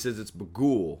 And he says it's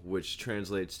Bagul, which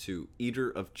translates to eater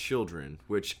of children,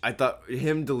 which I thought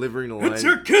him delivering the line... It's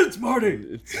your kids,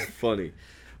 Marty! It's funny.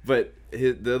 But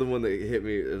the other one that hit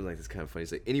me, I'm like, it's kind of funny.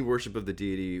 It's like, any worship of the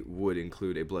deity would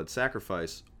include a blood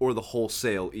sacrifice or the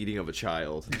wholesale eating of a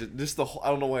child. Just I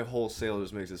don't know why wholesale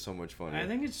just makes it so much funny. I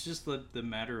think it's just the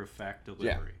matter-of-fact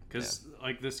delivery. Because,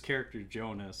 like, this character,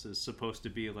 Jonas, is supposed to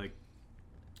be, like,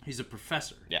 he's a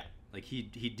professor. Yeah. Like, he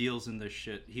deals in this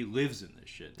shit. He lives in this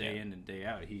shit day in and day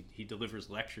out. He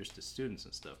delivers lectures to students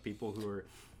and stuff. People who are...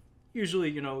 usually,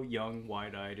 young,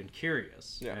 wide-eyed, and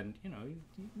curious. Yeah. And,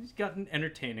 he's got an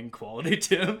entertaining quality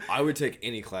to him. I would take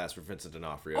any class for Vincent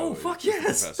D'Onofrio. Oh, fuck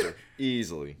yes! Professor.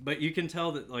 Easily. But you can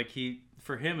tell that, like,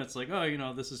 for him, it's like,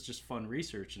 oh, this is just fun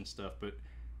research and stuff. But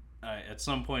at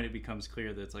some point, it becomes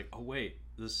clear that it's like, oh, wait,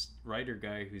 this writer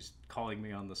guy who's calling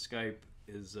me on the Skype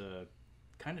is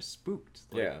kind of spooked.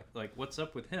 Like, what's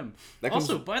up with him?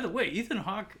 Also, by the way, Ethan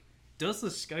Hawke does the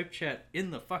Skype chat in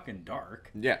the fucking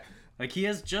dark. Yeah. Like, he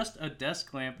has just a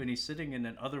desk lamp and he's sitting in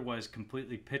an otherwise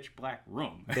completely pitch black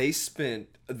room. They spent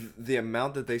the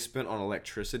amount that they spent on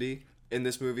electricity in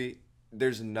this movie.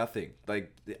 There's nothing.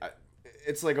 Like,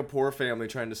 it's like a poor family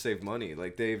trying to save money.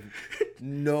 Like, turn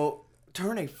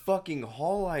a fucking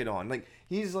hall light on. Like,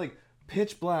 he's like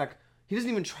pitch black. He doesn't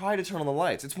even try to turn on the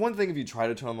lights. It's one thing if you try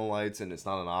to turn on the lights and it's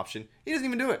not an option. He doesn't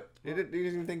even do it. He doesn't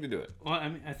even think to do it. Well, I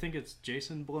mean, I think it's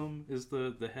Jason Blum is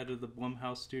the head of the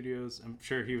Blumhouse Studios. I'm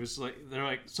sure he was like, they're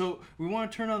like, so we want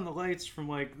to turn on the lights from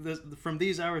like this, from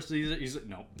these hours to these. He's like,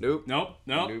 nope.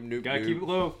 Gotta keep it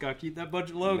low. Gotta keep that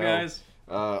budget low, guys.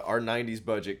 Our 90s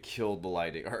budget killed the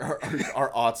lighting.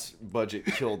 Our aughts budget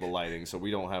killed the lighting, so we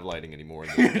don't have lighting anymore.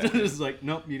 It's like,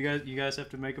 nope, you guys have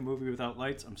to make a movie without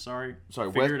lights. I'm sorry.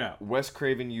 Figure it out. Wes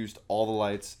Craven used all the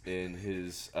lights in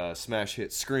his smash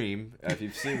hit Scream. If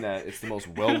you've seen that, it's the most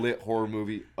well-lit horror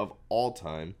movie of all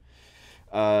time.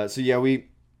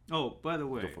 Oh, by the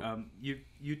way,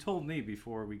 you told me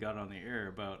before we got on the air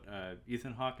about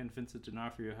Ethan Hawke and Vincent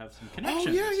D'Onofrio have some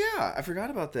connections. Oh, yeah. I forgot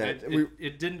about that.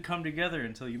 It didn't come together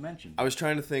until you mentioned it. I was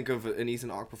trying to think of an Ethan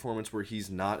Hawke performance where he's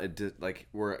not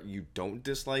where you don't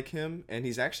dislike him, and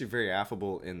he's actually very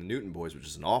affable in The Newton Boys, which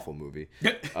is an awful movie.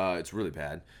 It's really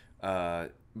bad.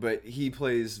 But he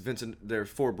plays Vincent. They're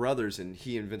four brothers, and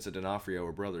he and Vincent D'Onofrio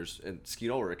are brothers. And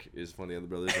Skeet Ulrich is one of the other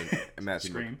brothers, and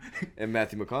Matthew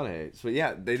McConaughey. So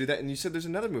yeah, they do that. And you said there's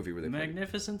another movie where they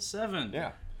Magnificent Seven.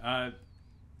 Yeah.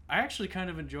 I actually kind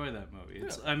of enjoy that movie.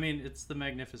 I mean, it's the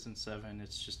Magnificent Seven.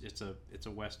 It's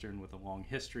a Western with a long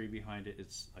history behind it.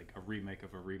 It's like a remake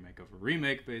of a remake of a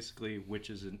remake, basically, which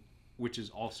is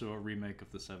also a remake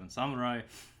of the Seven Samurai.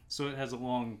 So it has a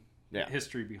long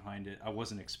history behind it. I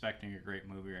wasn't expecting a great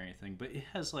movie or anything, but it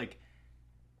has like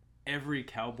every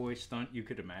cowboy stunt you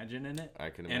could imagine in it. I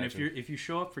can imagine. And if you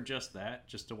show up for just that,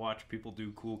 just to watch people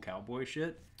do cool cowboy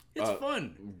shit, it's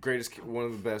fun. One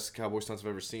of the best cowboy stunts I've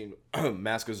ever seen.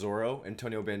 Mask of Zorro,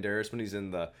 Antonio Banderas, when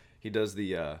he does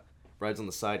the rides on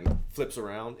the side and flips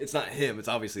around. It's not him. It's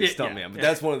obviously a stuntman, but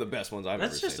that's one of the best ones I've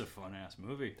ever seen. That's just a fun ass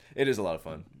movie. It is a lot of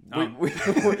fun. We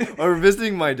were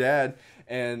visiting my dad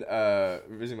and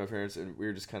visiting my parents, and we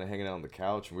were just kind of hanging out on the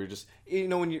couch. And we were just,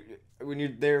 when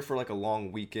you're there for like a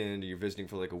long weekend, or you're visiting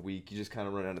for like a week, you just kind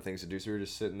of run out of things to do. So we were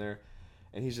just sitting there,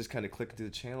 and he's just kind of clicking through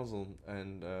the channels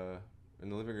and in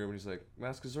the living room, and he's like,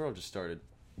 Mask of Zorro just started.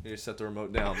 He just set the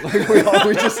remote down. Like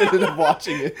we just ended up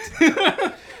watching it.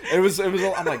 It was. I'm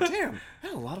like, damn, I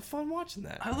had a lot of fun watching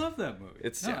that. I love that movie.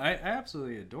 I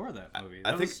absolutely adore that movie.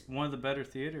 That was one of the better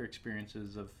theater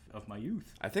experiences of my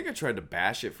youth. I think I tried to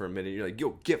bash it for a minute. You're like,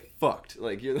 yo, get fucked.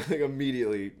 Like you're like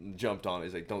immediately jumped on it.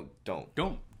 He's like, don't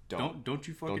you fucking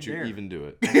don't you dare. even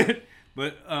do it.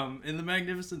 But in the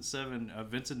Magnificent Seven,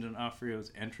 Vincent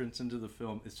D'Onofrio's entrance into the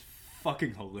film is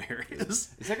fucking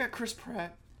hilarious. Is that got Chris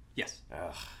Pratt? Yes.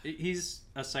 Ugh. He's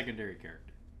a secondary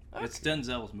character. Okay. It's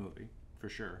Denzel's movie, for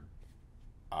sure.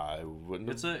 I wouldn't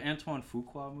have... It's an Antoine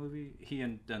Fuqua movie. He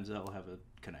and Denzel have a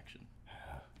connection.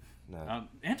 No.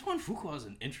 Antoine Fuqua is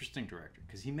an interesting director,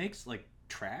 because he makes, like,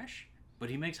 trash, but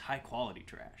he makes high-quality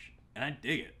trash. And I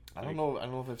dig it. I don't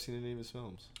know if I've seen any of his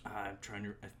films. I'm trying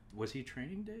to... Was he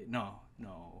Training Day? No.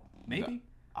 Maybe? No,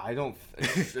 I don't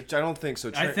think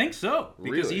so. I think so,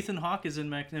 because really? Ethan Hawke is in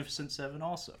Magnificent Seven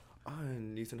also.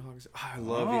 And Ethan Hawke. I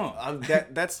love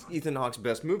that's Ethan Hawke's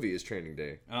best movie is Training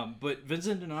Day. But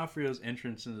Vincent D'Onofrio's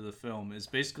entrance into the film is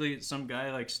basically some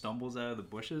guy like stumbles out of the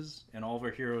bushes, and all of our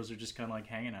heroes are just kind of like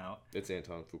hanging out. It's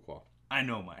Antoine Fuqua. I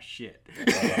know my shit.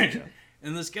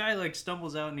 And this guy like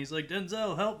stumbles out and he's like,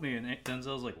 Denzel, help me. And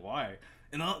Denzel's like, why?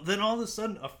 And then all of a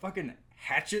sudden a fucking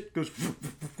hatchet goes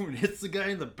and hits the guy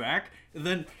in the back, and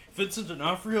then Vincent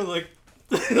D'Onofrio like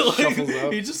shuffles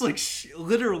up. He just like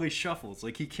literally shuffles,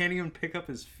 like he can't even pick up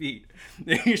his feet.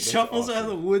 He shuffles out of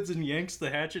the woods and yanks the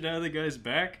hatchet out of the guy's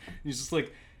back. He's just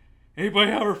like,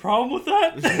 anybody have a problem with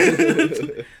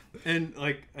that? And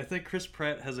like I think Chris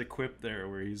Pratt has a quip there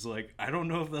where he's like, I don't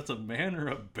know if that's a man or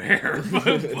a bear,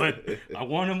 but I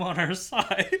want him on our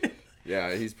side.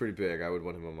 Yeah, he's pretty big. I would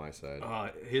want him on my side.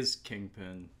 His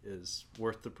Kingpin is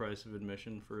worth the price of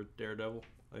admission for Daredevil.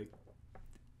 Like,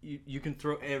 you can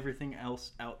throw everything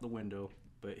else out the window,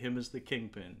 but him as the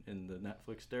Kingpin in the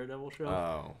Netflix Daredevil show.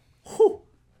 Oh. Whew.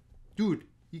 Dude,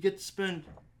 you get to spend,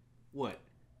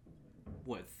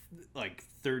 like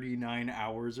 39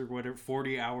 hours or whatever,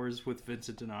 40 hours with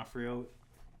Vincent D'Onofrio?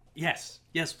 Yes,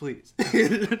 please.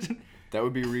 That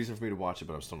would be a reason for me to watch it,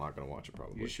 but I'm still not going to watch it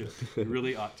probably. You should. You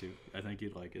really ought to. I think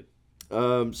you'd like it.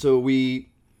 So we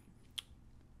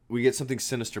get something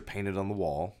sinister painted on the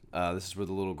wall. This is where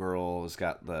the little girl she's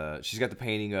got the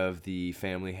painting of the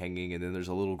family hanging, and then there's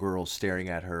a little girl staring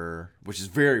at her, which is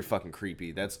very fucking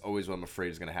creepy. That's always what I'm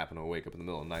afraid is going to happen when I wake up in the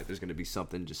middle of the night. There's going to be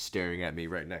something just staring at me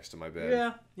right next to my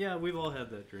bed. Yeah, we've all had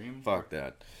that dream. Fuck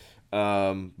that.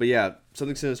 But yeah,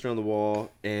 something sinister on the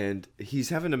wall, and he's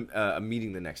having a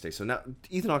meeting the next day. So now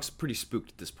Ethan Hawke's pretty spooked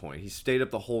at this point. He stayed up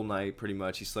the whole night, pretty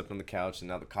much. He slept on the couch, and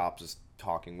now the cops is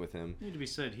talking with him. Need to be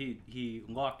said, he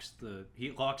locks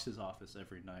his office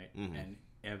every night, and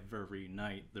every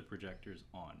night the projector's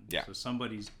on. Yeah. So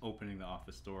somebody's opening the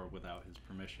office door without his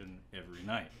permission every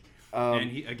night.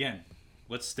 And he again,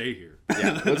 let's stay here.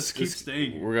 Yeah, let's keep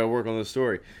staying here. We're gonna work on this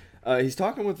story. He's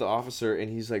talking with the officer,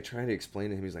 and he's like trying to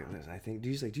explain to him. He's like,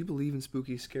 "Listen, do you believe in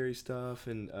spooky, scary stuff?"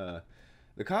 And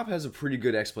the cop has a pretty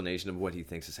good explanation of what he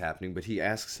thinks is happening, but he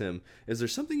asks him, "Is there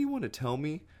something you want to tell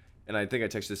me?" And I think I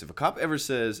texted this: if a cop ever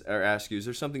says or asks you, "Is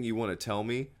there something you want to tell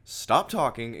me?" Stop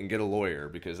talking and get a lawyer,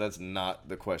 because that's not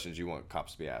the questions you want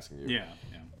cops to be asking you. Yeah.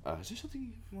 Is there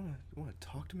something you want to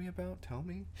talk to me about? Tell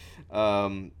me.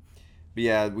 But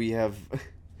yeah, we have.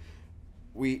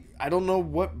 I don't know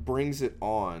what brings it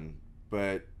on,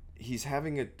 but he's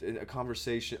having a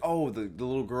conversation. Oh, the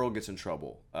little girl gets in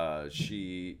trouble.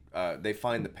 They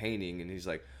find the painting, and he's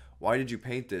like, "Why did you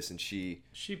paint this?" And she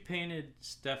painted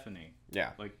Stephanie.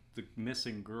 Yeah. Like the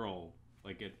missing girl,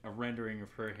 like a rendering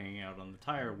of her hanging out on the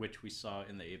tire, which we saw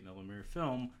in the 8mm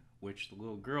film which the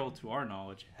little girl, to our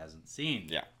knowledge, hasn't seen.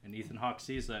 Yeah. And Ethan Hawke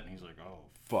sees that, and he's like, "Oh,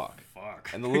 Fuck. fuck."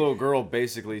 And the little girl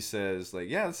basically says, like,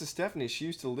 yeah, this is Stephanie. She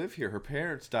used to live here. Her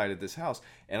parents died at this house.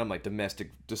 And I'm like,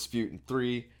 domestic dispute in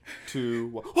 3, 2,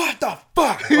 1. What the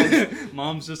fuck? Like,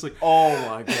 Mom's just like, oh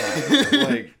my god.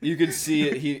 Like, you could see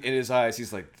it in his eyes.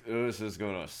 He's like, oh, this is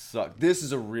going to suck. This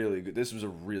was a really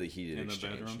heated In the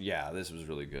exchange. bedroom? Yeah, this was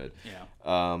really good.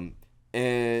 yeah.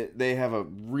 And they have a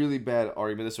really bad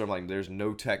argument. This is where I'm like, there's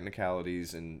no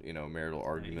technicalities in, marital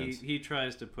arguments. He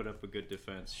tries to put up a good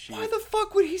defense. Why the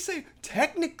fuck would he say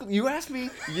technically? You asked me.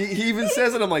 He even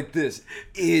says it. I'm like, this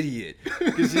idiot,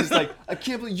 because he's like, I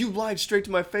can't believe you lied straight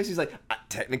to my face. He's like,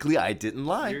 technically, I didn't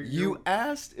lie. You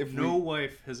asked if no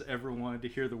wife has ever wanted to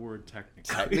hear the word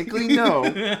technically. Technically, no.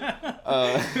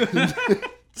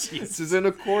 This is in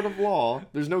a court of law.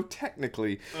 There's no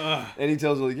technically. And he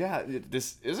tells her, like, yeah,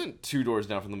 this isn't 2 doors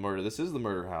down from the murder. This is the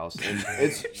murder house. And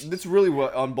it's really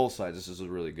well on both sides. This is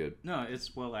really good. No,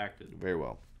 it's well acted. Very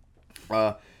well.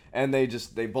 And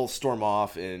they both storm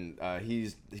off, and he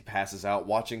passes out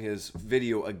watching his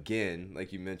video again.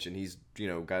 Like you mentioned, he's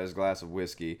got his glass of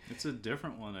whiskey. It's a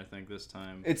different one, I think, this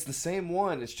time. It's the same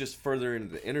one. It's just further into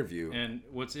the interview. And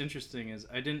what's interesting is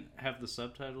I didn't have the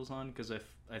subtitles on because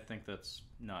I think that's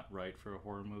not right for a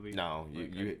horror movie. No,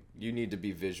 you need to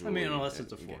be visual. I mean, unless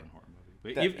it's a foreign horror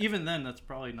movie. But even then, that's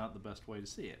probably not the best way to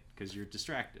see it because you're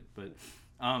distracted. But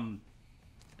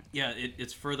yeah,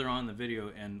 it's further on in the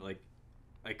video, and like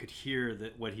I could hear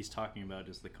that what he's talking about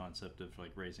is the concept of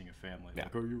like raising a family. Yeah.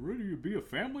 Like, are you ready to be a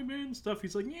family man? And stuff.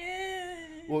 He's like, yeah.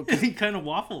 Well, and he kind of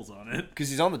waffles on it because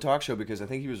he's on the talk show. Because I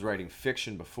think he was writing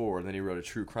fiction before, and then he wrote a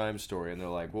true crime story. And they're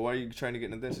like, "Well, why are you trying to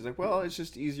get into this?" He's like, "Well, it's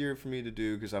just easier for me to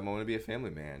do because I want to be a family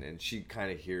man." And she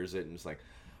kind of hears it and is like,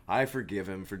 "I forgive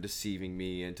him for deceiving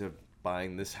me into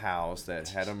buying this house that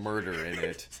had a murder in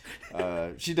it."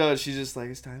 She does. She's just like,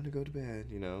 "It's time to go to bed,"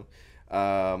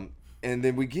 And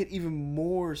then we get even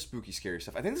more spooky, scary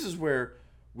stuff. I think this is where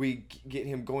we get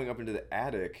him going up into the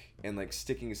attic and like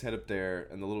sticking his head up there,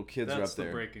 and the little kids are up there. That's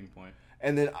the breaking point.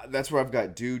 And then that's where I've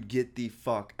got, dude, get the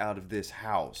fuck out of this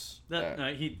house.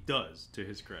 That he does, to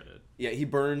his credit. Yeah, he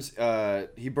burns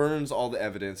all the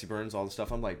evidence. He burns all the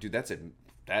stuff. I'm like, dude,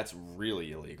 that's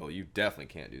really illegal. You definitely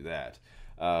can't do that.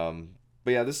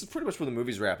 But yeah, this is pretty much where the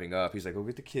movie's wrapping up. He's like, go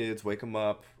get the kids, wake them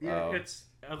up. Yeah,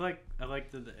 I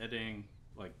like the editing.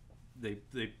 Like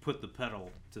they put the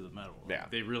pedal to the metal. Yeah.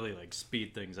 They really like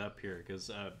speed things up here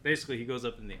because basically he goes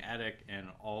up in the attic and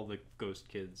all the ghost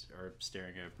kids are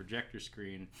staring at a projector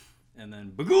screen, and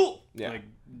then Bagul like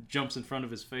jumps in front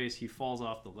of his face. He falls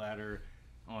off the ladder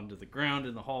onto the ground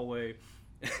in the hallway.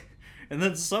 And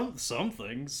then some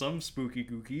spooky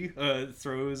gooky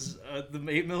throws the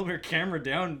 8mm camera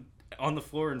down on the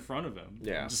floor in front of him.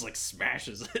 Yeah. And just like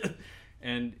smashes it.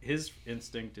 And his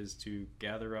instinct is to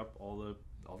gather up all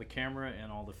the camera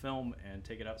and all the film and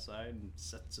take it outside and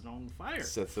sets it on fire.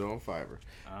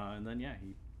 And then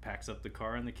he packs up the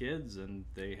car and the kids and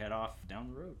they head off down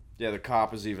the road. Yeah, the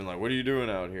cop is even like, "What are you doing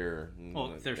out here?" And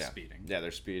well, they're speeding. Yeah,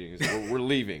 they're speeding. He's like, we're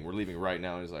leaving. We're leaving right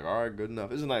now. And he's like, "All right, good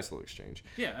enough." It's a nice little exchange.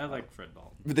 Yeah, I like Fred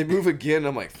Dalton. But they move again.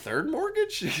 I'm like, third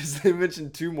mortgage? Because they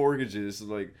mentioned 2 mortgages.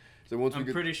 Like, so once I'm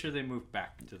pretty sure they moved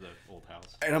back to the old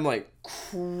house. And I'm like,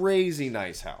 crazy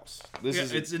nice house.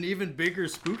 It's an even bigger,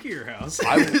 spookier house.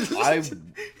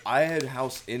 I had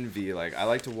house envy. Like, I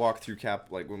like to walk through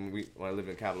when I lived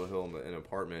in Capitol Hill in an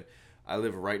apartment. I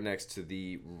live right next to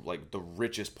the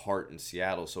richest part in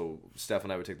Seattle. So Steph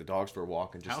and I would take the dogs for a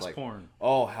walk and just house porn.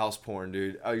 Oh, house porn,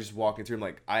 dude! I was just walking through. I'm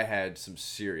like, I had some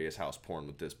serious house porn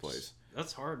with this place.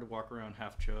 That's hard to walk around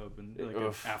half chub in like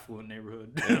an affluent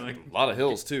neighborhood. Like, a lot of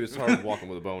hills too. It's hard walking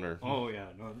with a boner. Oh yeah,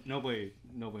 nobody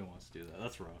wants to do that.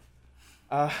 That's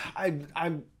rough.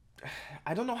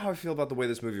 I don't know how I feel about the way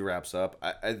this movie wraps up.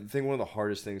 I think one of the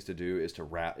hardest things to do is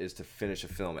to finish a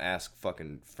film. Ask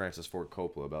fucking Francis Ford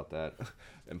Coppola about that.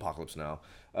 Apocalypse Now.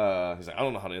 He's like, I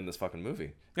don't know how to end this fucking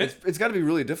movie. It's got to be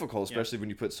really difficult, especially when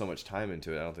you put so much time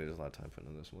into it. I don't think there's a lot of time put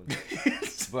into this one.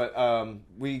 But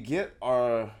we get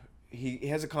our. He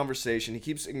has a conversation. He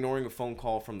keeps ignoring a phone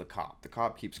call from the cop. The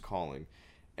cop keeps calling,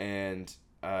 and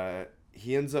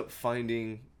he ends up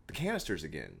finding the canisters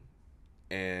again.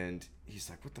 And he's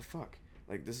like, what the fuck?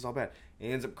 Like, this is all bad. He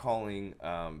ends up calling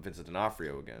Vincent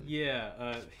D'Onofrio again.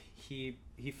 Yeah, he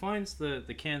finds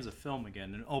the cans of film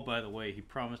again. And, oh, by the way, he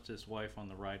promised his wife on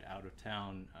the ride out of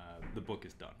town, the book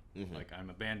is done. Mm-hmm. Like, I'm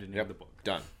abandoning the book.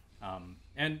 Done.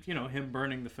 And, him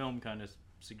burning the film kind of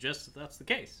suggests that that's the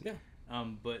case. Yeah.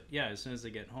 But, yeah, as soon as they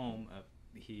get home,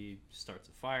 he starts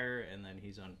a fire, and then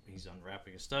he's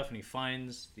unwrapping his stuff, and he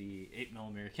finds the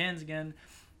 8mm cans again.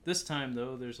 This time,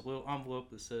 though, there's a little envelope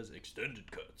that says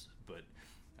extended cuts, but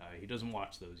he doesn't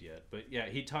watch those yet. But yeah,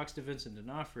 he talks to Vincent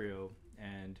D'Onofrio,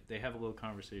 and they have a little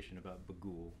conversation about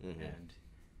Bagul. And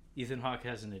Ethan Hawke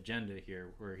has an agenda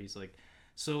here where he's like,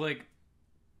 so, like,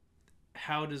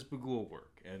 how does Bagul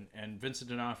work? And Vincent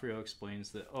D'Onofrio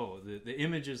explains that, the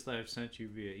images that I've sent you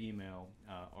via email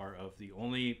are of the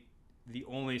only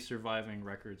surviving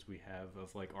records we have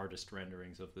of, like, artist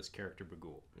renderings of this character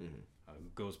Bagul.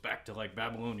 Goes back to, like,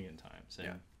 Babylonian times.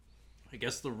 And I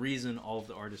guess the reason all of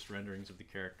the artist renderings of the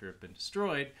character have been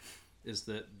destroyed is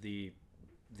that the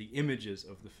images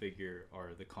of the figure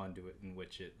are the conduit in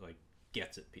which it, like,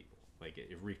 gets at people. Like,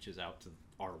 it reaches out to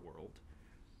our world.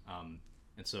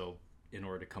 And so, in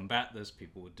order to combat this,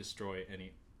 people would destroy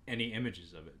any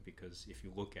images of it, because if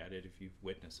you look at it, if you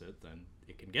witness it, then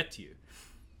it can get to you.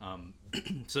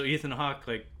 So Ethan Hawke,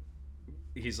 like,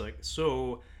 he's like,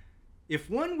 so if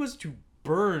one was to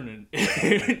burn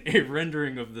a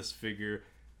rendering of this figure,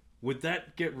 would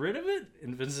that get rid of it?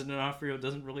 And Vincent D'Onofrio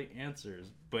doesn't really answer,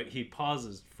 but he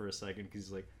pauses for a second because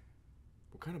he's like,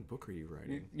 what kind of book are you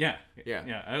writing? Yeah.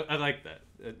 I like that.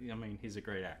 I mean, he's a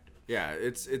great actor. Yeah,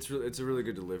 it's a really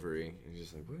good delivery. And he's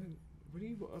just like, what are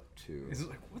you up to? He's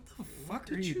like, what the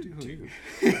fuck are you doing?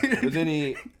 But then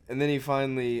he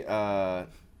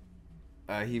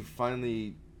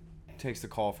finally takes the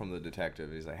call from the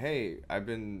detective. He's like, hey,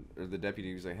 the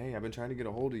deputy was like, hey, I've been trying to get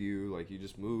a hold of you. Like, you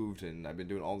just moved, and I've been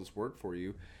doing all this work for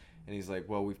you. And he's like,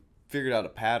 well, we've figured out a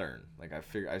pattern. Like, I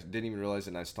didn't even realize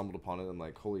it, and I stumbled upon it. I'm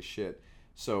like, holy shit.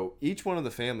 So each one of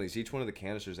the families, each one of the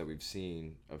canisters that we've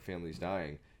seen of families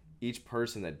dying, each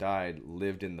person that died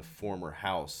lived in the former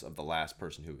house of the last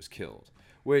person who was killed,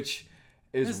 which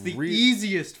is the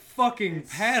easiest fucking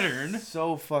pattern.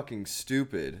 So fucking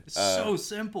stupid. It's so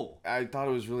simple. I thought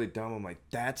it was really dumb. I'm like,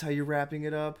 that's how you're wrapping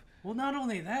it up? Well, not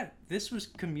only that, this was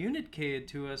communicated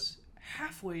to us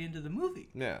halfway into the movie.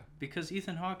 Yeah. Because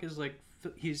Ethan Hawke is like,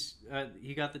 he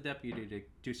got the deputy to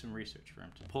do some research for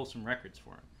him, to pull some records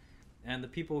for him. And the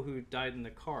people who died in the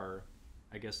car,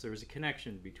 I guess there was a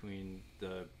connection between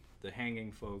the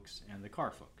hanging folks and the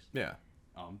car folks. Yeah.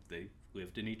 They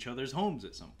lived in each other's homes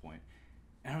at some point.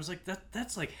 And I was like,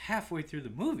 that's like halfway through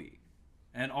the movie.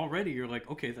 And already you're like,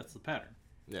 okay, that's the pattern.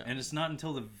 Yeah. And it's not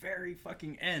until the very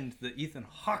fucking end that Ethan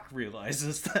Hawke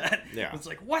realizes that. Yeah. It's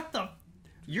like, what the...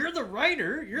 You're the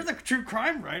writer. You're the true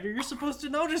crime writer. You're supposed to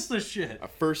notice this shit. A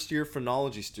first-year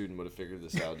phrenology student would have figured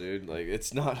this out, dude. Like,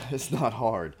 it's not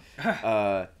hard.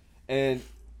 And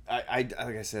I like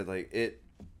I said, like,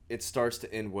 it starts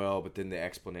to end well, but then the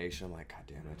explanation, I'm like, God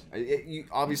damn it. You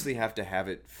obviously have to have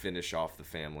it finish off the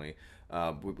family.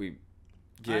 We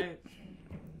get...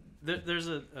 There's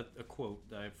a quote,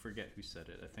 I forget who said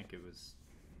it. I think it was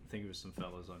some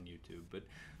fellas on YouTube, but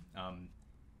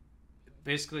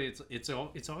basically it's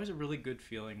always a really good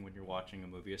feeling when you're watching a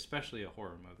movie, especially a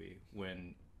horror movie,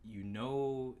 when you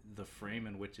know the frame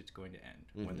in which it's going to end,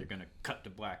 when they're going to cut to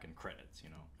black and credits, you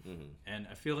know. And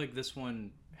I feel like this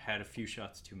one had a few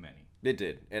shots too many. It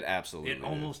did. It absolutely It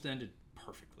almost ended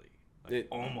perfectly. Like,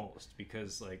 almost,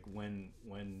 because like when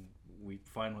we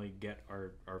finally get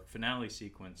our finale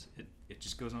sequence, it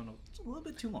just goes on a little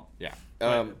bit too long. Yeah.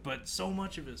 But so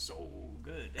much of it is so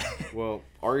good. Well,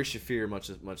 Ari Shaffir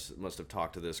must have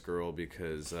talked to this girl,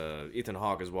 because Ethan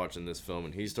Hawke is watching this film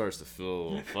and he starts to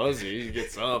feel fuzzy. He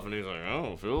gets up and he's like, I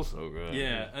don't feel so good.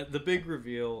 Yeah. The big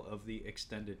reveal of the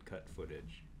extended cut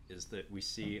footage is that we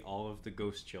see all of the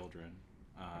ghost children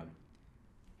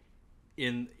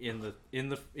in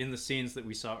the scenes that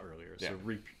we saw earlier. So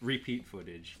repeat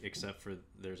footage, except for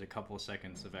there's a couple of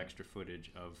seconds of extra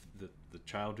footage of the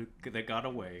child that got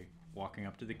away walking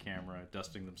up to the camera,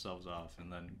 dusting themselves off, and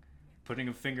then putting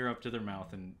a finger up to their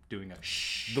mouth and doing a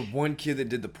shh. The one kid that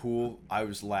did the pool, I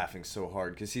was laughing so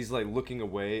hard because he's like looking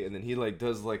away, and then he like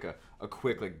does like a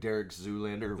quick like Derek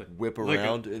Zoolander whip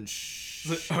around and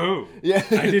shh. Oh, yeah,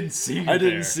 I didn't see you.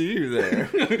 Didn't see you there.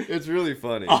 It's really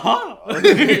funny.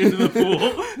 Into the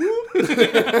pool.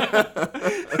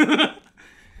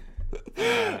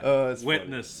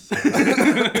 Witness.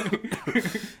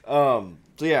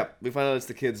 So yeah, we find out it's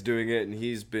the kid's doing it, and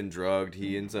he's been drugged.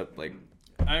 He ends up like.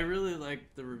 I really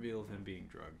like the reveal of him being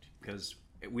drugged, because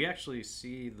we actually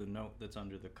see the note that's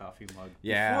under the coffee mug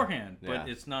beforehand, but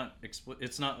it's not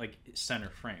it's not like center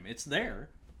frame. It's there.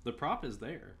 The prop is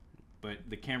there, but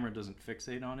the camera doesn't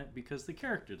fixate on it because the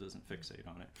character doesn't fixate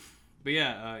on it. But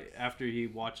yeah, after he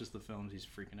watches the films, he's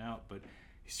freaking out, but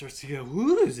he starts to get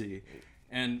woozy.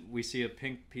 And we see a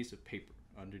pink piece of paper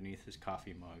underneath his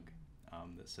coffee mug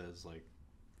that says, like,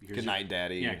 good night,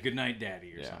 Daddy. Yeah, good night,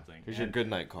 Daddy, or something. Here's your good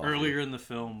night coffee. Earlier in the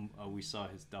film, we saw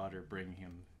his daughter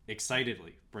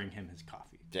excitedly bring him his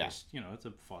coffee. Yeah. Just, it's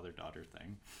a father-daughter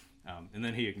thing. And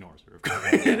then he ignores her, of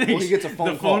course. Well, he gets a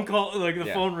phone call.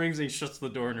 The phone rings and he shuts the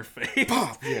door in her face.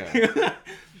 Yeah.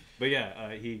 But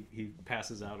yeah, he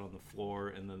passes out on the floor,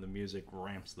 and then the music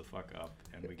ramps the fuck up,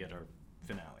 and we get our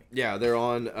finale. Yeah, they're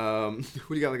on. What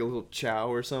do you got, like a little chow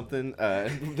or something?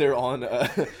 They're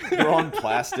on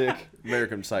plastic.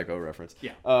 American Psycho reference.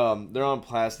 Yeah. They're on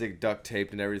plastic, duct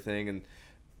taped, and everything, and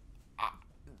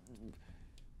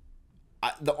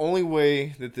the only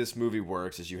way that this movie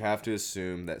works is you have to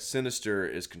assume that Sinister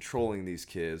is controlling these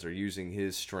kids or using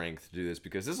his strength to do this,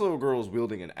 because this little girl is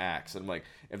wielding an axe. And I'm like,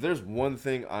 if there's one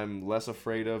thing I'm less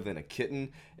afraid of than a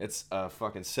kitten, it's a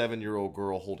fucking 7-year-old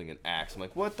girl holding an axe. I'm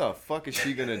like, what the fuck is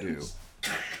she gonna do?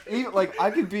 Even, like, I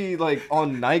could be like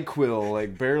on NyQuil,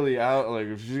 like barely out. Like,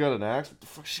 if she's got an axe, what the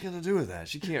fuck is she gonna do with that?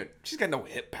 She can't. She's got no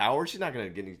hit power. She's not gonna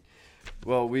get any.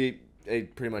 Well, they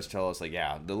pretty much tell us, like,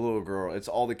 yeah, the little girl, it's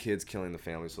all the kids killing the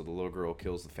family, so the little girl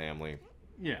kills the family.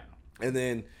 Yeah. And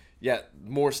then, yeah,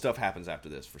 more stuff happens after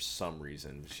this for some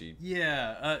reason.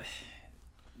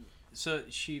 So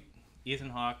Ethan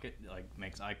Hawke, like,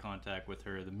 makes eye contact with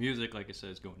her. The music, like I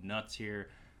said, is going nuts here.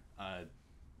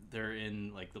 They're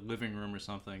in, like, the living room or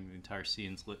something. The entire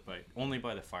scene's lit only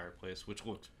by the fireplace, which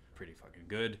looks pretty fucking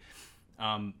good.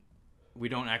 We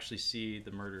don't actually see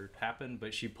the murder happen,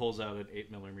 but she pulls out an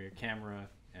 8mm camera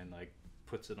and, like,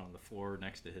 puts it on the floor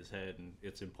next to his head, and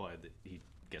it's implied that he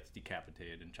gets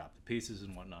decapitated and chopped to pieces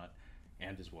and whatnot,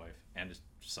 and his wife and his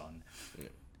son.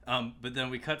 Yeah. But then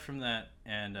we cut from that,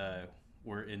 and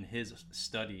we're in his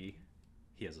study.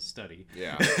 He has a study.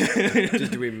 Yeah.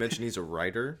 Do we mention he's a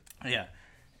writer? Yeah.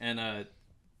 And a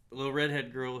little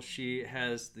redhead girl, she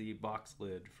has the box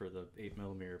lid for the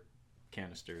 8mm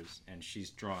canisters, and she's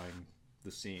drawing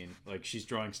the scene. Like, she's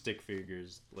drawing stick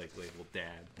figures, like, labeled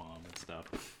dad, mom, and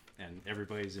stuff. And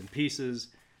everybody's in pieces.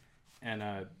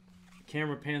 And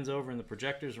camera pans over, and the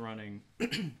projector's running.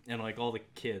 And, like, all the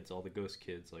ghost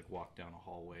kids, like, walk down a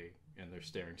hallway, and they're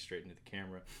staring straight into the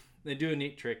camera. They do a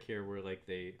neat trick here where, like,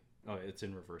 it's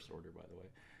in reverse order, by the way.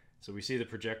 So we see the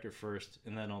projector first,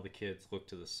 and then all the kids look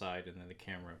to the side, and then the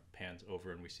camera pans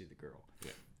over, and we see the girl.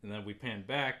 Yeah. And then we pan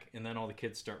back, and then all the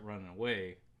kids start running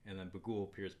away, and then Bagul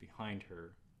appears behind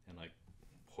her and, like,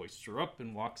 hoists her up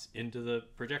and walks into the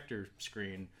projector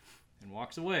screen and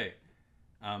walks away.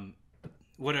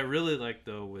 What I really liked,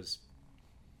 though, was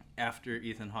after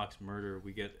Ethan Hawke's murder,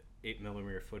 we get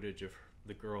 8mm footage of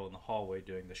the girl in the hallway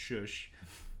doing the shush.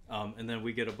 And then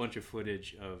we get a bunch of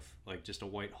footage of, like, just a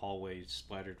white hallway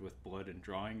splattered with blood and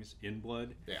drawings in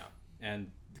blood. Yeah. And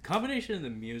the combination of the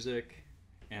music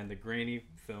and the grainy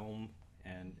film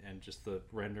and just the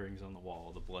renderings on the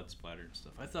wall, the blood splatter and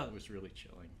stuff, I thought it was really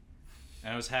chilling.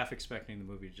 And I was half expecting the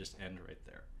movie to just end right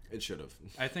there. It should have.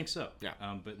 I think so. Yeah.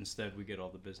 But instead we get all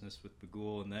the business with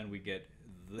Bagul, and then we get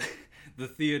the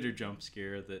theater jump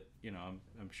scare that,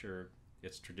 I'm sure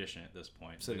it's tradition at this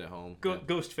point. Sitting at home.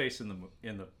 Ghost face in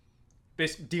the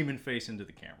demon face into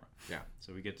the camera. Yeah.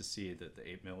 So we get to see that the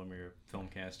 8mm film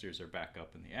canisters are back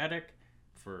up in the attic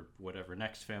for whatever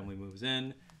next family moves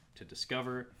in to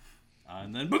discover.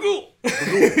 And then Bagul!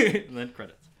 And then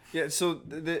credits. Yeah, so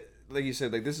like you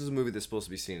said, like, this is a movie that's supposed to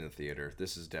be seen in the theater.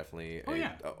 This is definitely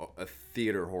a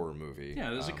theater horror movie. Yeah,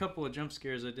 there's a couple of jump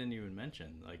scares I didn't even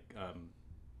mention.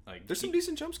 There's some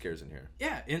decent jump scares in here.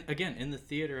 Yeah, in the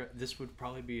theater, this would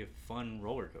probably be a fun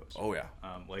roller coaster. Oh, yeah.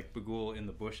 Like Bagul in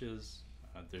the bushes.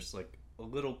 There's, like, a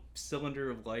little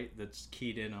cylinder of light that's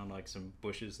keyed in on, like, some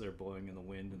bushes that are blowing in the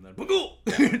wind, and then Bagul!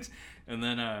 And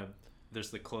then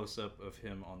there's the close-up of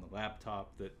him on the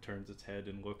laptop that turns its head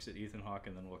and looks at Ethan Hawke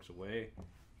and then looks away.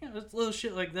 Yeah, it's little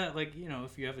shit like that. Like,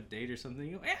 if you have a date or something,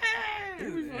 you go,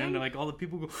 and, like, all the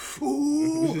people go,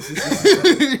 ooh!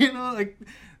 Like,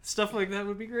 stuff like that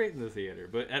would be great in the theater.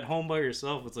 But at home by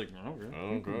yourself, it's like, okay.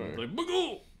 It's like,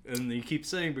 Bagul! And you keep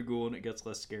saying Bagul, and it gets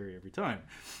less scary every time.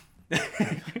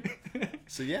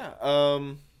 So, yeah,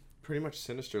 pretty much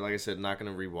Sinister. Like I said, not going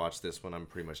to rewatch this one. I'm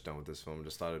pretty much done with this film.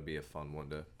 Just thought it'd be a fun one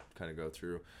to kind of go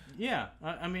through. Yeah,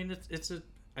 I mean,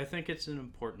 I think it's an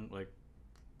important, like,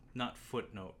 not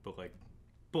footnote, but, like,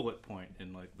 bullet point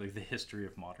in, like the history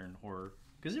of modern horror,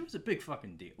 because it was a big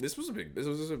fucking deal. This was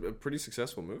a pretty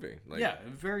successful movie. Like, yeah,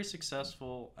 very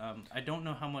successful. I don't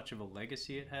know how much of a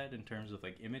legacy it had in terms of,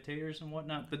 like, imitators and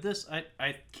whatnot, but this,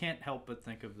 I can't help but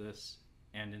think of this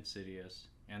and Insidious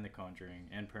and The Conjuring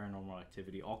and Paranormal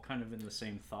Activity all kind of in the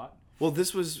same thought. Well,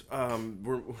 this was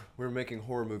we're making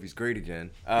horror movies great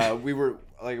again. We were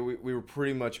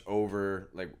pretty much over,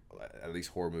 like, at least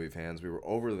horror movie fans. We were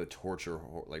over the torture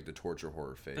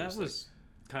horror phase. That was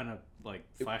kind of like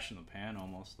flash in the pan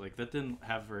almost. Like that didn't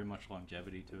have very much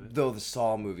longevity to it. Though the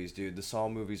Saw movies, dude, the Saw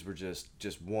movies were just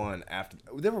one after.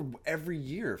 They were every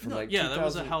year from like 2000. That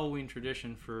was a Halloween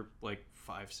tradition for like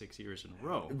 5-6 years in a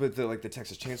row. But the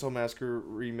Texas Chainsaw Massacre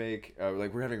remake,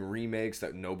 like we're having remakes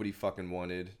that nobody fucking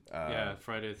wanted.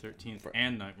 Friday the 13th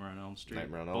and Nightmare on Elm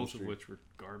Street. Both of which were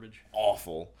garbage.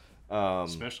 Awful.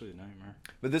 Especially the Nightmare.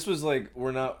 But this was like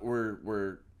we're not.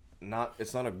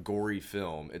 It's not a gory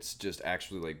film. It's just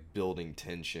actually like building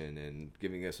tension and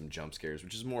giving us some jump scares,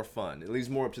 which is more fun. It leaves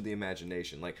more up to the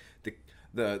imagination. Like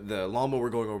the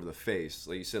lawnmower going over the face,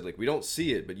 like you said, like we don't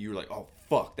see it, but you're like, oh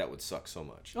fuck, that would suck so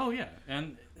much. Oh yeah,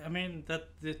 and I mean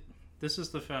this is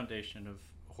the foundation of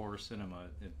horror cinema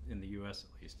in the U.S.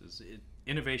 at least is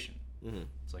innovation. Mm-hmm.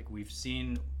 It's like we've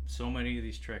seen so many of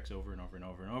these tricks over and over and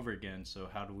over and over again. So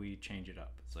how do we change it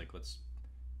up? It's like let's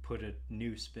put a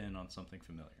new spin on something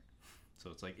familiar. So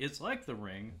it's like The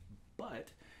Ring,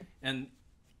 and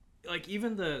like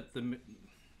even the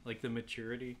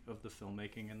maturity of the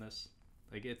filmmaking in this,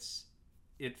 like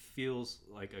it feels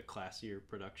like a classier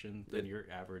production than your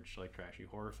average like trashy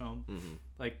horror film. Mm-hmm.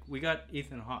 Like we got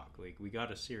Ethan Hawke, like we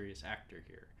got a serious actor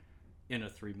here in a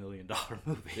 $3 million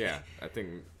movie. Yeah, I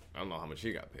don't know how much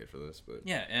he got paid for this, but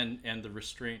yeah, and the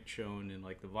restraint shown in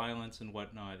like the violence and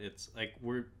whatnot. It's like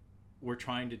we're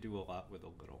trying to do a lot with a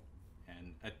little.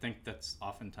 And I think that's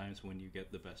oftentimes when you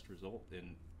get the best result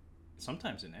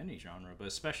sometimes in any genre, but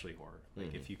especially horror.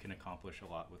 Like if you can accomplish a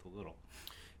lot with a little.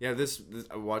 Yeah, this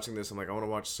watching this, I'm like, I want to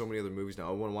watch so many other movies now.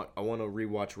 I want to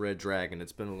rewatch Red Dragon.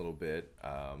 It's been a little bit.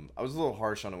 I was a little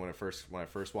harsh on it when I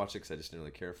first watched it because I just didn't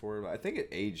really care for it. But I think it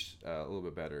aged a little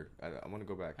bit better. I want to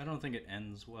go back. I don't think it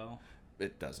ends well.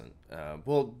 It doesn't.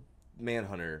 Well,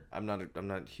 Manhunter. I'm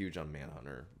not huge on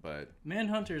Manhunter, but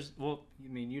Manhunter's. Well, you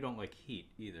mean you don't like Heat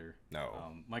either?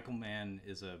 No. Michael Mann.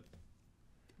 His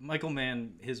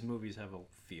movies have a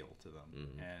feel to them,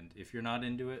 and if you're not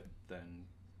into it, then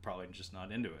probably just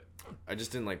not into it. I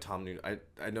just didn't like Tom Noonan.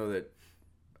 I know that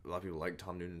a lot of people like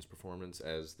Tom Noonan's performance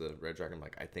as the Red Dragon.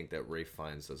 Like I think that Ralph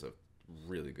Fiennes does a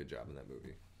really good job in that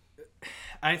movie.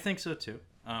 I think so too.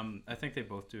 I think they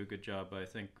both do a good job, but I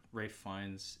think Ralph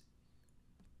Fiennes.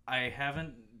 I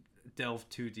haven't delved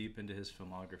too deep into his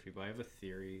filmography, but I have a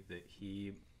theory that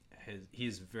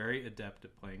he's very adept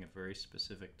at playing a very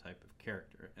specific type of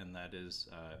character, and that is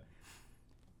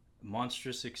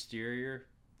monstrous exterior,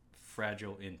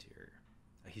 fragile interior.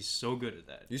 He's so good at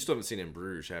that. You still haven't seen In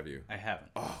Bruges, have you? I haven't.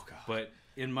 Oh god. But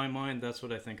in my mind, that's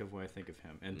what I think of when I think of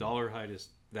him. And Dollarhide is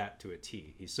that to a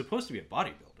T. He's supposed to be a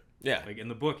bodybuilder. Yeah. Like in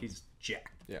the book, he's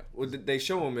jacked. Yeah. Well, they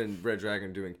show him in Red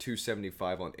Dragon doing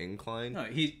 275 on incline. No,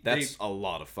 that's a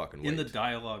lot of fucking weight. In the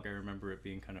dialogue, I remember it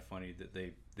being kind of funny that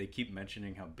they keep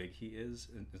mentioning how big he is,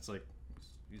 and it's like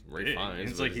he's big.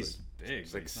 It's like he's big.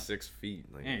 He's like 6 feet.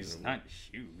 Like, yeah, he's not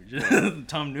huge.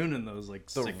 Tom Noonan though is like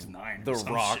 6'9".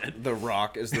 The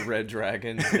Rock is the Red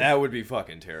Dragon. That would be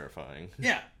fucking terrifying.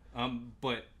 Yeah.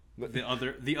 But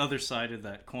the other side of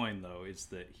that coin though is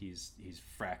that he's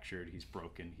fractured, he's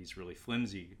broken, he's really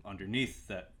flimsy underneath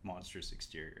that monstrous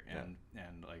exterior,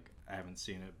 and like I haven't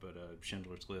seen it, but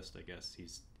Schindler's List, I guess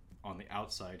he's on the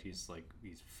outside he's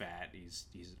fat, he's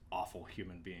an awful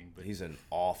human being, but he's an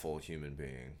awful human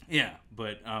being. Yeah,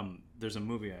 but there's a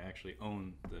movie I actually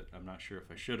own that I'm not sure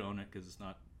if I should own it because it's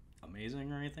not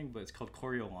amazing or anything, but it's called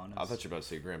Coriolanus. I thought you were about to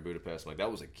say Grand Budapest. I'm like,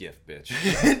 that was a gift, bitch.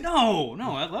 no,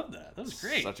 I love that. That was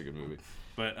great. Such a good movie.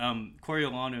 But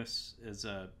Coriolanus is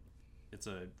it's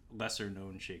a lesser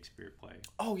known Shakespeare play.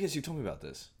 Oh yes, you told me about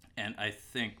this. And I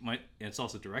think it's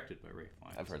also directed by Ralph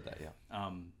Fiennes. I've heard that, yeah.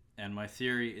 And my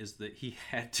theory is that he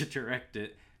had to direct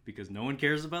it because no one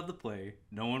cares about the play,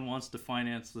 no one wants to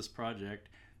finance this project,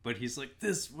 but he's like,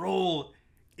 this role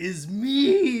is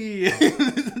me.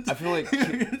 I feel like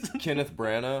Kenneth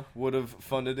Branagh would have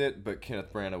funded it, but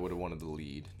Kenneth Branagh would have wanted the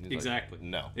lead. He's exactly. Like,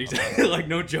 no. Exactly. Like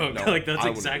no joke. No, like that's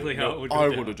exactly how it would go I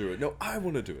down. want to do it. No, I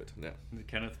want to do it. No.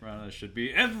 Kenneth Branagh should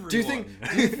be everyone. Do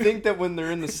you think that when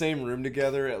they're in the same room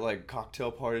together at like cocktail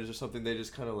parties or something, they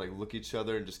just kind of like look at each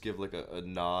other and just give like a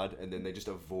nod, and then they just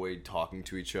avoid talking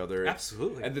to each other?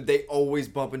 Absolutely. And then they always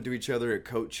bump into each other at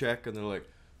coat check, and they're like,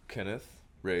 Kenneth,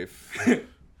 Rafe.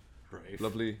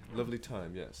 Lovely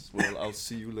time, yes. Well, I'll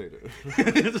see you later.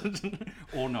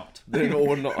 Or not.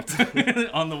 Or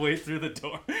not. On the way through the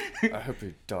door. I hope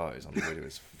he dies on the way to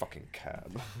his fucking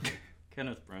cab.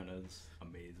 Kenneth Branagh is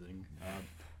amazing.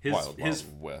 Wild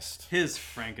West. His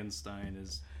Frankenstein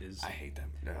is. I hate that.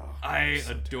 No, I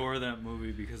adore that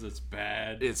movie because it's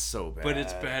bad. It's so bad. But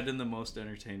it's bad in the most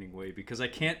entertaining way because I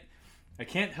can't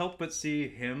help but see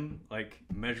him like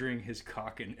measuring his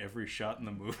cock in every shot in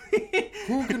the movie.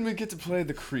 Who can we get to play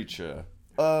the creature?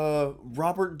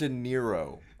 Robert De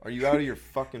Niro. Are you out of your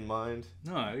fucking mind?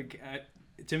 No,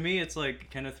 to me, it's like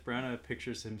Kenneth Branagh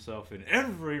pictures himself in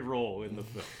every role in the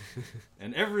film.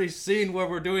 And every scene where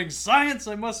we're doing science,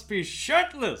 I must be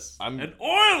shirtless and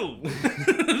oiled.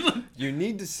 You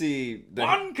need to see...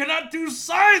 One cannot do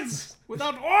science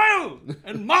without oil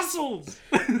and muscles.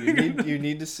 you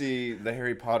need to see the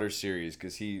Harry Potter series,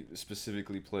 because he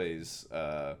specifically plays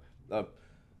a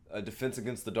Defense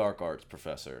Against the Dark Arts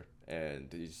professor,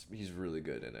 and he's really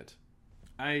good in it.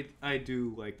 I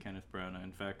do like Kenneth Branagh.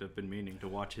 In fact, I've been meaning to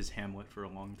watch his Hamlet for a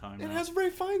long time now. It has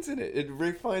Ralph Fiennes in it.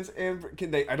 Ralph Fiennes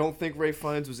and I don't think Ralph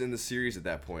Fiennes was in the series at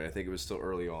that point. I think it was still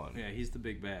early on. Yeah, he's the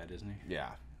big bad, isn't he?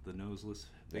 Yeah. The noseless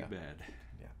big bad.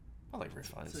 Yeah. I like Ralph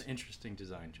Fiennes. It's an interesting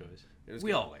design choice. We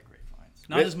good. all like Ralph Fiennes.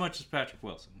 Not as much as Patrick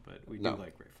Wilson, but we do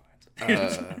like Ralph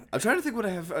Fiennes. I'm trying to think what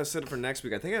I have set up for next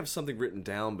week. I think I have something written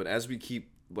down, but as we keep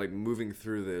moving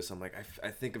through this, I'm like, I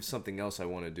think of something else I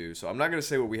want to do. So I'm not going to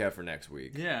say what we have for next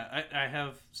week. Yeah, I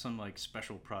have some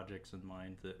special projects in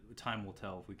mind that time will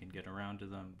tell if we can get around to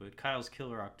them. But Kyle's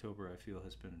Killer October, I feel,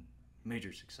 has been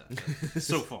major success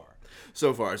so far. So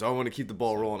I want to keep the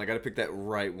ball rolling. I got to pick that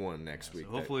right one next week.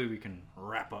 So hopefully we can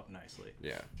wrap up nicely.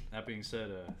 Yeah. That being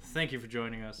said, thank you for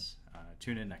joining us.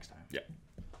 Tune in next time. Yeah.